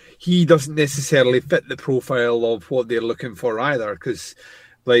know, he doesn't necessarily fit the profile of what they're looking for either, because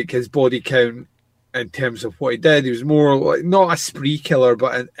like his body count in terms of what he did, he was more like not a spree killer,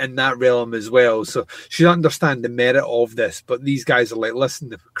 but in that realm as well. So she doesn't understand the merit of this, but these guys are like,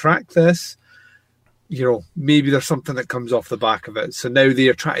 listen, if we crack this, you know, maybe there's something that comes off the back of it. So now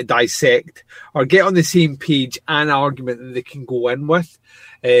they're trying to dissect or get on the same page an argument that they can go in with,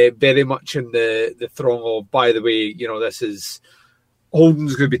 very much in the throng of, by the way, you know, this is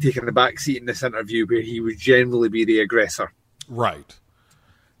Holden's going to be taking the back seat in this interview, where he would generally be the aggressor. Right.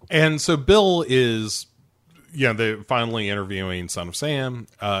 And so Bill is, yeah, they finally interviewing Son of Sam,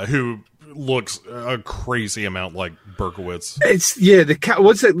 who looks a crazy amount like Berkowitz. It's the cat.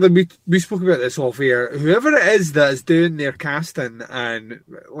 What's it? We spoke about this off air. Whoever it is that is doing their casting and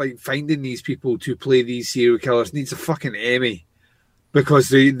like finding these people to play these serial killers needs a fucking Emmy, because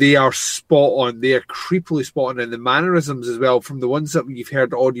they are spot on. They are creepily spot on, and the mannerisms as well. From the ones that you've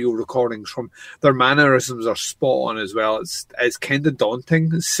heard audio recordings from, their mannerisms are spot on as well. It's kind of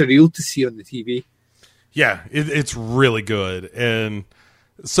daunting. It's surreal to see on the TV. Yeah, it's really good. And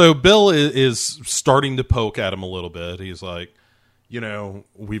so Bill is starting to poke at him a little bit. He's like,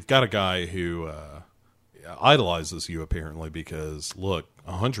 we've got a guy who idolizes you, apparently, because, look,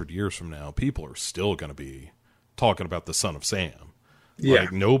 100 years from now, people are still going to be talking about the Son of Sam. Yeah.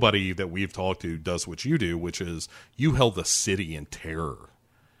 Like, nobody that we've talked to does what you do, which is you held the city in terror.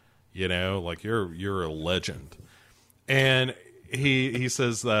 Like, you're a legend. And he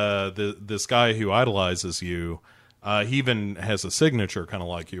says this guy who idolizes you, he even has a signature kind of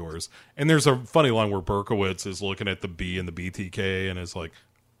like yours. And there's a funny line where Berkowitz is looking at the B and the BTK and is like,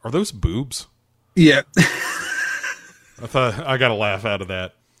 are those boobs? Yeah. I thought I got a laugh out of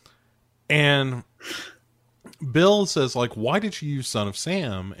that. And Bill says, like, why did you use Son of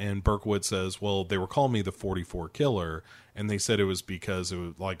Sam? And Berkowitz says, well, they were calling me the 44 killer. And they said it was because it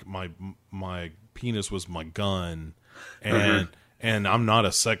was like my penis was my gun. And I'm not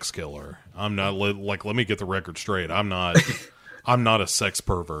a sex killer. I'm not like, let me get the record straight. I'm not a sex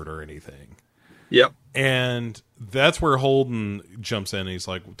pervert or anything. Yep. And that's where Holden jumps in. And he's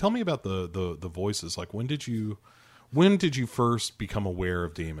like, tell me about the voices. Like, when did you first become aware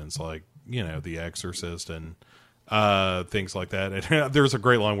of demons? Like, The Exorcist and things like that. And there's a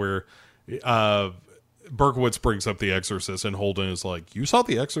great line where Berkowitz brings up The Exorcist, and Holden is like, you saw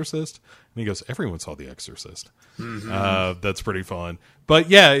The Exorcist? And he goes, everyone saw The Exorcist. Mm-hmm. That's pretty fun. But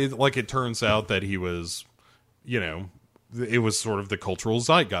yeah, it turns out that he was, it was sort of the cultural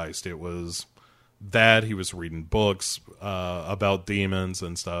zeitgeist. It was that he was reading books about demons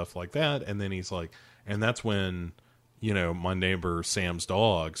and stuff like that. And then he's like, and that's when, my neighbor Sam's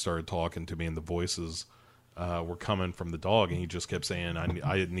dog started talking to me, and the voices were coming from the dog. And he just kept saying,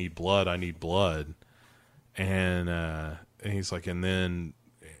 I need blood. I need blood. And he's like, and then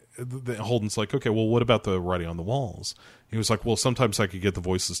Holden's like, okay, well, what about the writing on the walls? He was like, well, sometimes I could get the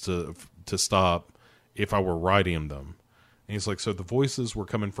voices to stop if I were writing them. And he's like, so the voices were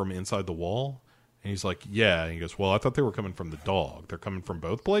coming from inside the wall? And he's like, yeah. And he goes, well, I thought they were coming from the dog. They're coming from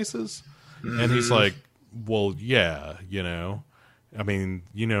both places? Mm-hmm. And he's like, well, yeah, I mean,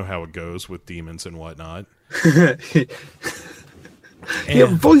 how it goes with demons and whatnot.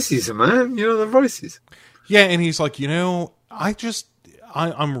 Voices, man. The voices. Yeah, and he's like,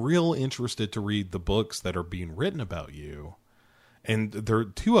 I'm real interested to read the books that are being written about you. And there are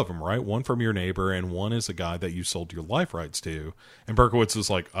two of them, right? One from your neighbor, and one is a guy that you sold your life rights to. And Berkowitz is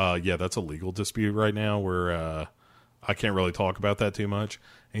like, yeah, that's a legal dispute right now where I can't really talk about that too much.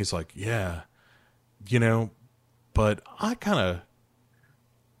 And he's like, yeah, but I got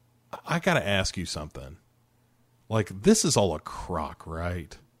to ask you something. Like, this is all a crock,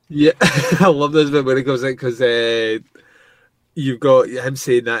 right? Yeah, I love this bit when it goes in, because you've got him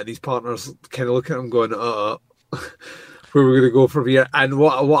saying that, and his partner's kind of looking at him going, where we're going to go from here. And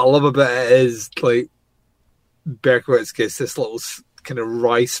what I love about it is, like, Berkowitz gets this little kind of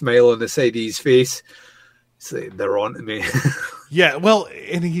wry smile on the side of his face. It's like, they're on to me. Yeah, well,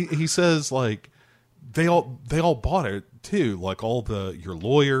 and he says, like, they all bought it too, like all your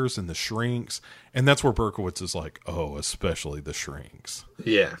lawyers and the shrinks. And that's where Berkowitz is like, oh, especially the shrinks.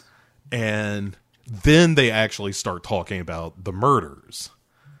 Yeah. And then they actually start talking about the murders.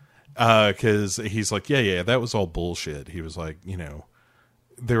 Because he's like, yeah, that was all bullshit. He was like,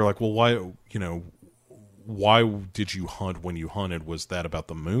 they were like, well, why did you hunt when you hunted? Was that about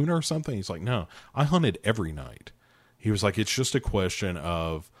the moon or something? He's like, no, I hunted every night. He was like, it's just a question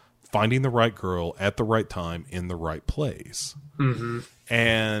of finding the right girl at the right time in the right place. Mm-hmm.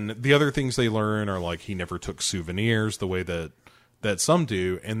 And the other things they learn are like, he never took souvenirs the way that some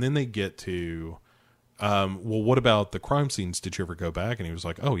do. And then they get to, well, what about the crime scenes? Did you ever go back? And he was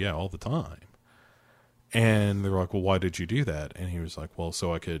like, oh yeah, all the time. And they were like, well, why did you do that? And he was like, well,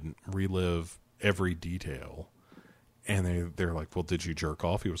 so I could relive every detail. And they're like, well, did you jerk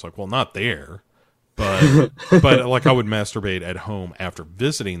off? He was like, well, not there. But like I would masturbate at home after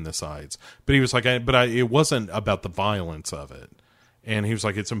visiting the sites. But he was like, it wasn't about the violence of it. And he was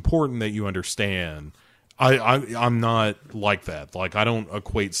like, it's important that you understand. I'm not like that. Like, I don't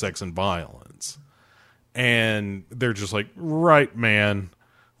equate sex and violence. And they're just like, right, man.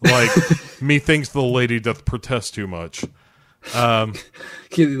 Like, methinks the lady doth protest too much.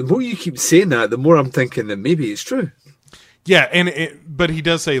 The more you keep saying that, the more I'm thinking that maybe it's true. Yeah, but he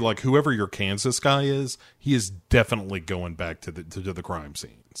does say, like, whoever your Kansas guy is, he is definitely going back to the crime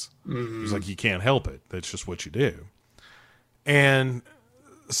scenes. Mm-hmm. He's like, you can't help it. That's just what you do. And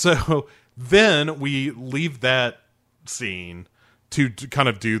so then we leave that scene to kind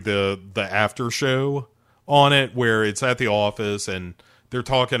of do the after show on it, where it's at the office and they're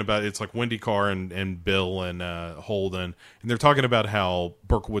talking about, it's like Wendy Carr and Bill and Holden, and they're talking about how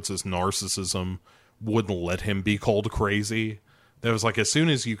Berkowitz's narcissism wouldn't let him be called crazy. That was like, as soon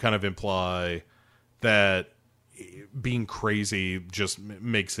as you kind of imply that being crazy just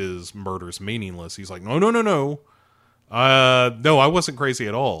makes his murders meaningless, he's like, no, I wasn't crazy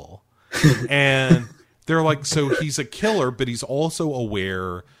at all. And they're like, so he's a killer, but he's also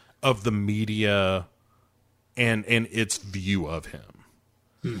aware of the media and its view of him.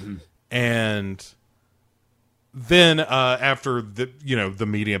 Mm-hmm. And then after the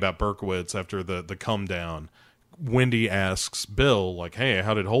meeting about Berkowitz, after the come down, Wendy asks Bill, like, hey,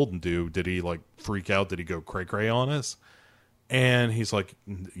 how did Holden do? Did he like freak out? Did he go cray-cray on us? And he's like,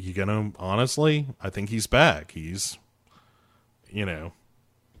 you gonna, honestly, I think he's back. He's, he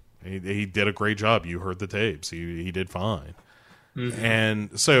did a great job. You heard the tapes. He did fine. Mm-hmm.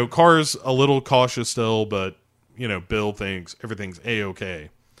 And so Carr's a little cautious still, but Bill thinks everything's A-okay.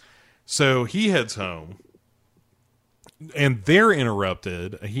 So he heads home, and they're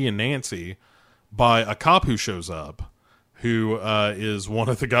interrupted, he and Nancy, by a cop who shows up, who is one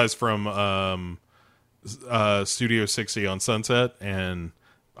of the guys from Studio 60 on Sunset, and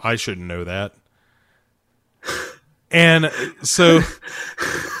I shouldn't know that. And so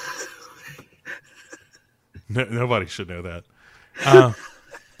nobody should know that.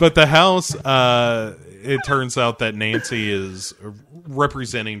 But the house, it turns out that Nancy is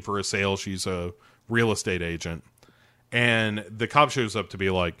representing for a sale. She's a real estate agent. And the cop shows up to be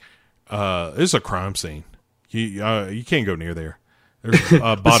like, this is a crime scene. You can't go near there. There's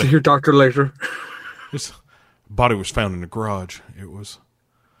a body. Your Dr. Lecter. This body was found in the garage. It was.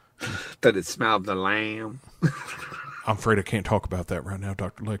 Did it smell of the lamb? I'm afraid I can't talk about that right now.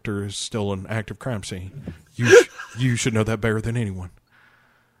 Dr. Lecter is still an active crime scene. You should know that better than anyone.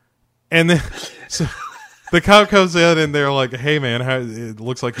 And then so the cop comes in and they're like, hey, man, it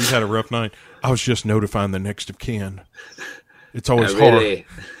looks like you've had a rough night. I was just notifying the next of kin. It's always hard.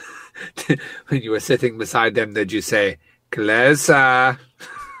 When you were sitting beside them, did you say, Closer?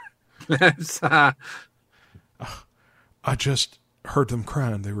 Closer? I just heard them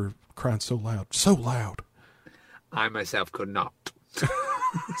crying. They were crying so loud. So loud. I myself could not.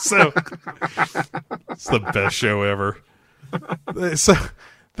 So, it's the best show ever. So,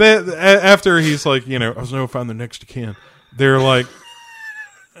 after he's like, I was notifying the next of kin, they're like,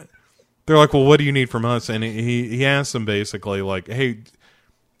 well, what do you need from us? And he asks them basically like, hey,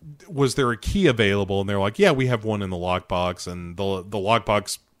 was there a key available? And they're like, yeah, we have one in the lockbox, and the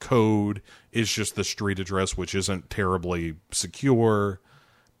lockbox code is just the street address, which isn't terribly secure,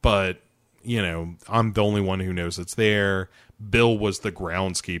 but I'm the only one who knows it's there. Bill was the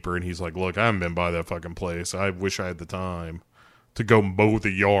groundskeeper, and he's like, look, I haven't been by that fucking place. I wish I had the time to go mow the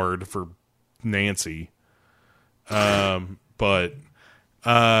yard for Nancy. But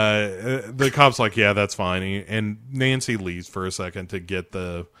the cop's like, yeah, that's fine. And Nancy leaves for a second to get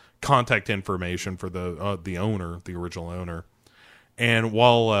the contact information for the owner, the original owner. And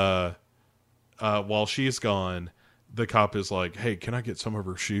while she's gone, the cop is like, hey, can I get some of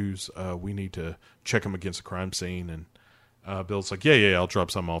her shoes? We need to check them against a crime scene. And Bill's like, yeah, I'll drop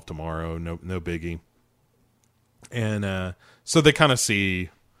some off tomorrow. No biggie. And so they kind of see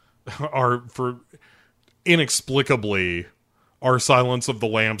inexplicably our Silence of the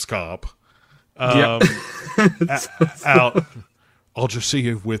Lambs cop out. I'll just see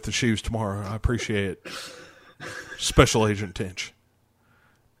you with the shoes tomorrow. I appreciate it. Special Agent Tinch.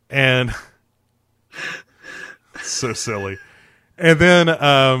 And so silly. And then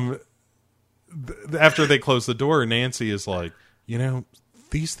after they close the door, Nancy is like,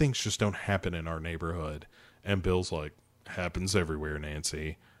 these things just don't happen in our neighborhood. And Bill's like, happens everywhere,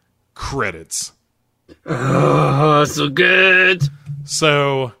 Nancy. Credits. Oh, so good.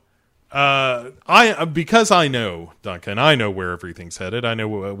 So, because I know, Duncan, I know where everything's headed. I know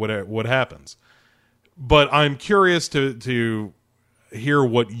what happens. But I'm curious to hear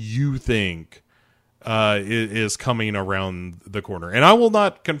what you think is coming around the corner. And I will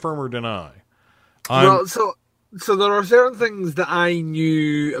not confirm or deny. So there are certain things that I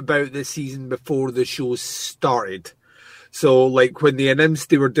knew about this season before the show started. So, like, when they announced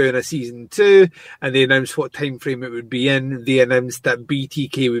they were doing a season 2 and they announced what time frame it would be in, they announced that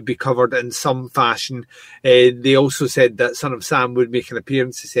BTK would be covered in some fashion. They also said that Son of Sam would make an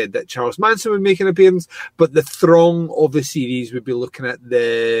appearance. They said that Charles Manson would make an appearance, but the throng of the series would be looking at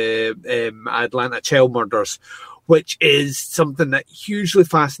the Atlanta child murders, which is something that hugely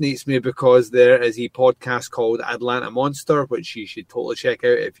fascinates me because there is a podcast called Atlanta Monster, which you should totally check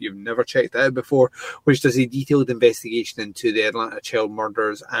out if you've never checked it out before, which does a detailed investigation into the Atlanta child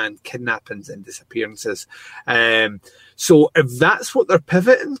murders and kidnappings and disappearances. So if that's what they're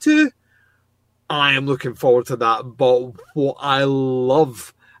pivoting to, I am looking forward to that. But what I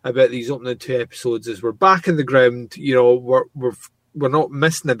love about these opening 2 episodes is we're back in the ground. You know, we're not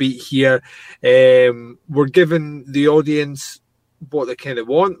missing a beat here. We're giving the audience what they kind of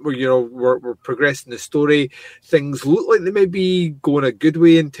want. We're progressing the story. Things look like they may be going a good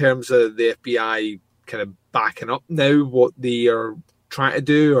way in terms of the FBI kind of backing up now what they are trying to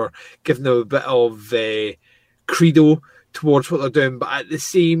do, or giving them a bit of credo towards what they're doing. But at the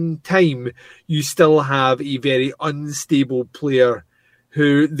same time, you still have a very unstable player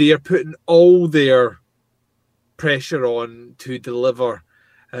who they are putting all their pressure on to deliver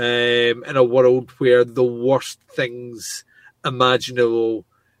in a world where the worst things imaginable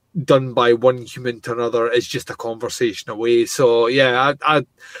done by one human to another is just a conversation away. So yeah,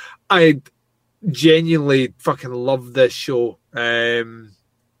 I genuinely fucking love this show. And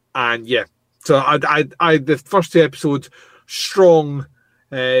yeah, so I the first 2 episodes strong.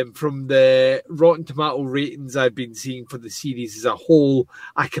 From the Rotten Tomato ratings I've been seeing for the series as a whole,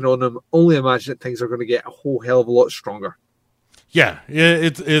 I can only imagine that things are going to get a whole hell of a lot stronger. Yeah,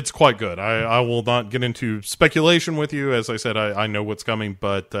 it's quite good. I will not get into speculation with you. As I said, I know what's coming,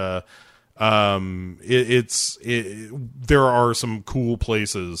 but there are some cool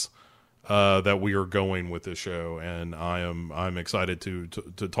places that we are going with this show, and I'm excited to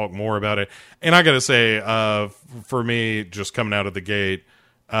talk more about it. And I got to say, for me, just coming out of the gate,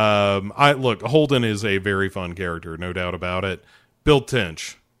 look, Holden is a very fun character, no doubt about it. Bill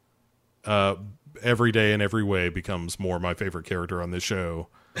Tench, every day in every way becomes more my favorite character on this show.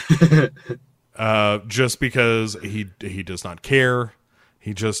 Just because he does not care.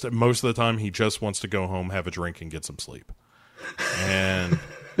 He just, most of the time, he just wants to go home, have a drink, and get some sleep. And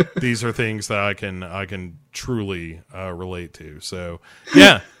these are things that I can truly relate to. So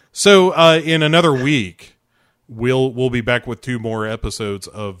yeah. So in another week, we'll be back with 2 more episodes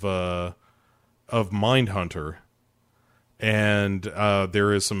of Mindhunter, and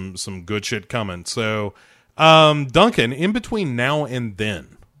there is some good shit coming. So Duncan, in between now and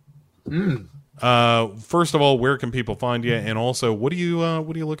then, first of all, where can people find you, and also what are you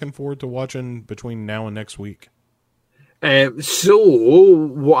looking forward to watching between now and next week? So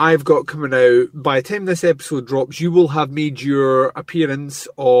what I've got coming out, by the time this episode drops, you will have made your appearance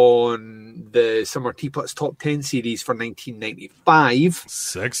on the Summer Teapots Top 10 series for 1995.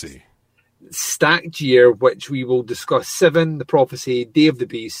 Sexy. Stacked year, which we will discuss: Seven, The Prophecy, Day of the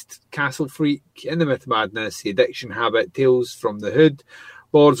Beast, Castle Freak, In the Myth of Madness, The Addiction Habit, Tales from the Hood,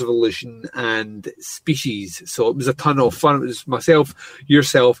 Lords of Illusion, and Species. So it was a ton of fun. It was myself,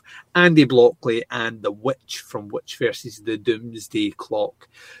 yourself, Andy Blockley, and The Witch from Witch versus the Doomsday Clock.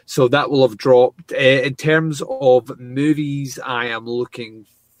 So that will have dropped. In terms of movies I am looking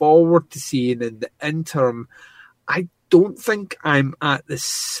forward to seeing in the interim, I don't think I'm at the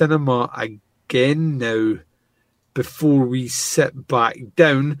cinema again now before we sit back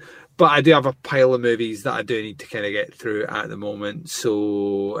down. But I do have a pile of movies that I do need to kind of get through at the moment.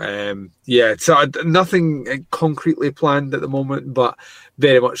 So, yeah, so nothing concretely planned at the moment, but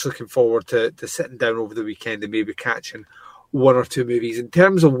very much looking forward to sitting down over the weekend and maybe catching 1 or 2 movies. In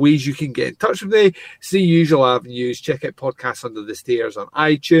terms of ways you can get in touch with me, it's the usual avenues. Check out Podcasts Under the Stairs on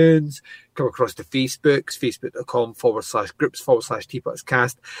iTunes. Come across to Facebooks,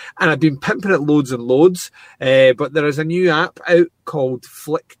 facebook.com/groups/Teapotscast. And I've been pimping it loads and loads. But there is a new app out called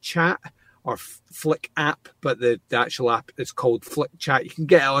Flick Chat, or Flick app, but the actual app is called Flick Chat. You can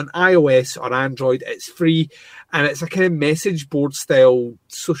get it on iOS or Android. It's free, and it's a kind of message board style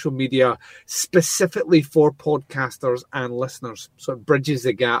social media specifically for podcasters and listeners. So it bridges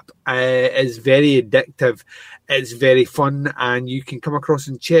the gap. It's very addictive. It's very fun, and you can come across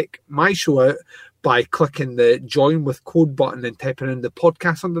and check my show out by clicking the Join with Code button and typing in the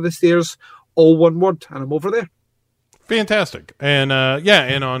Podcast Under the Stairs, all one word, and I'm over there. Fantastic. And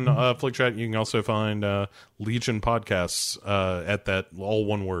and on Flick Chat, you can also find Legion Podcasts at that, all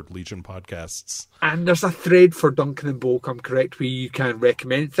one word, Legion Podcasts. And there's a thread for Duncan and Bo, I'm correct, where you can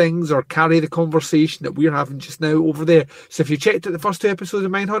recommend things or carry the conversation that we're having just now over there. So if you checked out the first 2 episodes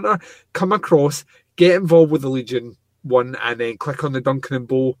of Mindhunter, come across, get involved with the Legion, one, and then click on the Duncan and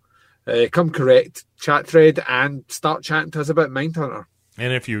Bo Come Correct chat thread and start chatting to us about Mindhunter.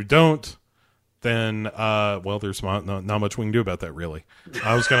 And if you don't, then well, there's not much we can do about that, really.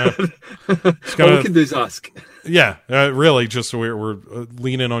 I was gonna, all we can do is ask. Yeah, really, just we're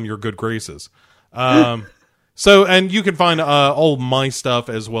leaning on your good graces. So, and you can find all my stuff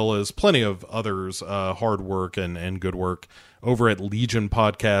as well as plenty of others' hard work and good work over at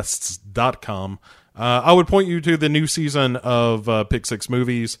legionpodcasts.com. I would point you to the new season of Pick Six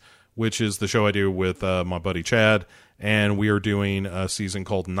Movies, which is the show I do with my buddy Chad, and we are doing a season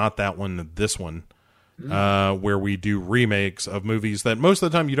called Not That One, This One, where we do remakes of movies that most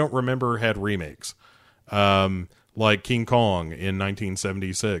of the time you don't remember had remakes, like King Kong in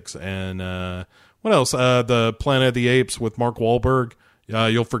 1976, and what else? The Planet of the Apes with Mark Wahlberg.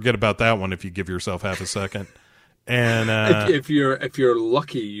 You'll forget about that one if you give yourself half a second. And if you're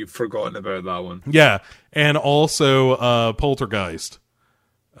lucky, you've forgotten about that one. Yeah, and also Poltergeist,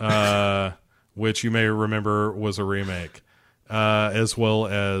 which you may remember was a remake, as well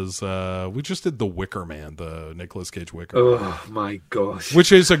as we just did The Wicker Man, the Nicolas Cage Wicker Man. Oh my gosh!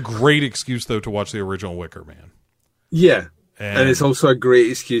 Which is a great excuse though to watch the original Wicker Man. Yeah. And it's also a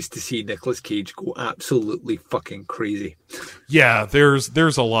great excuse to see Nicolas Cage go absolutely fucking crazy. Yeah,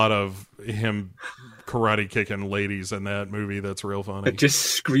 there's a lot of him karate kicking ladies in that movie that's real funny. And just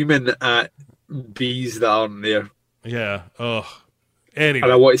screaming at bees that aren't there. Yeah. Ugh. Anyway.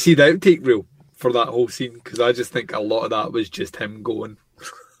 And I want to see the outtake reel for that whole scene, because I just think a lot of that was just him going.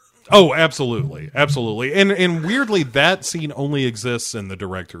 Oh, absolutely. Absolutely. And weirdly, that scene only exists in the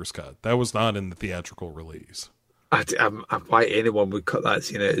director's cut. That was not in the theatrical release. Why anyone would cut that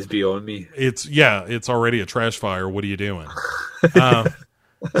scene out is beyond me. It's already a trash fire. What are you doing?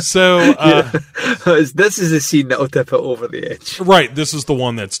 This is a scene that'll tip it over the edge. Right. This is the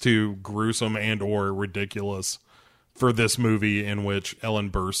one that's too gruesome and or ridiculous for this movie, in which Ellen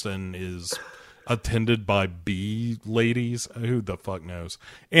Burstyn is attended by bee ladies. Who the fuck knows?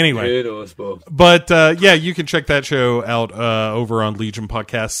 Anyway. Who knows, Bo? But yeah, you can check that show out over on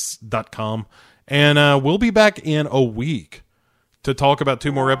legionpodcasts.com. And we'll be back in a week to talk about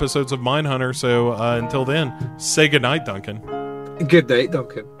 2 more episodes of Mindhunter. So until then, say goodnight, Duncan. Good night,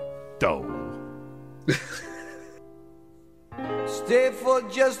 Duncan. Doe. Stay for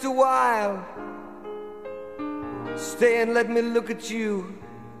just a while. Stay and let me look at you.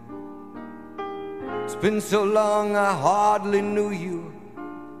 It's been so long I hardly knew you.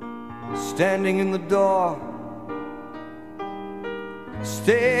 Standing in the door.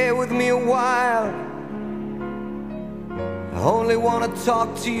 Stay with me a while. I only want to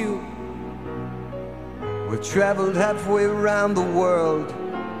talk to you. We've traveled halfway around the world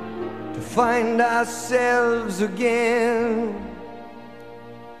to find ourselves again.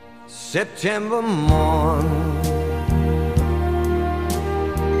 September morn,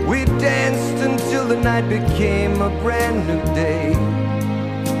 we danced until the night became a brand new day.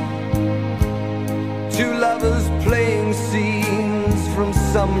 2 lovers playing scenes from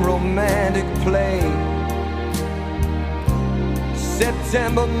some romantic play.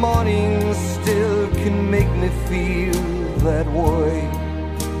 September morning still can make me feel that way.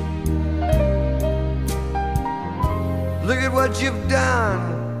 Look at what you've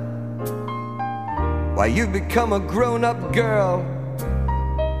done. Why, you've become a grown-up girl.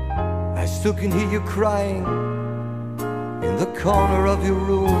 I still can hear you crying in the corner of your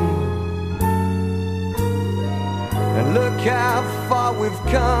room. And look how far we've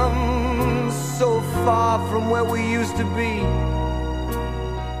come, so far from where we used to be,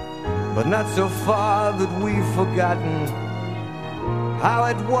 but not so far that we've forgotten how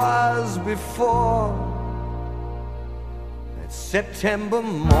it was before. That September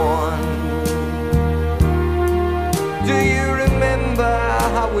morn, do you remember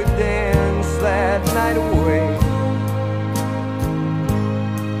how we danced that night away?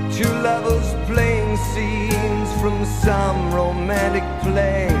 2 lovers playing scenes from some romantic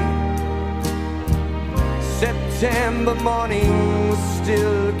play. September morning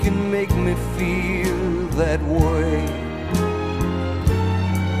still can make me feel that way.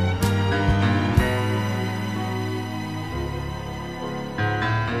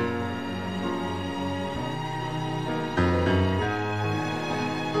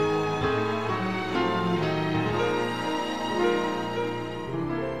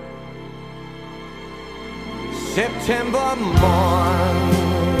 September morn,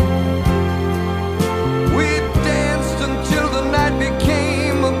 we danced until the night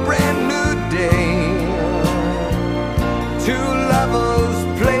became a brand new day. 2 lovers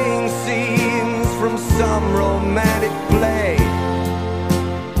playing scenes from some romantic play.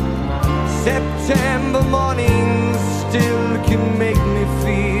 September mornings still can make me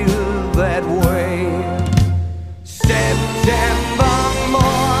feel that way. September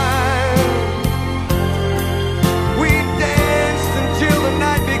morn, we danced until the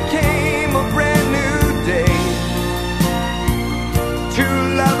night became a brand new day. Two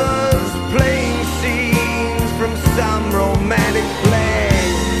lovers playing scenes from some romantic play.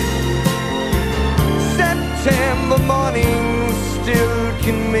 September morning still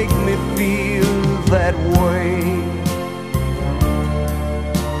can make me feel that way.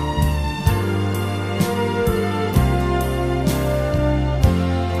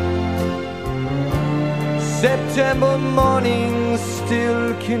 September morning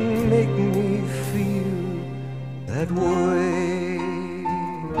still can make me feel that way.